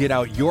way to get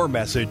out your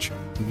message,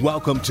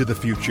 welcome to the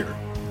future.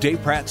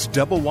 Dave Pratt's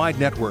Double Wide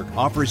Network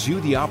offers you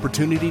the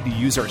opportunity to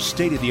use our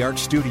state-of-the-art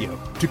studio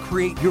to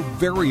create your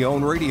very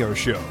own radio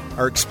show.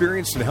 Our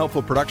experienced and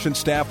helpful production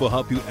staff will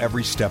help you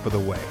every step of the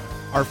way.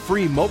 Our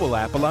free mobile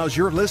app allows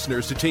your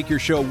listeners to take your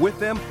show with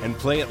them and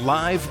play it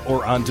live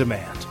or on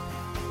demand.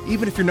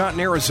 Even if you're not in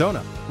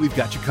Arizona, we've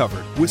got you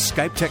covered with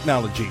Skype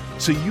technology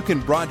so you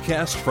can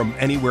broadcast from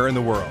anywhere in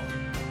the world.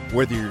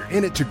 Whether you're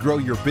in it to grow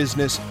your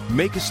business,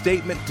 make a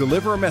statement,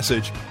 deliver a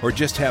message, or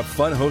just have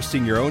fun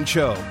hosting your own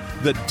show,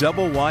 the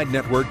Double Wide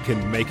Network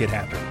can make it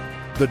happen.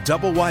 The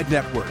Double Wide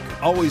Network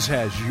always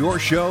has your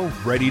show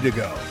ready to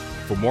go.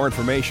 For more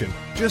information,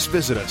 just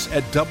visit us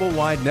at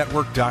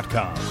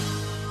doublewidenetwork.com.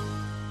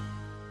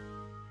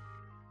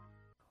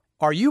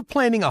 Are you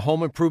planning a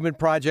home improvement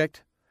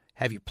project?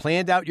 Have you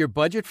planned out your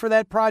budget for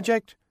that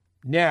project?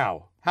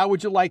 Now, how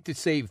would you like to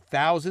save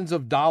thousands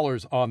of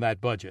dollars on that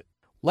budget?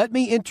 Let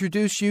me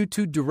introduce you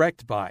to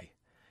Direct Buy.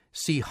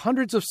 See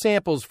hundreds of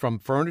samples from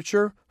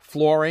furniture,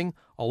 flooring,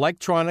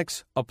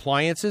 electronics,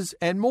 appliances,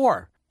 and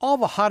more. All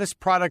the hottest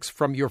products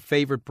from your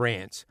favorite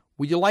brands.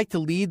 Would you like to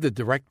lead the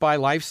Direct Buy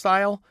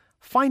lifestyle?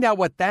 Find out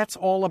what that's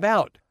all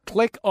about.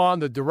 Click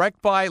on the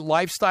Direct Buy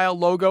lifestyle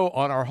logo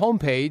on our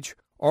homepage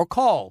or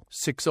call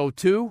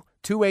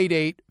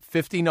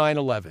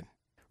 602-288-5911.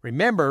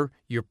 Remember,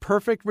 your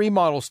perfect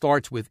remodel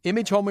starts with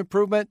Image Home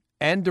Improvement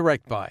and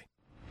Direct Buy.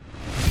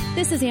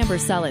 This is Amber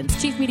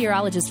Sullins, Chief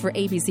Meteorologist for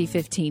ABC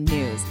 15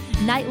 News.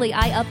 Nightly,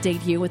 I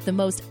update you with the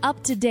most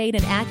up-to-date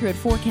and accurate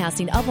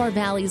forecasting of our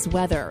valley's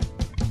weather.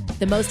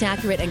 The most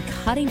accurate and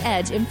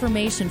cutting-edge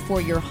information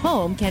for your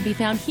home can be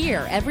found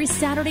here every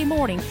Saturday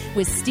morning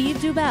with Steve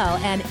Dubell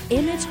and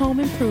Image Home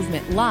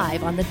Improvement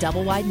live on the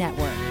Double Wide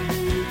Network.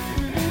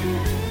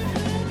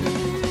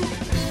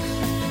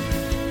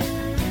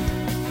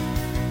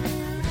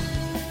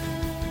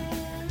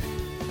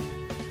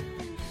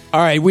 All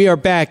right, we are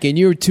back, and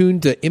you're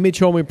tuned to Image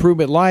Home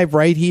Improvement Live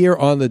right here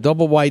on the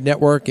Double Wide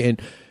Network.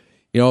 And,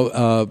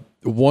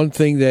 one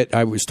thing that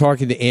I was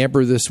talking to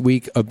Amber this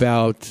week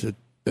about,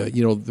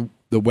 the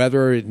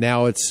weather.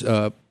 Now it's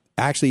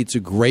actually it's a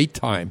great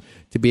time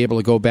to be able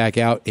to go back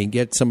out and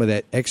get some of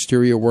that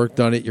exterior work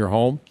done at your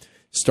home.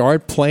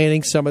 Start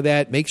planning some of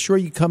that. Make sure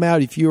you come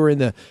out. If you're in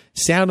the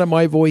sound of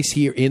my voice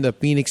here in the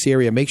Phoenix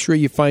area, make sure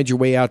you find your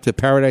way out to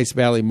Paradise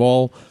Valley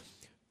Mall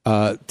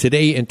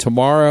today and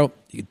tomorrow.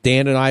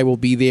 Dan and I will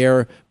be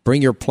there.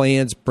 Bring your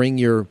plans, bring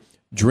your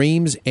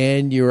dreams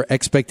and your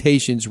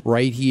expectations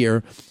right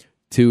here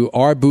to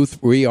our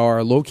booth. We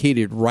are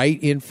located right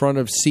in front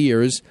of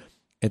Sears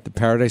at the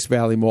Paradise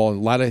Valley Mall. And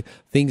a lot of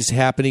things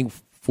happening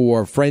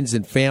for friends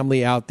and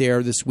family out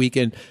there this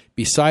weekend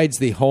besides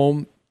the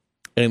home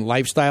and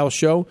lifestyle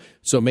show.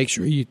 So make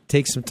sure you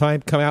take some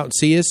time, come out and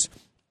see us.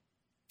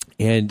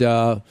 And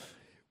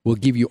we'll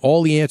give you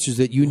all the answers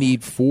that you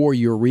need for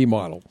your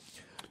remodel.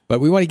 But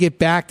we want to get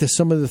back to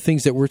some of the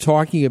things that we're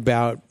talking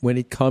about when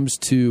it comes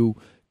to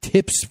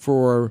tips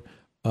for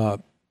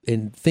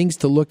and things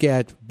to look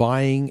at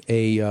buying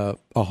a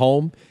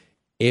home,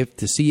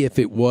 to see if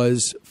it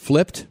was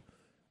flipped.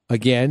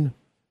 Again,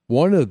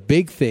 one of the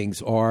big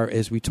things are,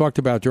 as we talked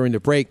about during the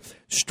break,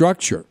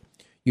 structure.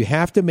 You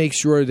have to make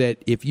sure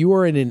that if you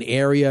are in an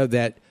area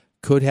that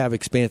could have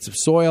expansive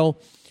soil,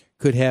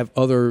 could have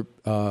other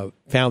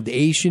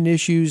foundation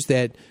issues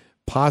that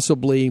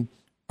possibly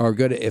are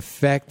going to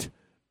affect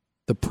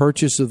the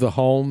purchase of the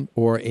home,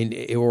 or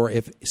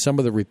if some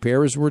of the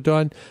repairs were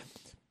done,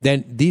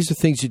 then these are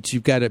things that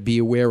you've got to be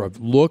aware of.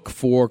 Look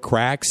for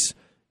cracks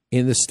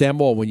in the stem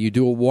wall when you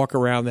do a walk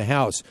around the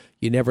house.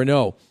 You never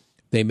know.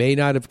 They may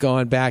not have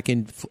gone back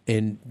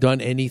and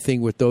done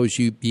anything with those.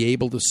 You'd be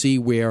able to see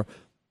where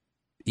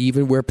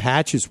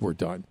patches were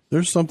done.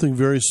 There's something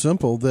very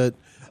simple that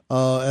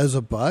as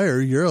a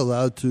buyer you're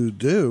allowed to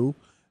do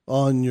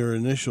on your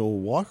initial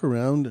walk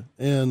around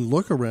and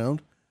look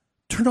around.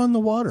 Turn on the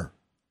water.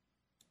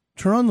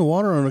 Turn on the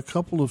water on a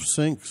couple of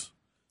sinks.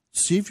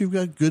 See if you've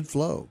got good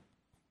flow.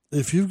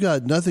 If you've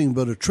got nothing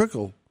but a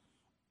trickle,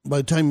 by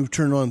the time you've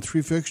turned on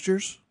 3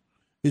 fixtures,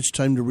 it's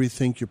time to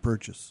rethink your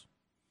purchase.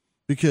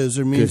 Because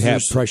there means could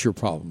have pressure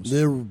problems.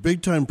 There are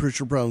big time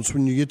pressure problems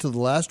when you get to the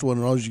last one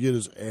and all you get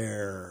is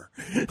air.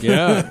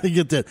 Yeah. You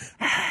get that.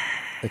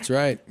 That's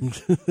right.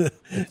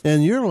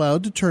 And you're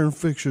allowed to turn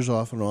fixtures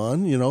off and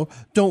on.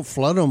 Don't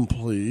flood them,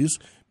 please.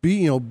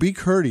 Be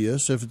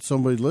courteous if it's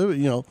somebody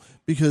living.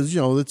 Because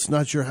it's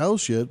not your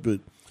house yet, but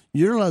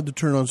you're allowed to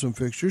turn on some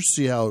fixtures,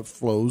 see how it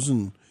flows,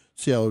 and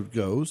see how it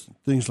goes,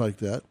 things like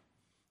that,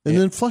 and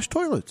then flush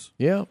toilets.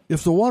 Yeah.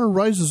 If the water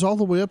rises all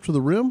the way up to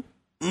the rim,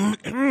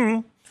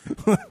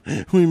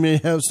 we may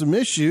have some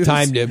issues.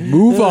 Time to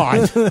move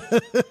on.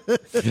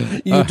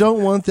 You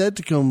don't want that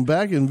to come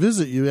back and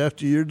visit you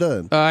after you're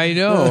done. I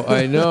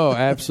know,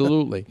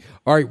 absolutely.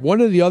 All right,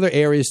 one of the other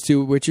areas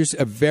too, which is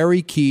a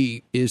very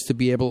key, is to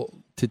be able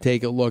to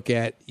take a look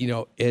at,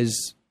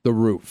 is the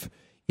roof.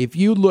 If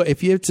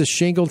it's a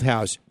shingled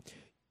house,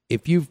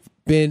 if you've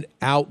been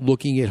out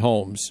looking at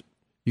homes,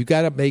 you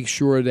got to make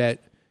sure that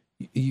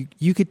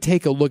you could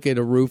take a look at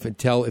a roof and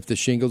tell if the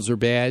shingles are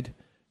bad.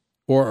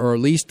 Or at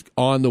least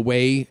on the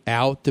way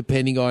out,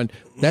 depending on.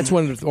 That's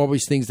one of the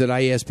always things that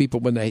I ask people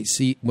when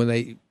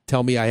they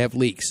tell me I have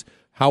leaks.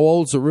 How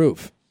old's the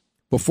roof?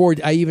 Before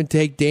I even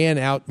take Dan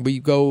out, we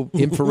go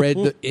infrared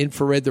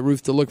the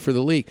roof to look for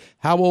the leak.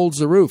 How old's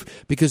the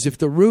roof? Because if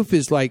the roof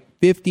is like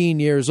 15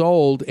 years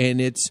old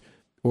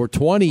or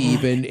 20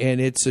 even, and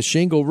it's a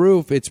shingle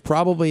roof, it's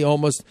probably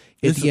almost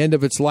at the end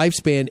of its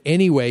lifespan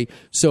anyway.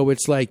 So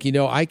it's like,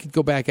 I could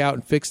go back out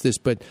and fix this.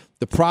 But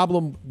the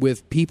problem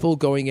with people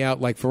going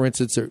out, like for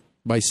instance,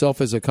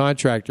 myself as a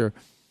contractor,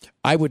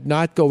 I would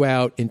not go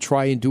out and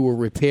try and do a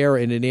repair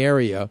in an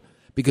area,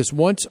 because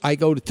once I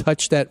go to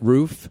touch that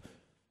roof,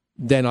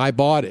 then I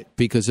bought it.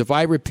 Because if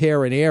I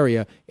repair an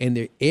area and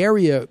the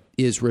area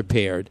is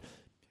repaired,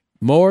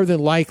 more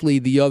than likely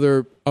the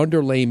other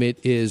underlayment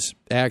is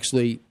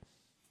actually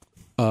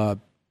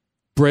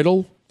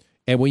brittle,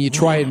 and when you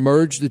try and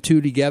merge the two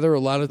together, a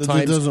lot of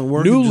times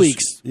new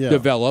leaks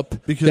develop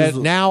that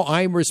now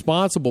I'm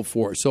responsible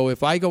for. So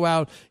if I go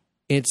out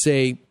and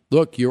say,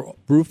 look, your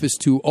roof is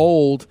too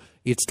old,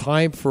 it's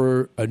time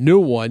for a new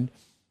one,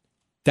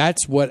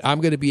 that's what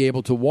I'm going to be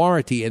able to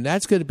warranty, and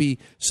that's going to be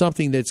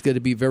something that's going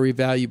to be very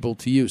valuable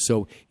to you.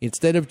 So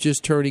instead of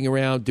just turning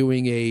around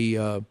doing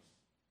a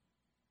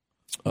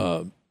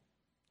or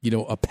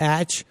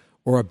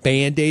a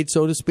Band-Aid,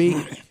 so to speak,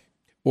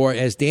 or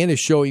as Dan is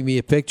showing me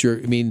a picture,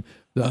 I mean,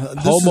 the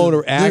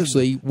homeowner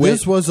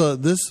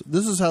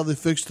This is how they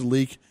fixed the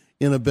leak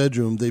in a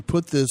bedroom. They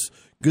put this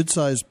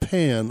good-sized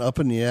pan up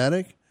in the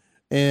attic,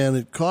 and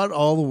it caught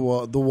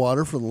all the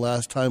water for the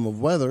last time of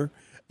weather,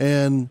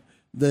 and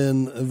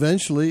then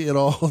eventually it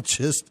all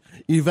just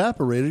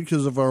evaporated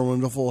because of our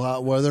wonderful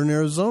hot weather in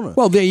Arizona.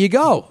 Well, there you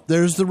go.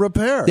 There's the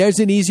repair. There's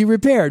an easy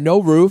repair.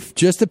 No roof,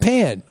 just a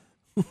pan.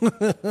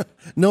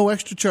 No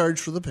extra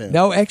charge for the pan.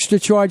 No extra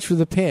charge for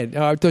the pan.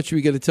 I thought you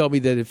were going to tell me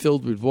that it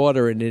filled with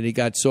water and then it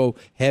got so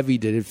heavy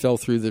that it fell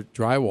through the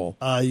drywall.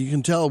 You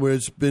can tell where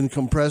it's been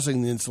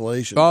compressing the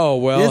insulation. Oh,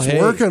 well, it's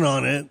working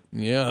on it.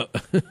 Yeah.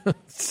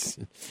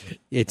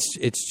 It's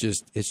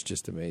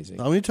just amazing.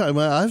 How many times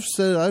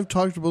I've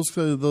talked about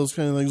those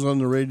kind of things on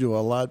the radio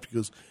a lot,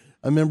 because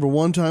I remember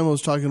one time I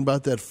was talking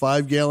about that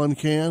 5-gallon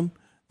can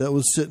that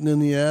was sitting in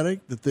the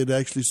attic that they'd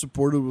actually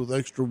supported with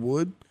extra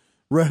wood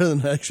rather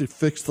than actually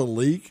fix the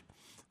leak.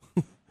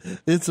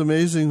 It's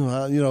amazing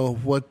how,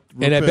 what.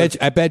 And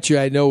I bet you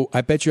I know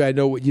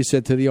what you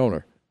said to the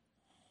owner.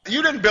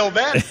 You didn't build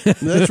that.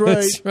 That's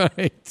right. That's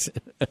right.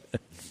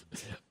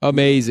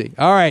 Amazing.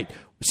 All right.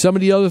 Some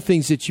of the other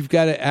things that you've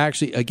got to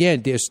actually,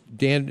 again,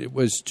 Dan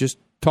was just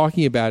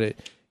talking about it.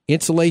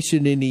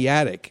 Insulation in the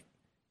attic.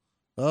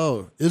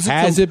 Oh,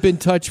 has it been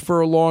touched for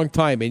a long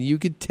time? And you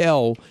could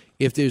tell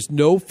if there's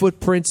no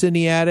footprints in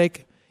the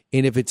attic,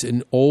 and if it's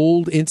an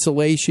old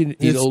insulation,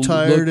 it'll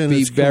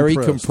be very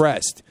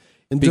compressed.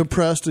 And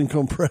depressed and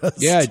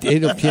compressed. Yeah,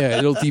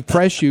 it'll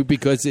depress you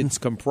because it's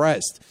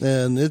compressed.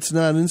 And it's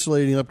not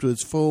insulating up to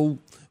its full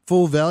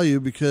value,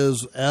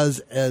 because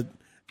as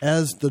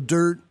the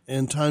dirt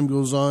and time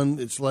goes on,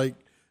 it's like,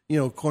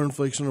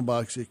 cornflakes in a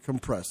box, it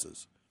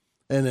compresses.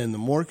 And then the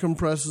more it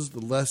compresses, the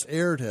less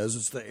air it has.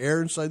 It's the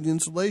air inside the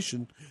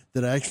insulation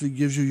that actually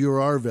gives you your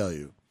R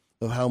value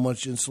of how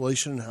much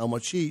insulation and how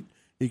much heat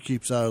it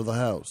keeps out of the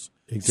house.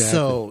 Exactly.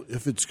 So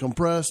if it's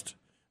compressed,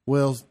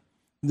 well,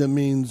 that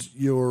means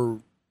your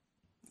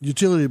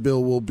utility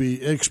bill will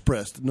be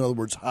expressed. In other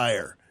words,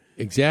 higher.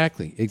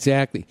 Exactly.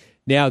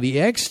 Now, the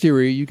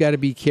exterior, you got to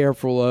be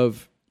careful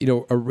of,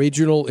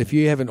 original, if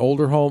you have an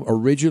older home,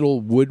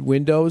 original wood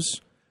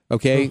windows,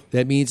 okay?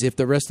 That means if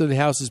the rest of the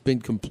house has been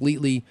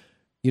completely,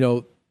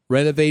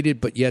 renovated,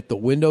 but yet the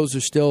windows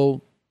are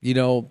still,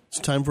 it's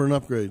time for an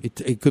upgrade.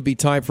 It could be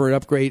time for an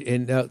upgrade,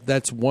 and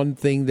that's one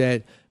thing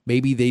that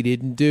maybe they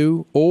didn't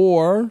do,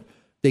 or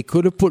they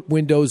could have put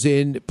windows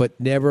in but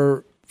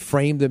never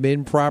framed them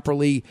in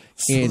properly,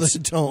 so they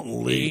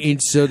don't leak,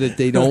 and so that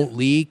they don't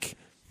leak.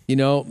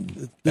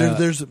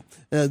 There's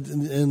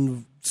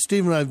and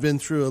Steve and I have been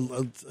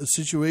through a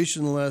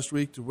situation the last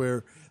week to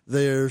where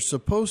they're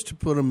supposed to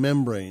put a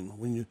membrane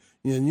when you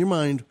in your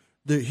mind.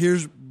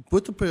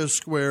 Put the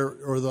square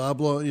or the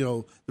oblong,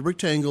 the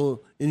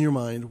rectangle in your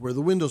mind where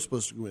the window's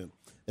supposed to go in,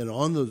 and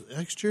on the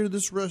exterior of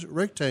this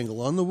rectangle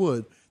on the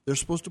wood, they're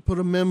supposed to put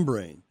a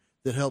membrane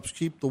that helps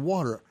keep the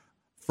water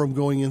from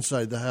going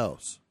inside the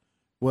house.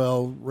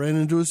 Well, ran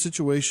into a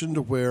situation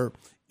to where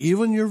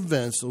even your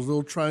vents, those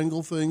little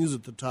triangle things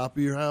at the top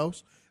of your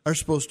house, are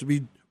supposed to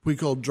be, we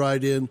call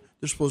dried in.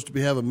 They're supposed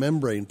to have a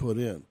membrane put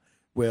in.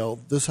 Well,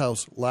 this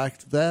house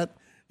lacked that,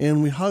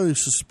 and we highly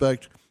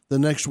suspect the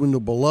next window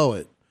below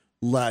it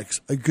lacks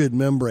a good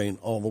membrane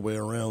all the way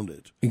around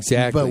it.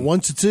 Exactly. But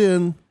once it's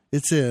in,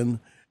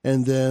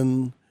 and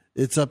then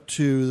it's up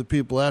to the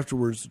people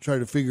afterwards to try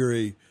to figure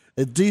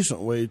a decent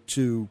way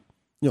to,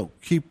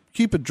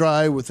 keep it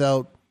dry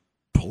without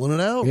pulling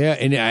it out. Yeah,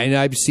 and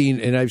I've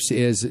seen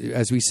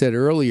as we said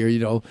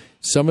earlier,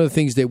 some of the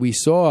things that we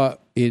saw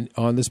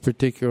on this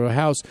particular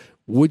house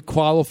would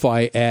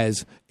qualify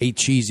as a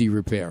cheesy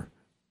repair.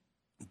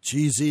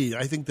 Cheesy.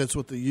 I think that's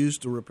what they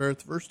used to repair it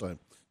the first time.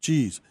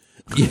 Cheese.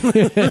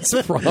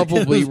 That's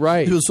probably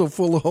right. It was so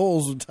full of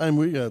holes the time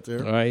we got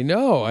there. I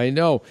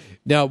know.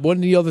 Now, one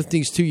of the other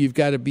things, too, you've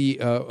got to be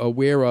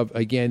aware of,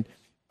 again,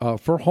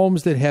 for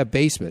homes that have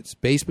basement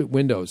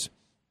windows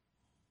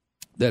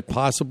that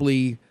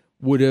possibly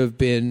would have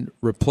been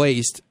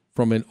replaced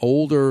from an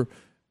older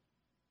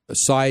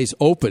size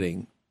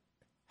opening,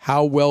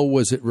 how well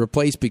was it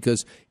replaced?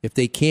 Because if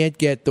they can't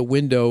get the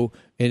window,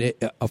 and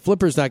a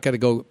flipper's not going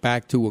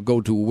to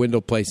go to a window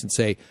place and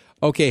say,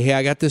 okay, hey,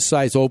 I got this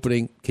size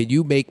opening. Can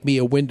you make me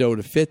a window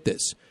to fit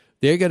this?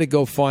 They're going to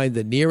go find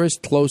the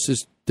nearest,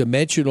 closest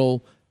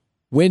dimensional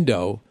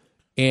window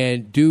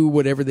and do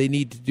whatever they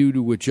need to do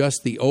to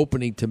adjust the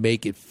opening to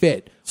make it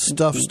fit.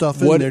 Stuff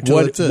in there till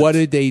it fits. What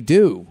did they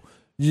do?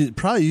 You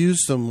probably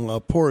use some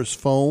porous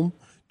foam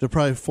to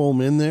probably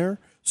foam in there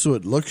so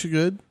it looks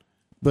good.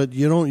 But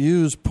you don't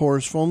use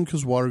porous foam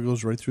because water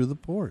goes right through the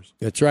pores.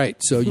 That's right.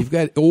 So you've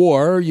got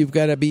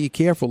to be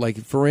careful.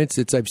 Like, for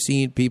instance, I've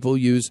seen people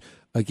use,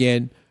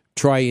 again,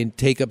 try and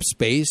take up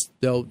space.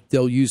 They'll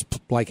use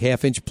like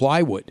 1/2-inch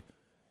plywood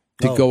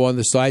to go on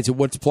the sides. And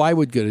what's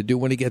plywood going to do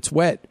when it gets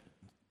wet?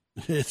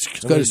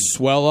 It's going to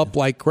swell up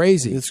like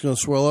crazy. It's going to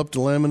swell up to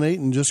laminate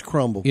and just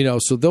crumble.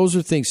 So those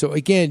are things. So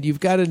again, you've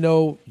got to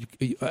know.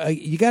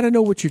 You got to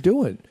know what you're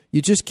doing.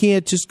 You just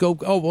can't just go,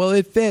 oh, well,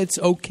 it fits.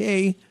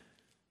 Okay.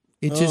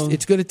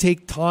 It's going to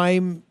take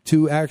time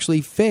to actually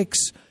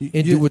fix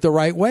and do it the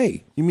right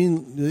way. You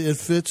mean it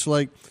fits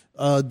like?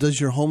 Does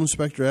your home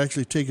inspector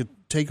actually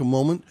take a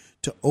moment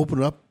to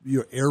open up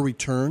your air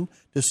return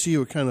to see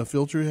what kind of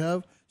filter you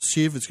have?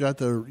 See if it's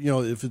got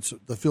if it's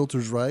the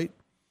filter's right,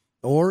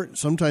 or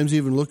sometimes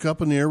even look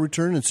up in the air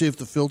return and see if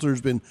the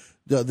filter's been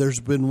there's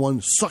been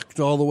one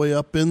sucked all the way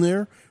up in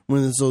there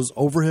when it's those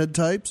overhead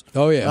types.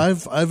 Oh yeah,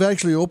 I've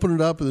actually opened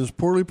it up and it's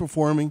poorly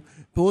performing.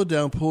 Pull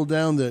down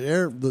the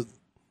air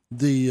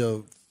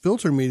the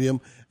filter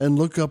medium and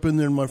look up in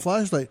there in my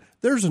flashlight.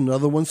 There's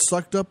another one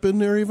sucked up in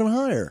there even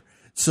higher.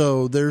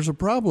 So there's a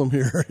problem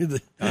here.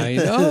 I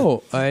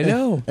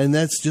know. And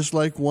that's just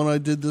like one I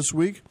did this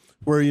week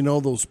where,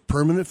 those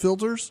permanent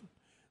filters,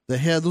 they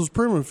had those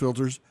permanent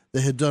filters. They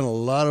had done a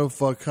lot of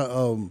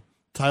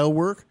tile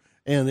work,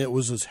 and it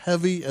was as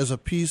heavy as a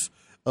piece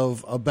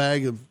of a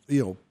bag of,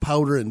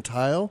 powder and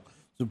tile.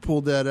 So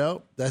pulled that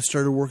out. That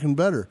started working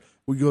better.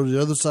 We go to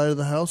the other side of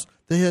the house.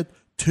 They had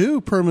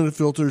 2 permanent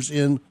filters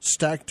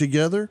stacked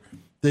together.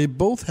 They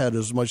both had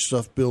as much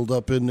stuff built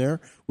up in there.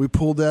 We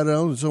pulled that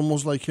out. It's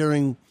almost like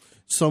hearing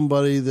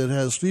somebody that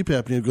has sleep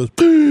apnea. It goes,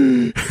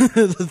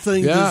 the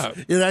thing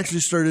it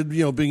actually started,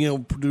 being able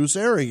to produce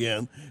air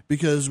again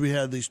because we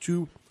had these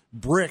 2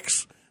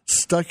 bricks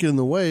stuck in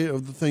the way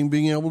of the thing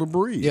being able to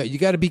breathe. Yeah, you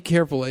got to be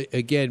careful.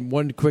 Again,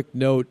 one quick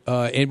note,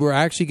 and we're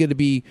actually going to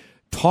be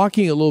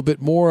talking a little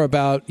bit more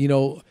about,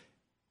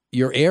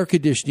 your air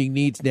conditioning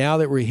needs now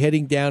that we're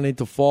heading down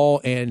into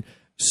fall and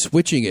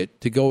switching it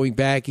to going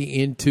back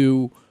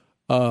into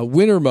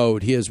winter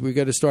mode here as we're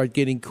going to start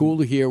getting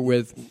cooler here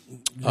with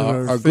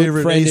our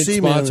good friend AC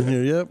and sponsor. Man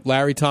here, yep.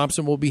 Larry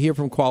Thompson will be here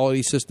from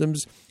Quality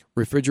Systems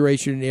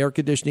Refrigeration and Air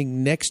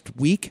Conditioning next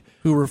week.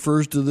 Who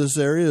refers to this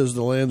area as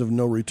the land of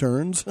no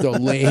returns. The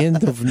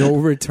land of no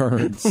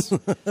returns.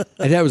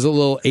 And that was a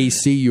little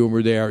AC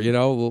humor there,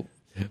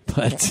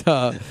 but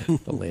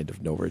the land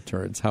of no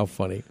returns. How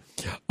funny.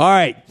 All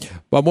right.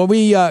 But when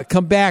we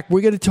come back,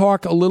 we're going to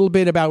talk a little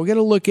bit we're going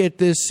to look at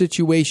this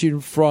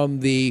situation from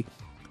the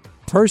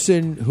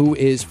person who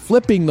is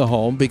flipping the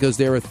home, because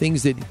there are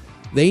things that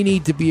they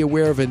need to be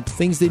aware of and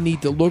things they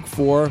need to look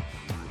for,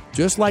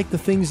 just like the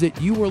things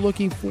that you were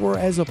looking for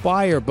as a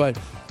buyer. But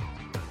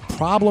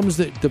problems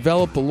that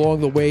develop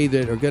along the way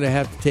that are going to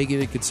have to take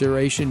into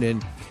consideration.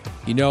 And,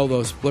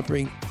 those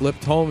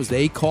flipped homes,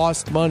 they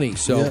cost money.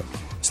 So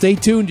stay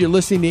tuned. You're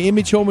listening to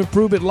Image Home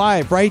Improvement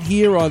Live right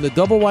here on the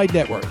Double Wide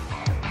Network.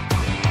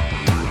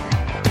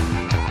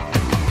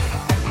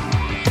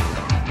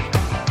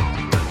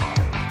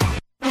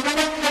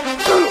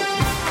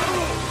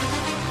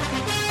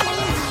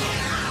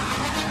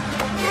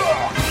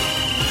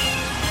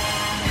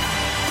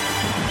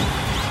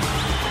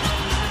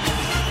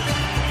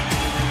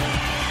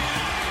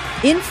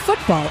 In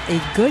football, a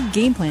good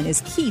game plan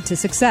is key to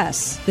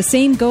success. The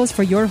same goes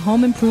for your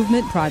home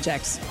improvement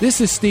projects.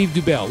 This is Steve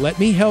Dubell. Let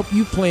me help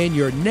you plan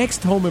your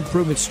next home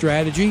improvement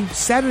strategy.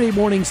 Saturday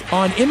mornings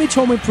on Image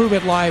Home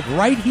Improvement Live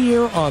right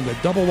here on the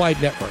Double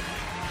Wide Network.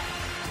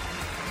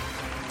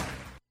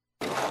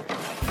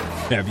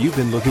 Have you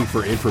been looking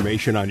for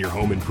information on your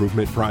home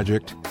improvement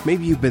project?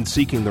 Maybe you've been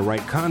seeking the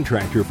right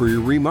contractor for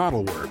your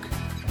remodel work.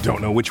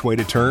 Don't know which way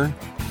to turn?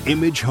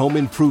 Image Home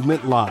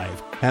Improvement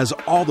Live has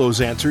all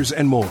those answers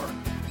and more.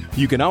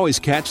 You can always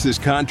catch this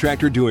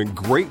contractor doing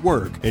great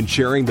work and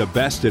sharing the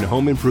best in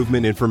home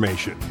improvement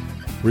information.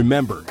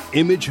 Remember,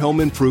 Image Home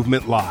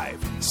Improvement Live,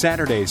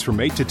 Saturdays from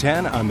 8 to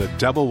 10 on the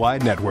Double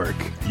Wide Network.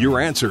 Your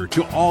answer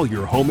to all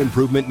your home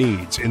improvement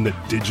needs in the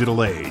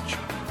digital age.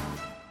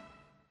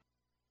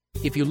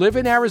 If you live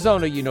in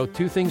Arizona, you know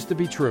two things to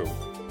be true.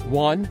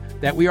 One,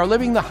 that we are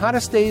living the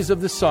hottest days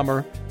of the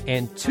summer.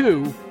 And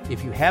two,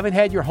 if you haven't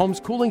had your home's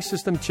cooling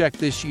system checked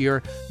this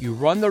year, you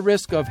run the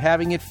risk of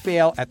having it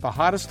fail at the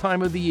hottest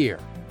time of the year.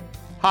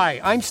 Hi,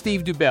 I'm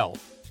Steve Dubell,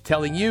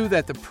 telling you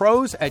that the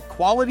pros at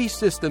Quality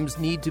Systems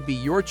need to be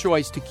your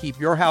choice to keep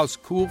your house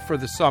cool for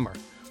the summer.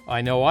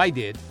 I know I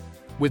did.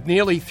 With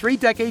nearly 3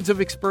 decades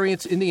of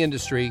experience in the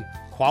industry,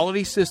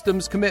 Quality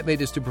Systems'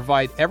 commitment is to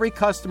provide every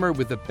customer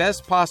with the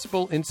best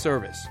possible in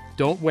service.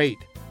 Don't wait.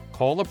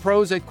 Call the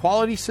pros at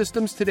Quality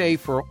Systems today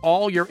for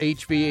all your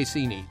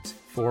HVAC needs.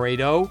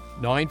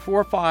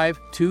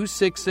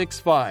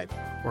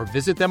 480-945-2665 or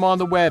visit them on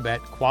the web at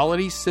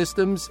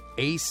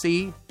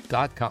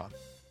QualitySystemsAC.com.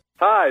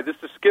 Hi, this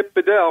is Skip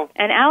Bedell.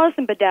 And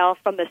Allison Bedell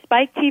from the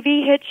Spike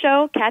TV hit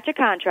show, Catch a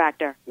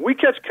Contractor. We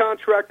catch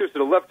contractors that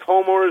have left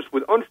homeowners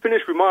with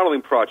unfinished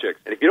remodeling projects.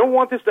 And if you don't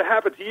want this to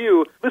happen to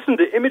you, listen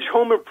to Image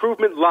Home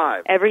Improvement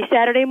Live. Every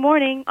Saturday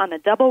morning on the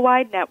Double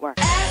Wide Network.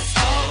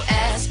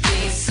 SOS,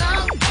 please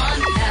someone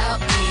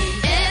help me.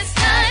 It's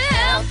not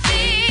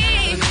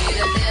healthy for me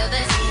to feel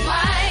this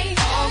way.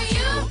 Oh,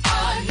 you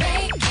are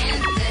making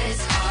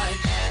this hard.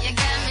 You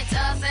got me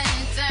tossing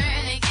and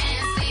turning,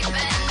 can't sleep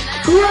at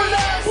night. We're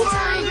not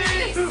worthy.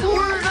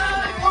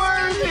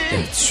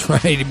 That's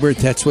right.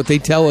 That's what they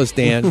tell us,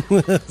 Dan.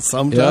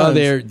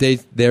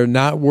 Sometimes they're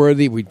not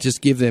worthy. We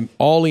just give them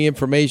all the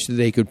information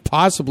they could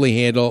possibly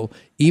handle,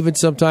 even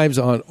sometimes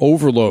on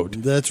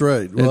overload. That's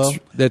right.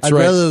 That's I'd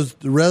right.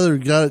 rather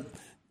got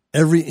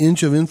every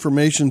inch of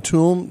information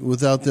to them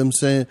without them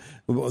saying.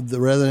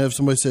 Rather than have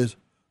somebody says,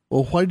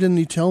 "Well, why didn't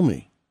he tell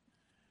me?"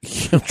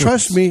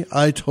 Trust me,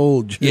 I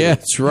told you. Yeah,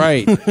 that's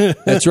right.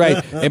 That's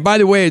right. And by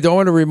the way, I don't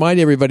want to remind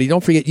everybody,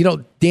 don't forget,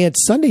 Dan,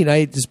 Sunday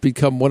night has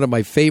become one of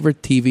my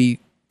favorite TV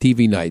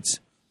nights.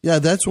 Yeah,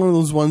 that's one of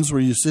those ones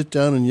where you sit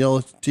down and yell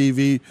at the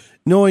TV,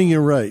 knowing you're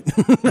right.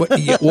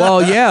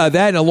 Well, yeah,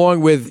 that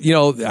along with,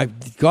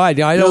 God,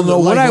 I don't know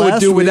what I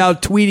would do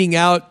without tweeting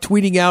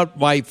out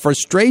my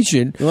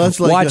frustration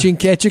watching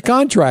Catch a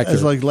Contractor.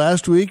 It's like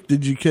last week.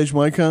 Did you catch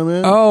my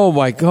comment? Oh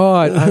my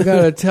God, I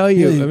got to tell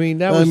you.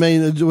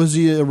 Was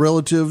he a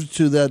relative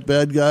to that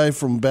bad guy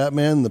from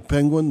Batman, the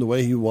Penguin, the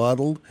way he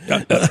waddled?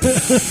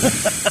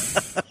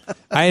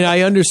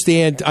 I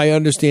understand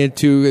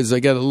too, as I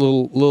got a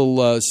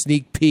little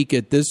sneak peek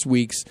at this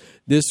week's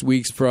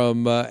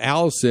from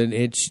Allison.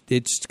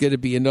 It's going to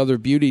be another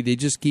beauty. They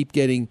just keep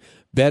getting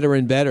better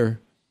and better.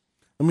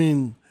 I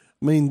mean,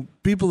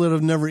 people that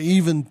have never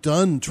even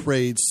done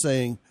trades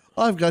saying,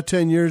 "Oh, I've got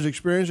 10 years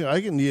experience.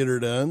 I can get her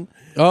done."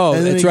 Oh,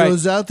 and then that's he right.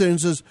 goes out there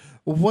and says,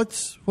 "Well,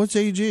 what's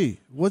AG?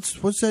 What's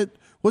that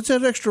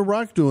extra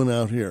rock doing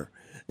out here?"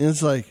 And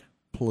it's like,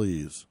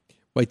 please.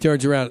 Well, he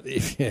turns around.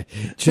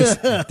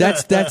 Just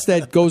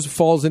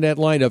falls in that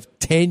line of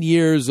 10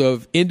 years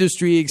of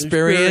industry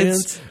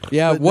experience.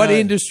 Yeah, what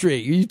industry are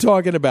you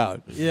talking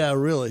about? Yeah,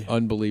 really.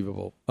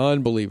 Unbelievable.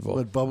 What,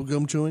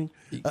 bubblegum chewing?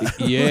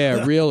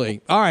 Yeah,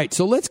 really. All right,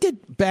 so let's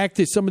get back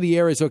to some of the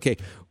areas. Okay,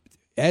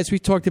 as we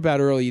talked about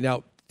earlier,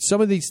 now some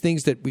of these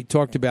things that we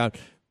talked about,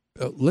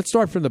 let's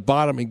start from the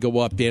bottom and go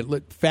up,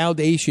 Dan.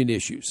 Foundation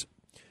issues.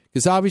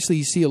 Because obviously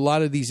you see a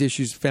lot of these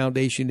issues,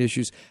 foundation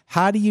issues.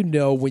 How do you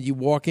know when you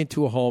walk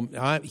into a home?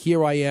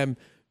 Here I am,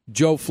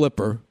 Joe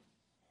Flipper,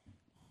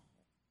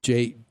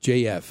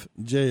 JF,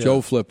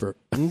 Joe Flipper.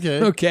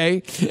 Okay.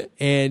 Okay.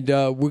 And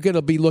we're going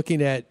to be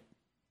looking at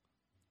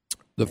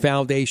the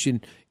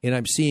foundation, and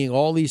I'm seeing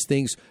all these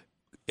things.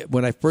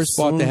 When I first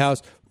bought the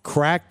house,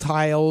 cracked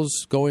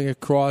tiles going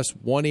across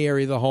one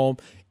area of the home.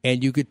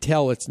 And you could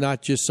tell it's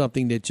not just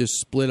something that just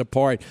split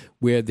apart,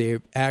 where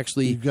they're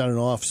actually... You've got an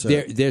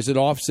offset. There's an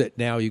offset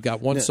now. You've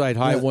got one side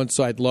high, one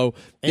side low.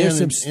 There's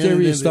some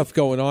serious stuff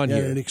going on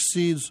here. And it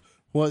exceeds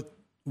what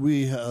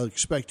we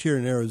expect here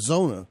in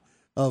Arizona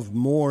of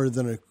more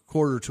than a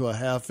quarter to a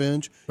half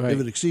inch. Right. If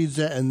it exceeds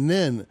that, and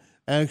then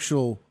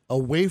actual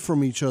away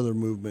from each other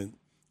movement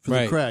for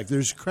the crack.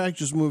 There's crack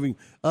just moving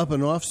up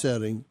and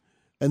offsetting,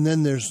 and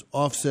then there's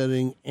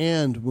offsetting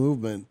and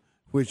movement,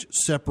 which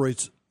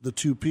separates the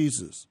two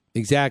pieces.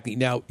 Exactly.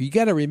 Now, you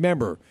got to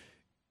remember,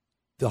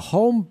 the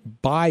home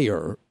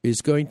buyer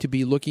is going to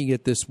be looking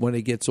at this when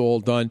it gets all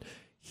done.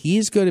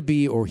 He's going to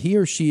be, or he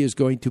or she is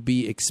going to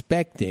be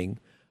expecting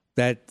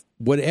that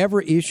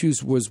whatever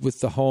issues was with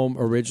the home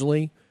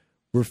originally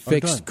were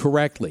fixed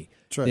correctly.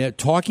 That's right. Now,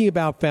 talking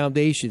about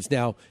foundations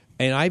now,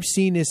 and I've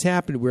seen this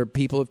happen where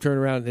people have turned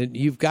around and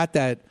you've got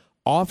that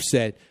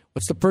offset.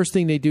 What's the first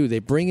thing they do? They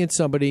bring in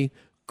somebody,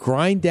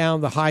 grind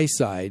down the high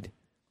side,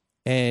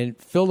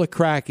 and fill the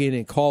crack in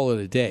and call it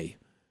a day.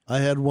 I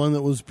had one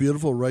that was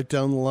beautiful right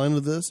down the line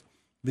of this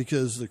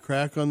because the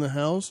crack on the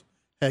house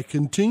had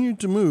continued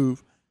to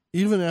move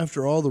even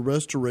after all the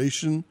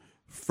restoration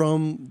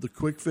from the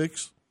quick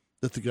fix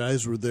that the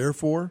guys were there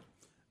for.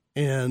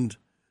 And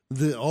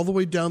all the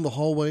way down the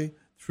hallway,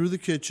 through the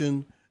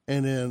kitchen,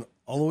 and then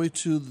all the way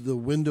to the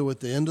window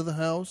at the end of the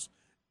house,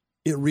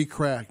 it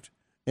re-cracked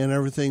and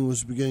everything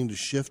was beginning to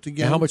shift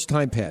again. And how much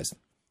time passed?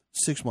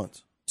 6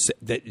 months.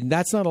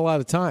 That's not a lot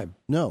of time.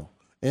 No.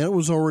 And it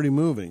was already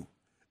moving.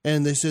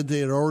 And they said they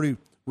had already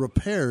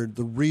repaired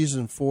the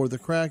reason for the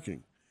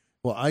cracking.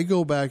 Well, I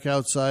go back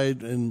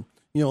outside and,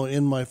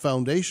 in my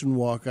foundation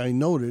walk, I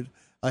noted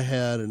I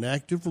had an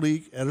active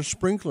leak at a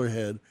sprinkler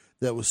head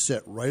that was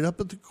set right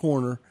up at the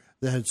corner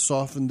that had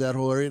softened that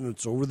whole area, and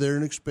it's over there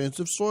in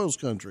expansive soils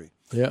country.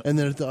 Yeah. And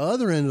then at the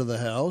other end of the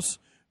house,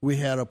 we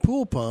had a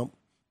pool pump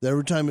that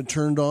every time it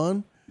turned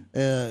on,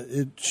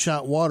 it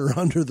shot water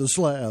under the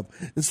slab.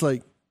 It's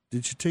like,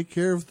 did you take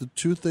care of the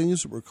two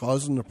things that were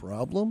causing the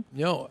problem?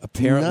 No,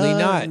 apparently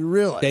not.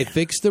 Really? They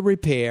fixed the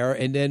repair,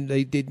 and then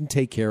they didn't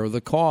take care of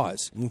the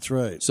cause. That's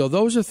right. So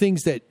those are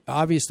things that,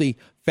 obviously,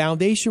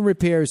 foundation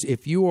repairs,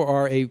 if you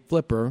are a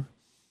flipper,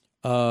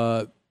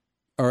 are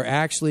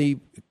actually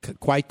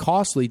quite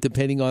costly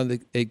depending on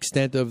the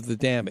extent of the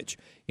damage.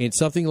 And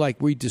something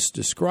like we just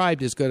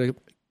described is going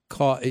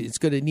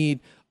to need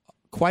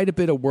quite a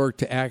bit of work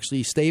to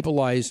actually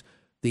stabilize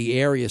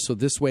the area, so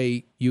this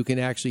way you can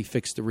actually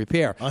fix the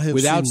repair.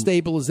 Without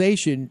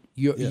stabilization,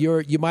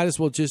 you might as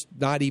well just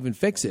not even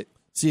fix it.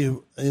 See,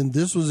 and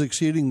this was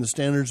exceeding the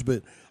standards,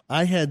 but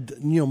I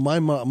had,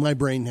 my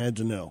brain had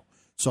to know.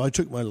 So I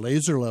took my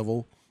laser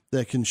level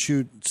that can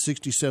shoot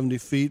 60, 70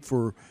 feet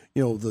for,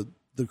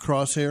 the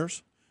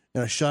crosshairs,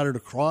 and I shot it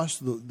across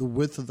the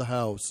width of the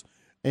house.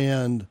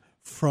 And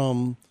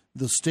from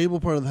the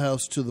stable part of the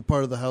house to the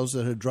part of the house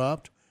that had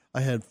dropped,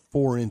 I had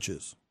 4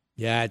 inches.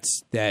 Yeah,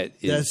 that's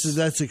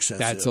excessive.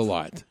 That's a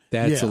lot.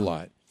 That's a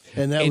lot.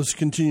 And that was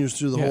continuous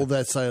through the whole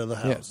that side of the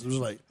house. It was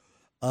like,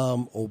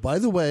 by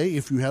the way,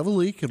 if you have a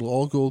leak, it'll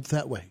all go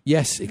that way.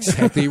 Yes,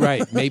 exactly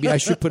right. Maybe I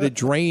should put a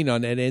drain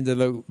on that end of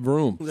the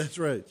room. That's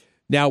right.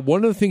 Now,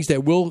 one of the things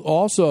that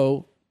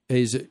will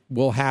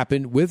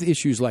happen with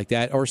issues like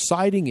that are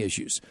siding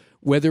issues,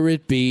 whether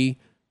it be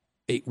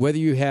whether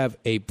you have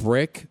a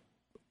brick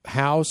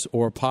house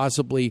or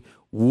possibly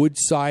wood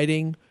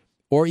siding,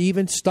 or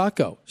even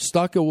stucco.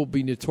 Stucco will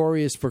be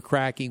notorious for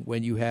cracking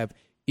when you have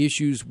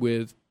issues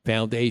with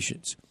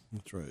foundations.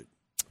 That's right.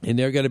 And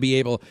they're going to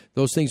be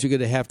those things are going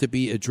to have to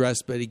be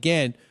addressed. But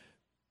again,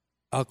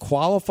 a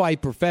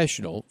qualified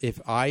professional, if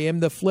I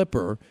am the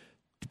flipper,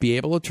 to be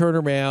able to turn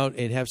around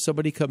and have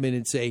somebody come in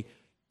and say,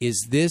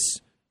 is this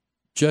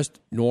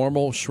just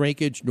normal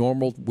shrinkage,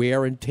 normal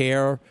wear and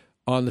tear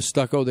on the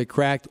stucco that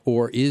cracked,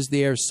 or is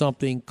there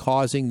something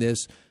causing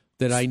this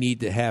that I need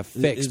to have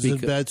fixed? Is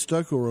it bad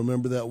stucco?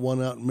 Remember that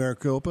one out in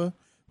Maricopa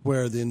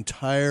where the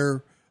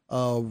entire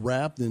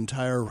wrap, the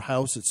entire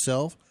house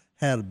itself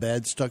had a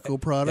bad stucco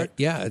product?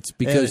 Yeah, it's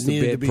because it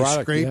needed the to be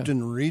product, scraped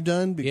and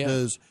redone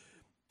because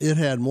it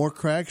had more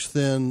cracks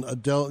than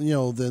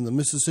than the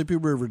Mississippi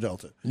River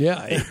Delta.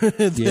 Yeah,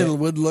 it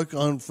would look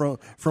on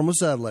from a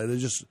satellite. It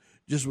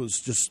just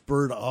was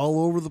spurred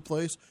all over the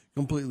place,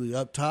 completely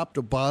up top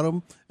to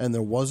bottom, and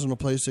there wasn't a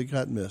place that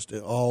got missed.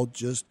 It all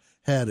just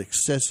had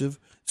excessive.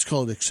 It's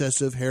called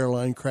excessive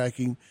hairline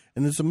cracking,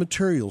 and it's a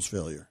materials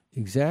failure.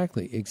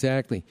 Exactly.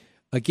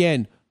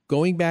 Again,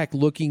 going back,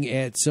 looking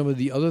at some of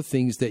the other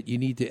things that you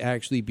need to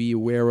actually be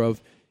aware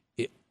of,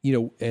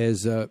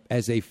 as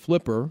a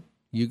flipper,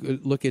 you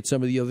look at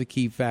some of the other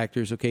key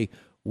factors. Okay,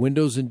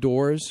 windows and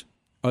doors,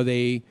 are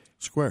they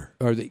square?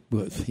 Are they?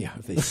 Well, yeah,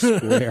 are they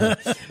square?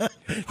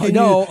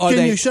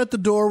 Can you shut the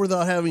door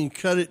without having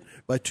cut it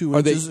by 2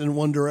 inches in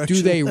one direction?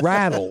 Do they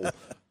rattle?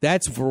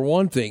 That's for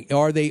one thing.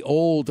 Are they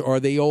old?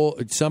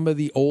 Some of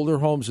the older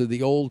homes are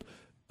the old,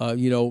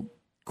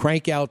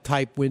 crank out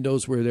type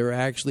windows where they're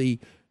actually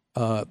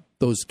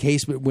those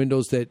casement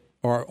windows that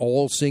are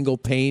all single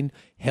pane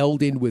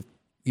held in with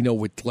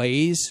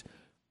glaze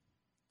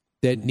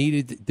that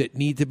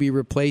need to be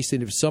replaced.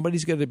 And if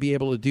somebody's going to be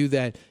able to do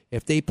that,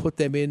 if they put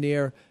them in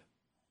there,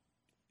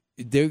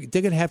 they're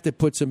going to have to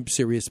put some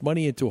serious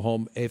money into a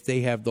home if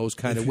they have those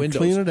kind of windows.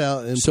 Clean it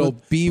out and so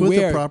put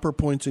beware. the proper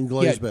points and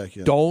glaze back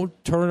in.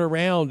 Don't turn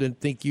around and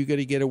think you're going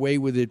to get away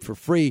with it for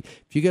free.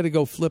 If you got to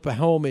go flip a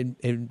home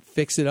and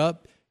fix it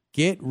up,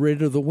 get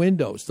rid of the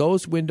windows.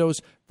 Those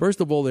windows,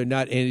 first of all, they're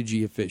not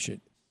energy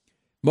efficient.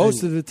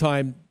 Most of the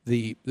time,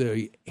 the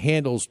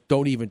handles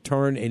don't even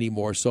turn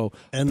anymore. So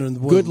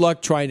good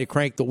luck trying to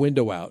crank the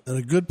window out. And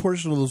a good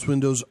portion of those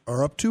windows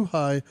are up too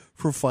high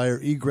for fire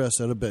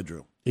egress at a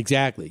bedroom.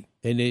 Exactly.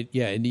 And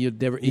and you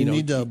never you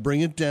need to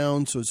bring it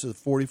down so it's at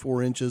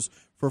 44 inches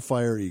for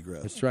fire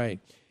egress. That's right.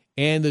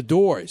 And the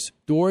doors.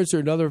 Doors are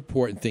another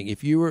important thing.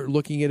 If you were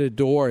looking at a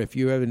door, if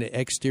you have an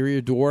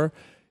exterior door,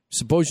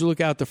 suppose you look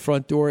out the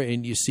front door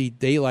and you see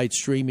daylight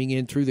streaming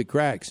in through the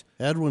cracks.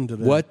 Had one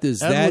today. What does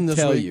that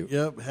tell you?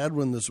 Yep, had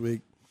one this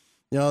week.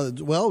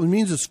 Well, it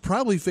means it's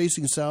probably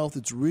facing south.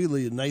 It's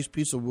really a nice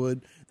piece of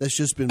wood that's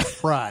just been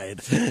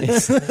fried.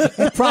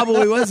 It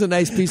probably was a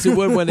nice piece of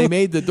wood when they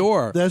made the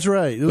door. That's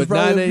right. It was but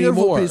probably not a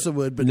beautiful anymore. piece of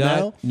wood, but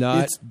now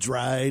it's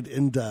dried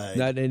and died.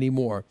 Not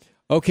anymore.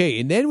 Okay,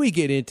 and then we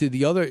get into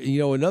the other,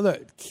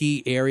 another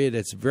key area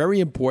that's very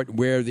important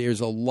where there's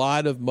a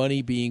lot of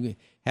money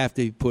have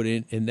to be put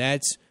in, and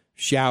that's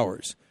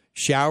showers.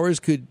 Showers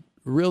could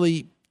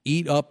really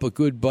eat up a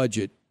good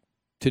budget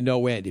to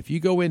no end. If you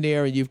go in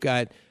there and you've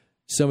got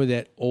some of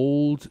that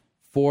old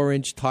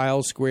 4-inch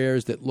tile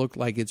squares that look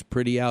like it's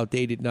pretty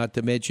outdated, not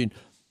to mention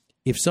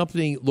if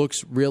something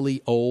looks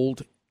really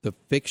old, the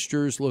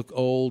fixtures look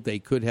old, they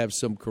could have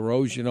some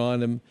corrosion on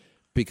them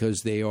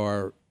because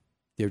they're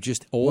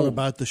just old. What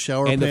about the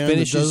shower pan and the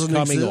finish that is doesn't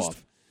coming exist?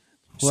 off?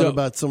 What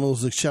about some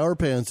of those shower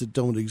pans that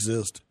don't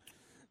exist?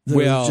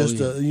 Well, just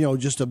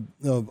a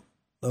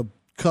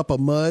cup of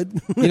mud.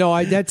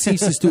 That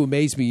ceases to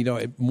amaze me.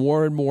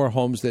 More and more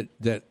homes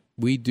that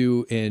we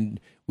do, and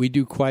we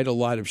do quite a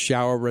lot of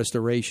shower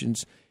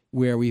restorations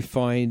where we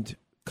find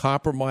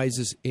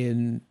compromises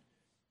in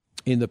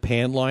the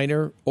pan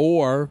liner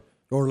or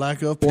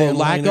lack of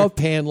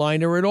pan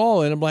liner at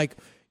all. And I'm like,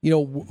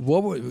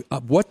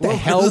 what the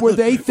hell were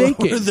they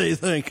thinking? What were they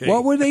thinking?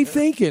 What were they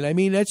thinking? I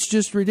mean, that's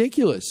just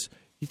ridiculous.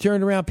 You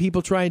turn around,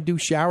 people try and do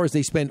showers.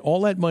 They spend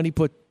all that money,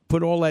 put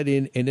all that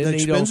in, and then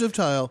they don't expensive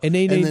tile, and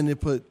then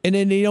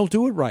they don't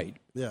do it right.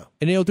 Yeah,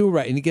 and they don't do it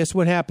right. And guess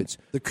what happens?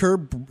 The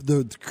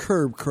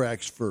curb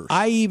cracks first.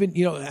 I even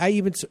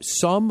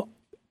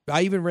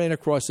ran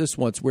across this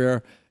once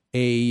where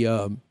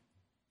a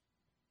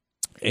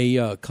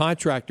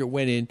contractor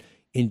went in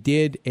and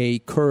did a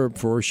curb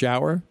for a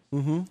shower,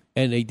 and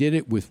they did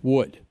it with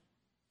wood.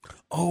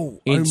 Oh,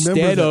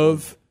 instead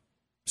of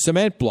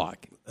cement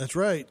block. That's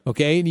right.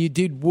 Okay, and you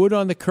did wood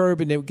on the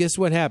curb, and then guess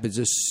what happens?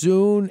 As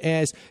soon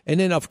as,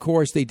 and then of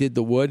course they did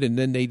the wood, and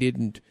then they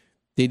didn't.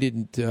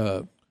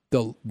 The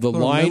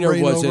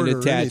liner wasn't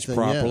attached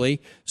properly.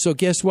 Yeah. So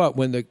guess what?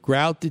 When the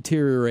grout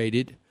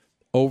deteriorated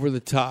over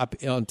the top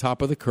on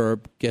top of the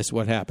curb, guess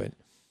what happened?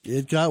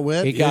 It got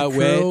wet. It got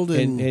wet,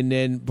 and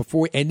then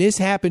and this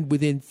happened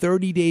within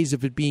 30 days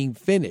of it being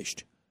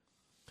finished.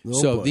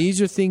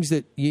 These are things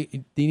that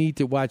you need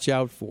to watch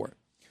out for.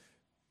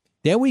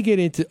 Then we get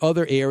into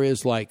other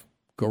areas like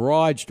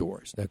garage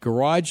doors. Now,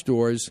 garage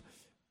doors,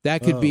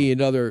 that could be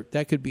another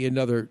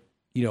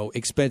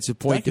expensive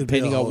point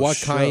depending on what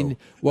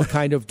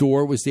kind of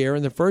door was there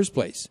in the first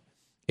place.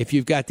 If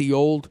you've got the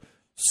old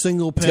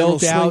single panel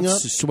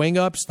swing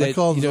ups that I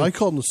call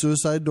them the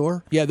suicide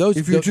door. Yeah, those.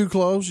 If you're too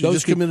close, you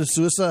just commit a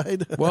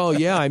suicide. Well,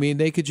 yeah, I mean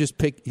they could just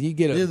pick. You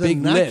get a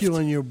big knock lift. You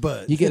on your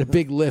butt. You get a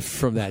big lift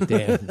from that,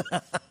 Dan.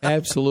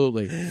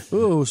 Absolutely.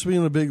 Oh,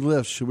 speaking of big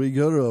lifts, should we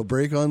go to a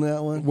break on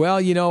that one? Well,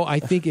 I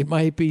think it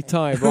might be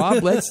time,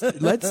 Rob. Let's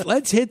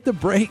hit the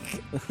break.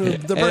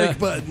 The break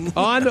button.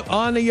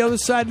 On the other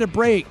side of the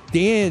break,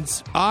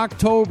 Dan's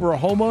October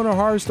Homeowner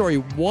Horror Story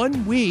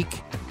 1 week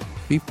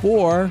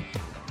before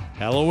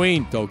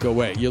Halloween. Don't go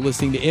away. You're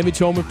listening to Image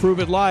Home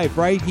Improvement Live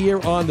right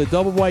here on the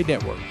Double Wide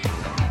Network.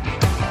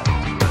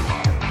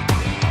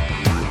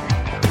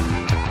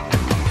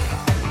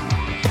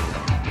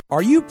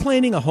 Are you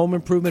planning a home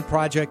improvement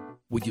project?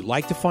 Would you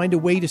like to find a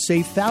way to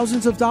save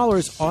thousands of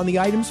dollars on the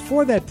items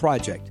for that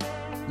project?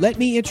 Let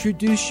me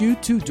introduce you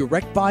to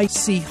Direct Buy.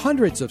 See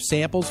hundreds of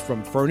samples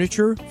from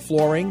furniture,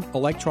 flooring,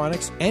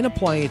 electronics, and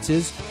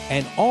appliances,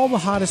 and all the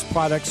hottest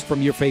products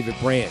from your favorite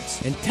brands.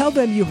 And tell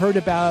them you heard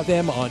about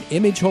them on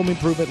Image Home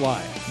Improvement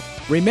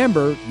Live.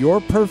 Remember,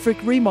 your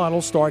perfect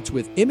remodel starts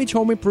with Image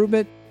Home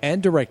Improvement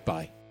and Direct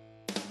Buy.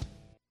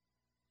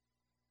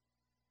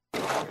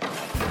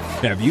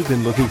 Have you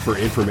been looking for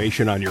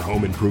information on your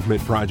home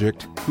improvement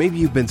project? Maybe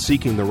you've been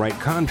seeking the right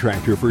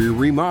contractor for your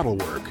remodel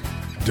work.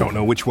 Don't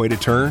know which way to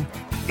turn?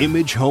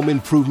 Image Home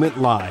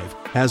Improvement Live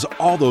has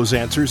all those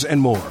answers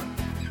and more.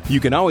 You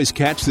can always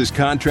catch this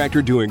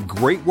contractor doing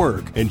great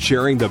work and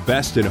sharing the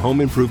best in home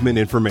improvement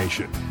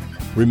information.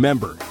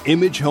 Remember,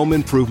 Image Home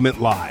Improvement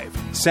Live,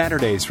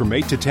 Saturdays from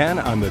 8 to 10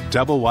 on the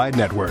Double Wide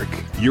Network.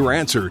 Your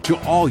answer to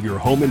all your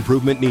home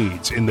improvement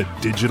needs in the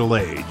digital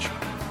age.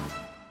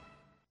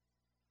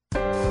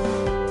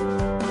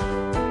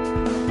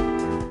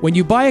 When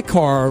you buy a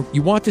car,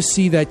 you want to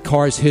see that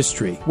car's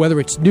history, whether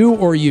it's new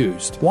or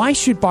used. Why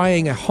should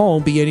buying a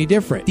home be any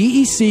different?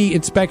 DEC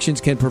Inspections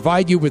can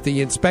provide you with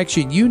the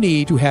inspection you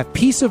need to have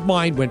peace of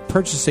mind when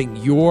purchasing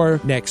your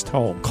next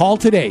home. Call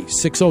today,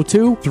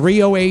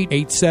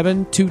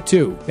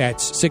 602-308-8722.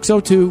 That's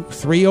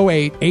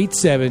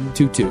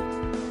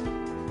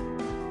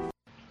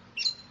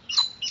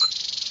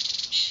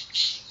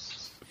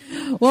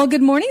 602-308-8722. Well,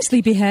 good morning,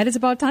 sleepyhead. It's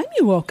about time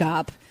you woke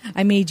up.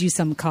 I made you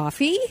some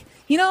coffee.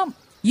 You know,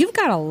 you've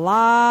got a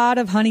lot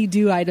of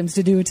honey-do items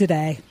to do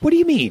today. What do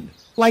you mean?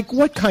 Like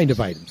what kind of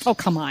items? Oh,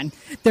 come on.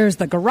 There's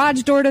the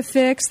garage door to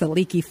fix, the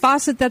leaky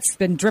faucet that's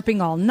been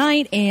dripping all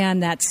night,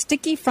 and that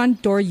sticky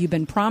front door you've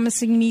been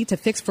promising me to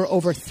fix for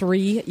over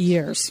 3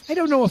 years. I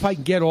don't know if I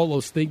can get all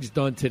those things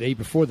done today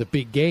before the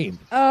big game.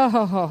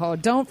 Oh,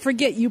 don't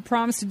forget you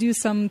promised to do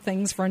some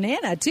things for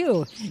Nana,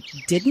 too.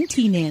 Didn't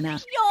he, Nana?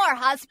 Your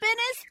husband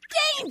is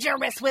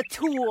dangerous with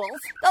tools.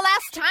 The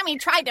last time he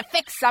tried to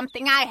fix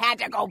something, I had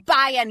to go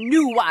buy a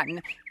new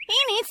one. He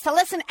needs to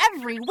listen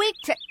every week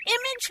to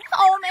Image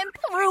Home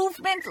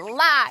Improvement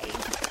Live.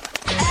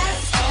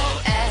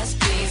 SOS,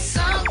 please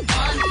someone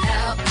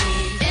help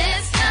me.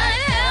 It's not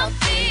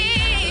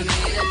healthy for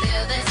me to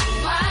feel this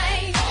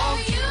way.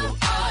 Oh, you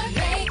are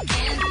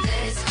making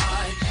this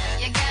hard.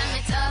 You got me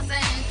tossing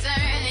and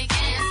turning,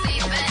 can't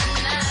sleep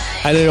at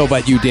night. I don't know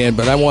about you, Dan,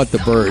 but I want the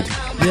bird.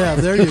 Yeah,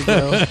 there you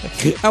go.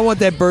 I want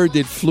that bird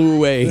that flew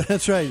away.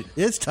 That's right.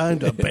 It's time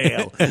to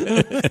bail.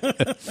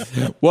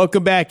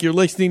 Welcome back. You're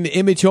listening to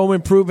Image Home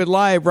Improvement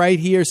Live right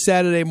here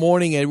Saturday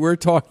morning, and we're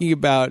talking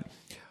about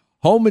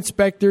home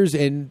inspectors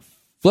and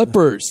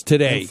flippers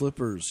today. And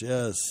flippers,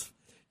 yes.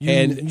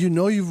 And you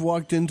know you've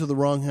walked into the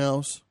wrong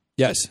house?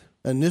 Yes.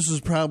 And this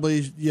is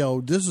probably,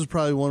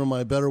 one of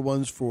my better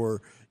ones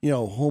for,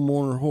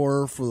 homeowner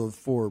horror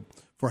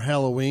for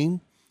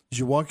Halloween. Is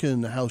you walk in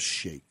and the house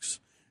shakes.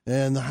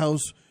 And the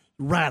house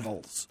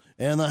rattles,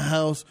 and the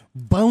house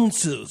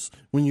bounces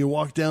when you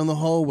walk down the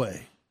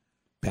hallway.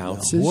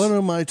 Bounces? Now, what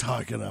am I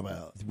talking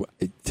about?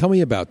 Tell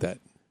me about that.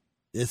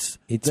 It's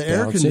the bouncing?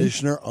 Air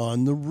conditioner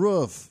on the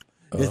roof.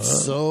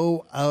 It's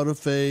so out of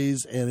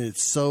phase, and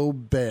it's so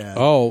bad.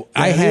 Oh,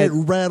 it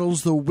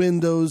rattles the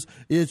windows.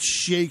 It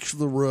shakes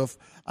the roof.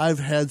 I've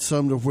had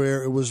some to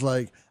where it was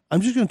like,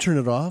 I'm just going to turn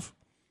it off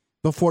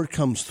before it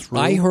comes through.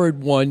 I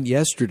heard one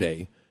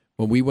yesterday.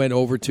 When we went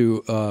over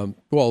to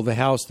the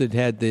house that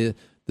had the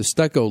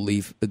stucco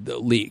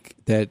leak,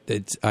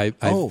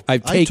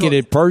 I've taken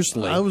it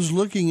personally. I was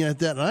looking at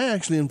that, and I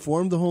actually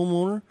informed the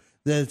homeowner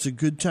that it's a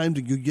good time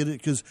to go get it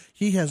because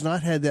he has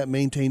not had that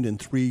maintained in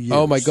 3 years.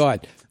 Oh my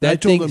God! I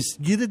told him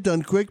get it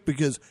done quick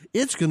because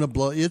it's going to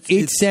blow.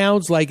 It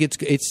sounds like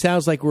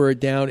we're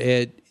down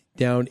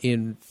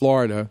in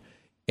Florida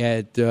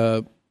at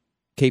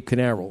Cape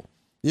Canaveral.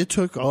 It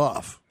took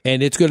off.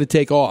 And it's going to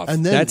take off.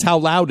 And then, that's how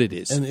loud it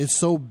is. And it's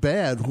so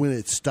bad when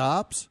it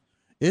stops,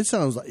 it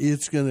sounds like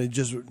it's going to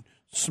just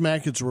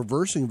smack its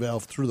reversing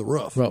valve through the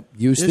roof. Well,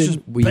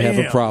 Houston, we have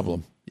a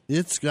problem.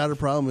 It's got a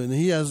problem, and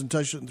he hasn't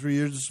touched it in 3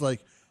 years. It's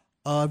like,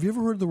 have you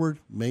ever heard the word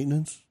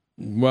maintenance?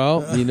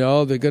 Well,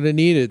 they're going to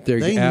need it.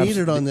 They need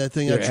it on that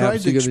thing. I tried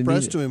to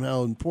express to him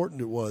how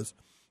important it was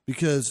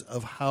because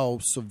of how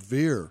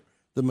severe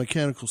the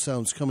mechanical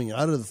sounds coming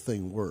out of the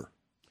thing were.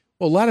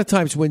 Well, a lot of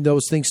times when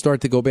those things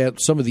start to go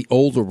bad, some of the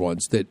older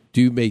ones that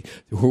do make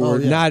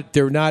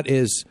they're not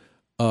as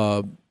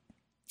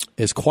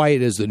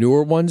quiet as the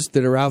newer ones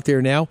that are out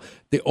there now.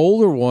 The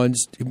older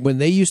ones, when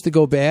they used to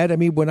go bad, I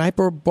mean, when I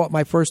bought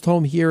my first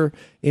home here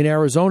in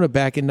Arizona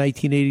back in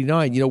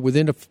 1989,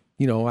 within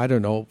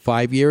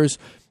 5 years,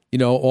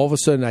 all of a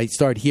sudden I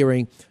start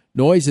hearing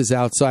noises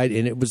outside,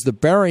 and it was the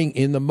bearing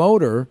in the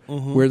motor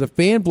where the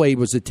fan blade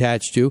was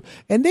attached to,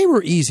 and they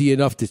were easy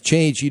enough to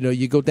change.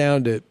 You go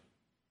down to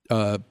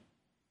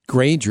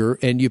Granger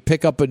and you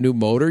pick up a new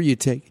motor. You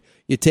take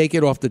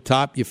it off the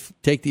top. You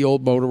take the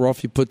old motor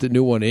off. You put the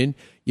new one in.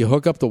 You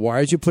hook up the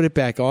wires. You put it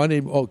back on,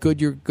 and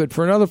you're good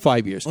for another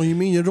 5 years. Oh, you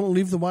mean you don't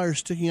leave the wires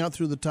sticking out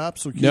through the top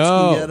so kids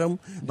can get them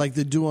like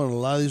they do on a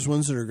lot of these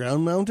ones that are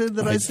ground mounted?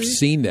 I've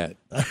seen that.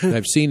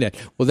 I've seen that.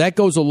 Well, that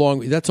goes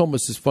along. That's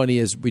almost as funny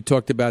as we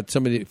talked about.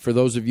 For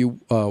those of you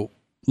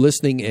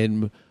listening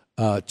and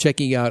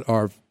checking out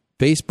our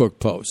Facebook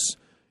posts.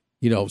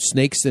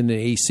 Snakes in the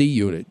AC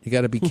unit. You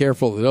got to be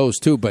careful of those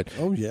too. But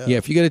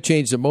if you got to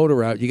change the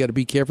motor out, you got to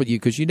be careful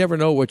because you never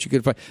know what you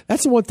could find.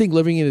 That's the one thing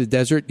living in the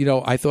desert.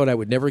 I thought I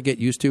would never get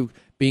used to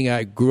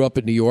I grew up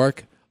in New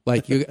York.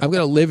 Like I'm going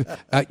to live.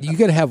 You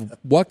got to have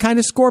what kind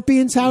of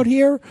scorpions out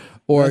here,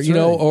 or That's right.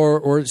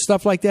 or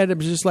stuff like that. It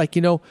was just like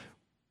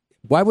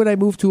why would I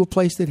move to a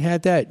place that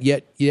had that?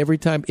 Yet every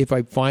time if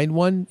I find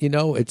one,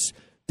 it's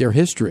their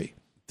history.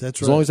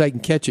 That's as long as I can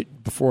catch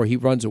it before he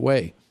runs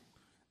away.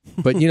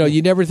 But,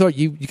 you never thought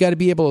you got to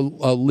be able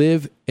to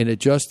live and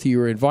adjust to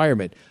your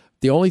environment.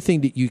 The only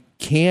thing that you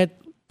can't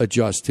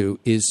adjust to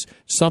is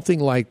something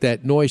like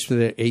that noise for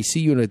the AC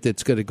unit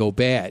that's going to go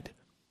bad.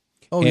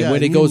 Oh, and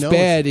when it goes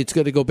bad, it's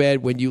going to go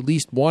bad when you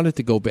least want it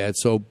to go bad.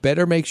 So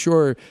better make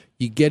sure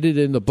you get it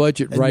in the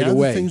budget and right now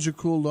away. That things are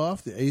cooled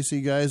off. The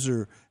AC guys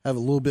have a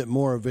little bit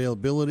more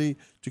availability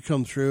to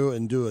come through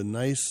and do a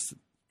nice,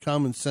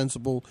 common,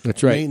 sensible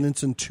That's right.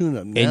 maintenance and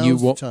tune-up. And Now's you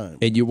the won't, time.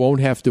 and you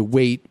won't have to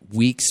wait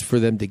weeks for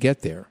them to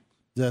get there.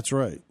 That's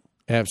right.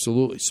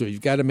 Absolutely. So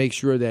you've got to make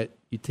sure that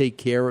you take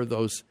care of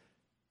those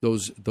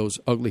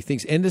ugly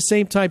things. And at the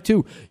same time,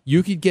 too,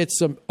 you could get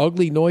some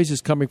ugly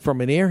noises coming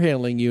from an air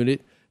handling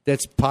unit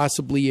that's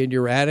possibly in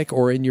your attic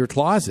or in your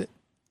closet.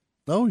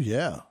 Oh,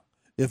 yeah.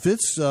 If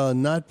it's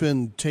not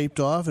been taped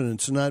off and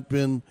it's not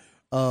been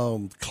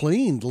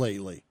cleaned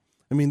lately,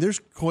 I mean, there's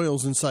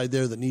coils inside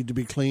there that need to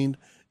be cleaned.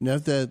 And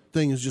if that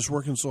thing is just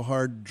working so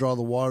hard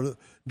to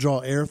draw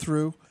air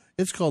through,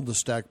 it's called the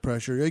stack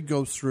pressure. It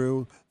goes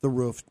through the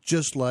roof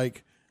just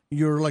like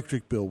your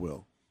electric bill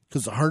will.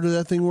 Because the harder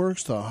that thing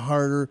works, the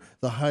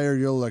higher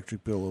your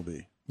electric bill will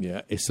be.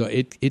 Yeah, so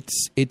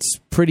it's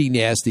pretty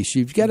nasty. So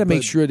you've got to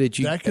make sure that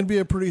that can be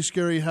a pretty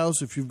scary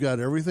house if you've got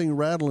everything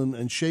rattling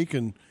and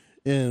shaking.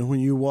 And when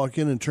you walk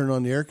in and turn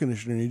on the air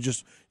conditioner, you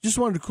just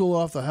wanted to cool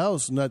off the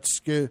house and not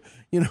scare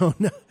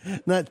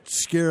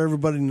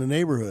everybody in the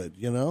neighborhood.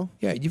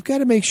 Yeah, you've got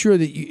to make sure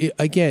that you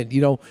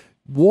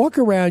walk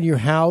around your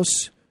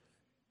house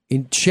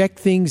and check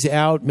things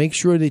out. Make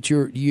sure that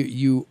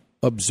you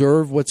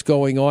observe what's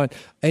going on.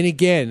 And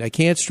again, I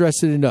can't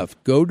stress it enough.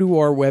 Go to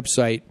our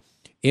website,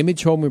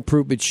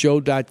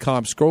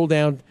 imagehomeimprovementshow.com. Scroll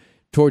down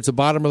towards the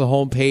bottom of the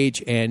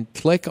homepage and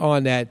click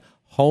on that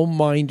Home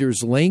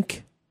Minders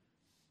link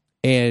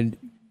and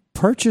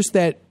purchase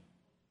that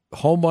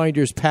Home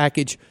Minders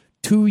package,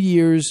 2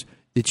 years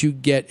that you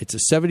get. It's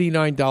a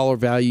 $79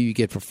 value you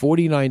get for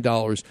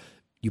 $49.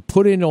 You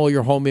put in all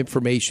your home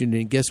information,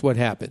 and guess what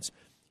happens?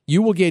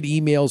 You will get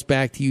emails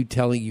back to you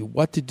telling you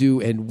what to do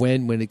and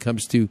when it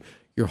comes to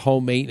your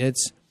home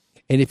maintenance.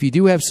 And if you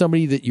do have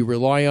somebody that you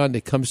rely on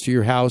that comes to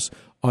your house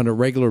on a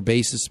regular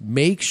basis,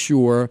 make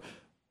sure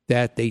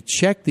that they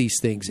check these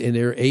things and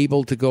they're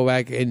able to go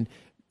back and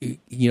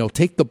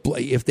take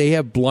if they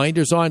have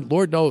blinders on,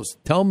 Lord knows,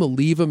 tell them to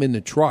leave them in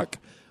the truck.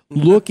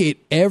 Look at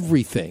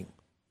everything.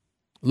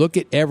 Look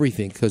at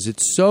everything because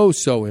it's so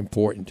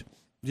important.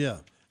 Yeah.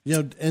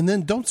 And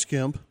then don't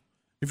skimp.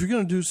 If you're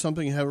going to do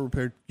something and have it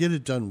repaired, get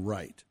it done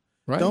right.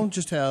 Right. Don't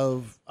just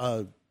have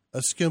a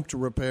skimp to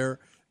repair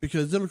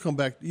because it'll come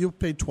back. You'll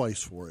pay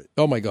twice for it.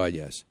 Oh, my God,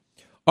 yes.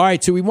 All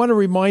right, so we want to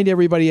remind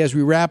everybody as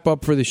we wrap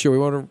up for the show, we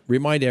want to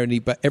remind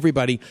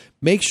everybody,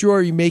 make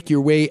sure you make your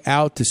way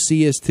out to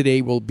see us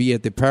today. We'll be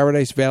at the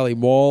Paradise Valley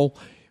Mall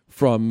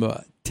from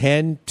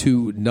 10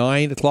 to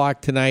 9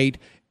 o'clock tonight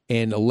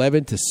and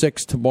 11 to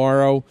 6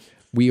 tomorrow.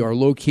 We are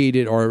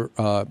located,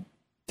 our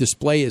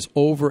display is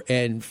over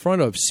in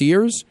front of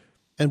Sears.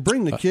 And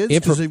bring the kids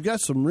because they've got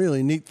some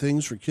really neat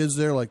things for kids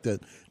there, like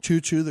that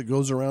choo-choo that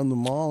goes around the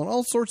mall and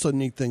all sorts of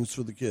neat things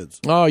for the kids.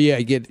 Oh, yeah,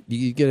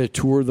 you get a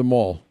tour of the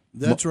mall.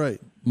 That's right.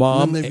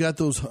 Mom. And then they've got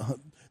those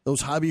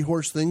hobby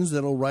horse things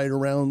that'll ride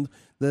around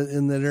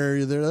in that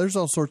area there. There's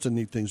all sorts of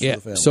neat things for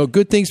the family. So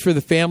good things for the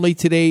family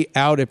today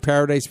out at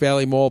Paradise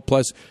Valley Mall.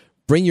 Plus,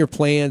 bring your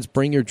plans,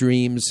 bring your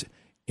dreams,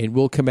 and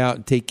we'll come out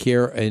and take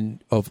care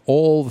of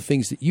all the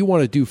things that you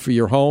want to do for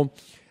your home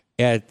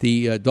at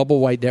the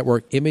Double Wide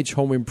Network Image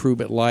Home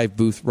Improvement Live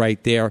booth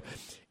right there.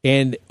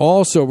 And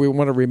also, we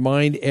want to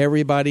remind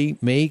everybody,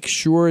 make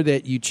sure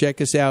that you check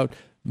us out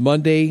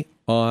Monday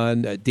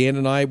on Dan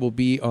and I will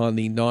be on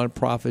the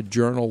Nonprofit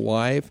Journal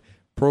Live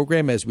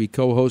program as we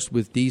co-host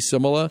with Dee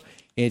Simula,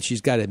 and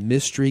she's got a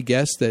mystery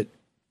guest that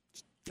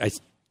I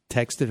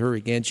texted her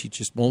again. She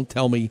just won't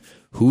tell me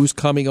who's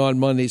coming on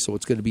Monday, so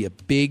it's going to be a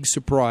big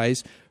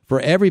surprise for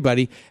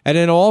everybody. And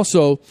then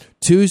also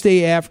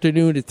Tuesday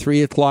afternoon at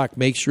 3 o'clock,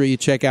 make sure you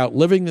check out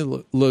Living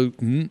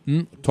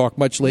the talk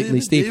much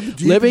lately, Steve.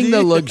 Living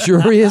the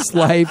Luxurious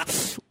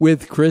Life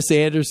with Chris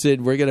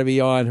Anderson. We're going to be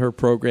on her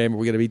program.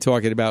 We're going to be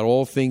talking about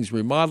all things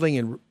remodeling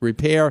and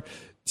repair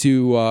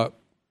to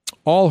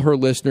all her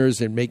listeners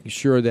and making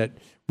sure that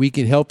we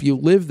can help you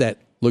live that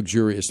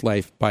luxurious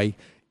life by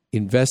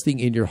investing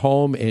in your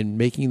home and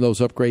making those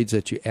upgrades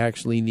that you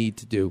actually need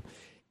to do.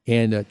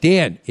 And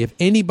Dan, if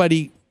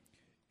anybody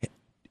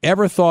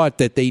ever thought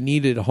that they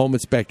needed a home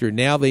inspector,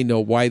 now they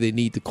know why they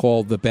need to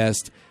call the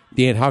best.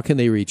 Dan, how can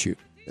they reach you?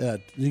 You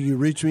can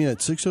reach me at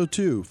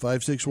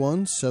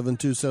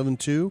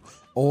 602-561-7272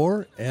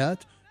 or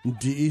at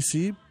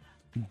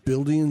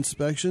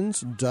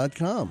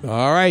DECbuildinginspections.com.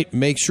 All right,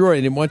 make sure.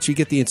 And then once you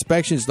get the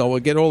inspections done, we'll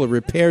get all the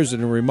repairs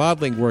and the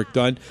remodeling work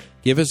done.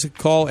 Give us a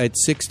call at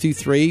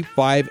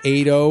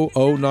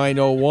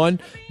 623-580-0901.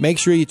 Make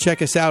sure you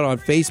check us out on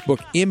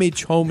Facebook,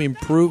 Image Home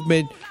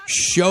Improvement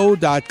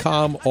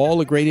Show.com. All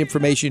the great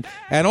information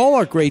and all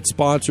our great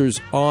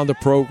sponsors on the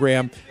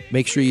program.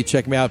 Make sure you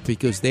check them out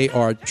because they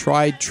are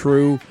tried,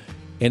 true,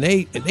 and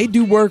they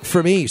do work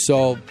for me,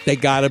 so they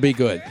got to be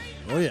good.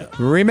 Oh, yeah.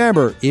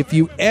 Remember, if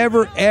you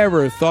ever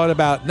thought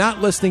about not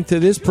listening to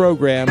this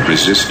program,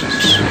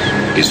 resistance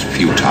is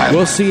futile.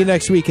 We'll see you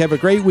next week. Have a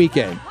great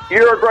weekend.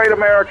 You're a great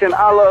American.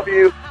 I love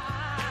you.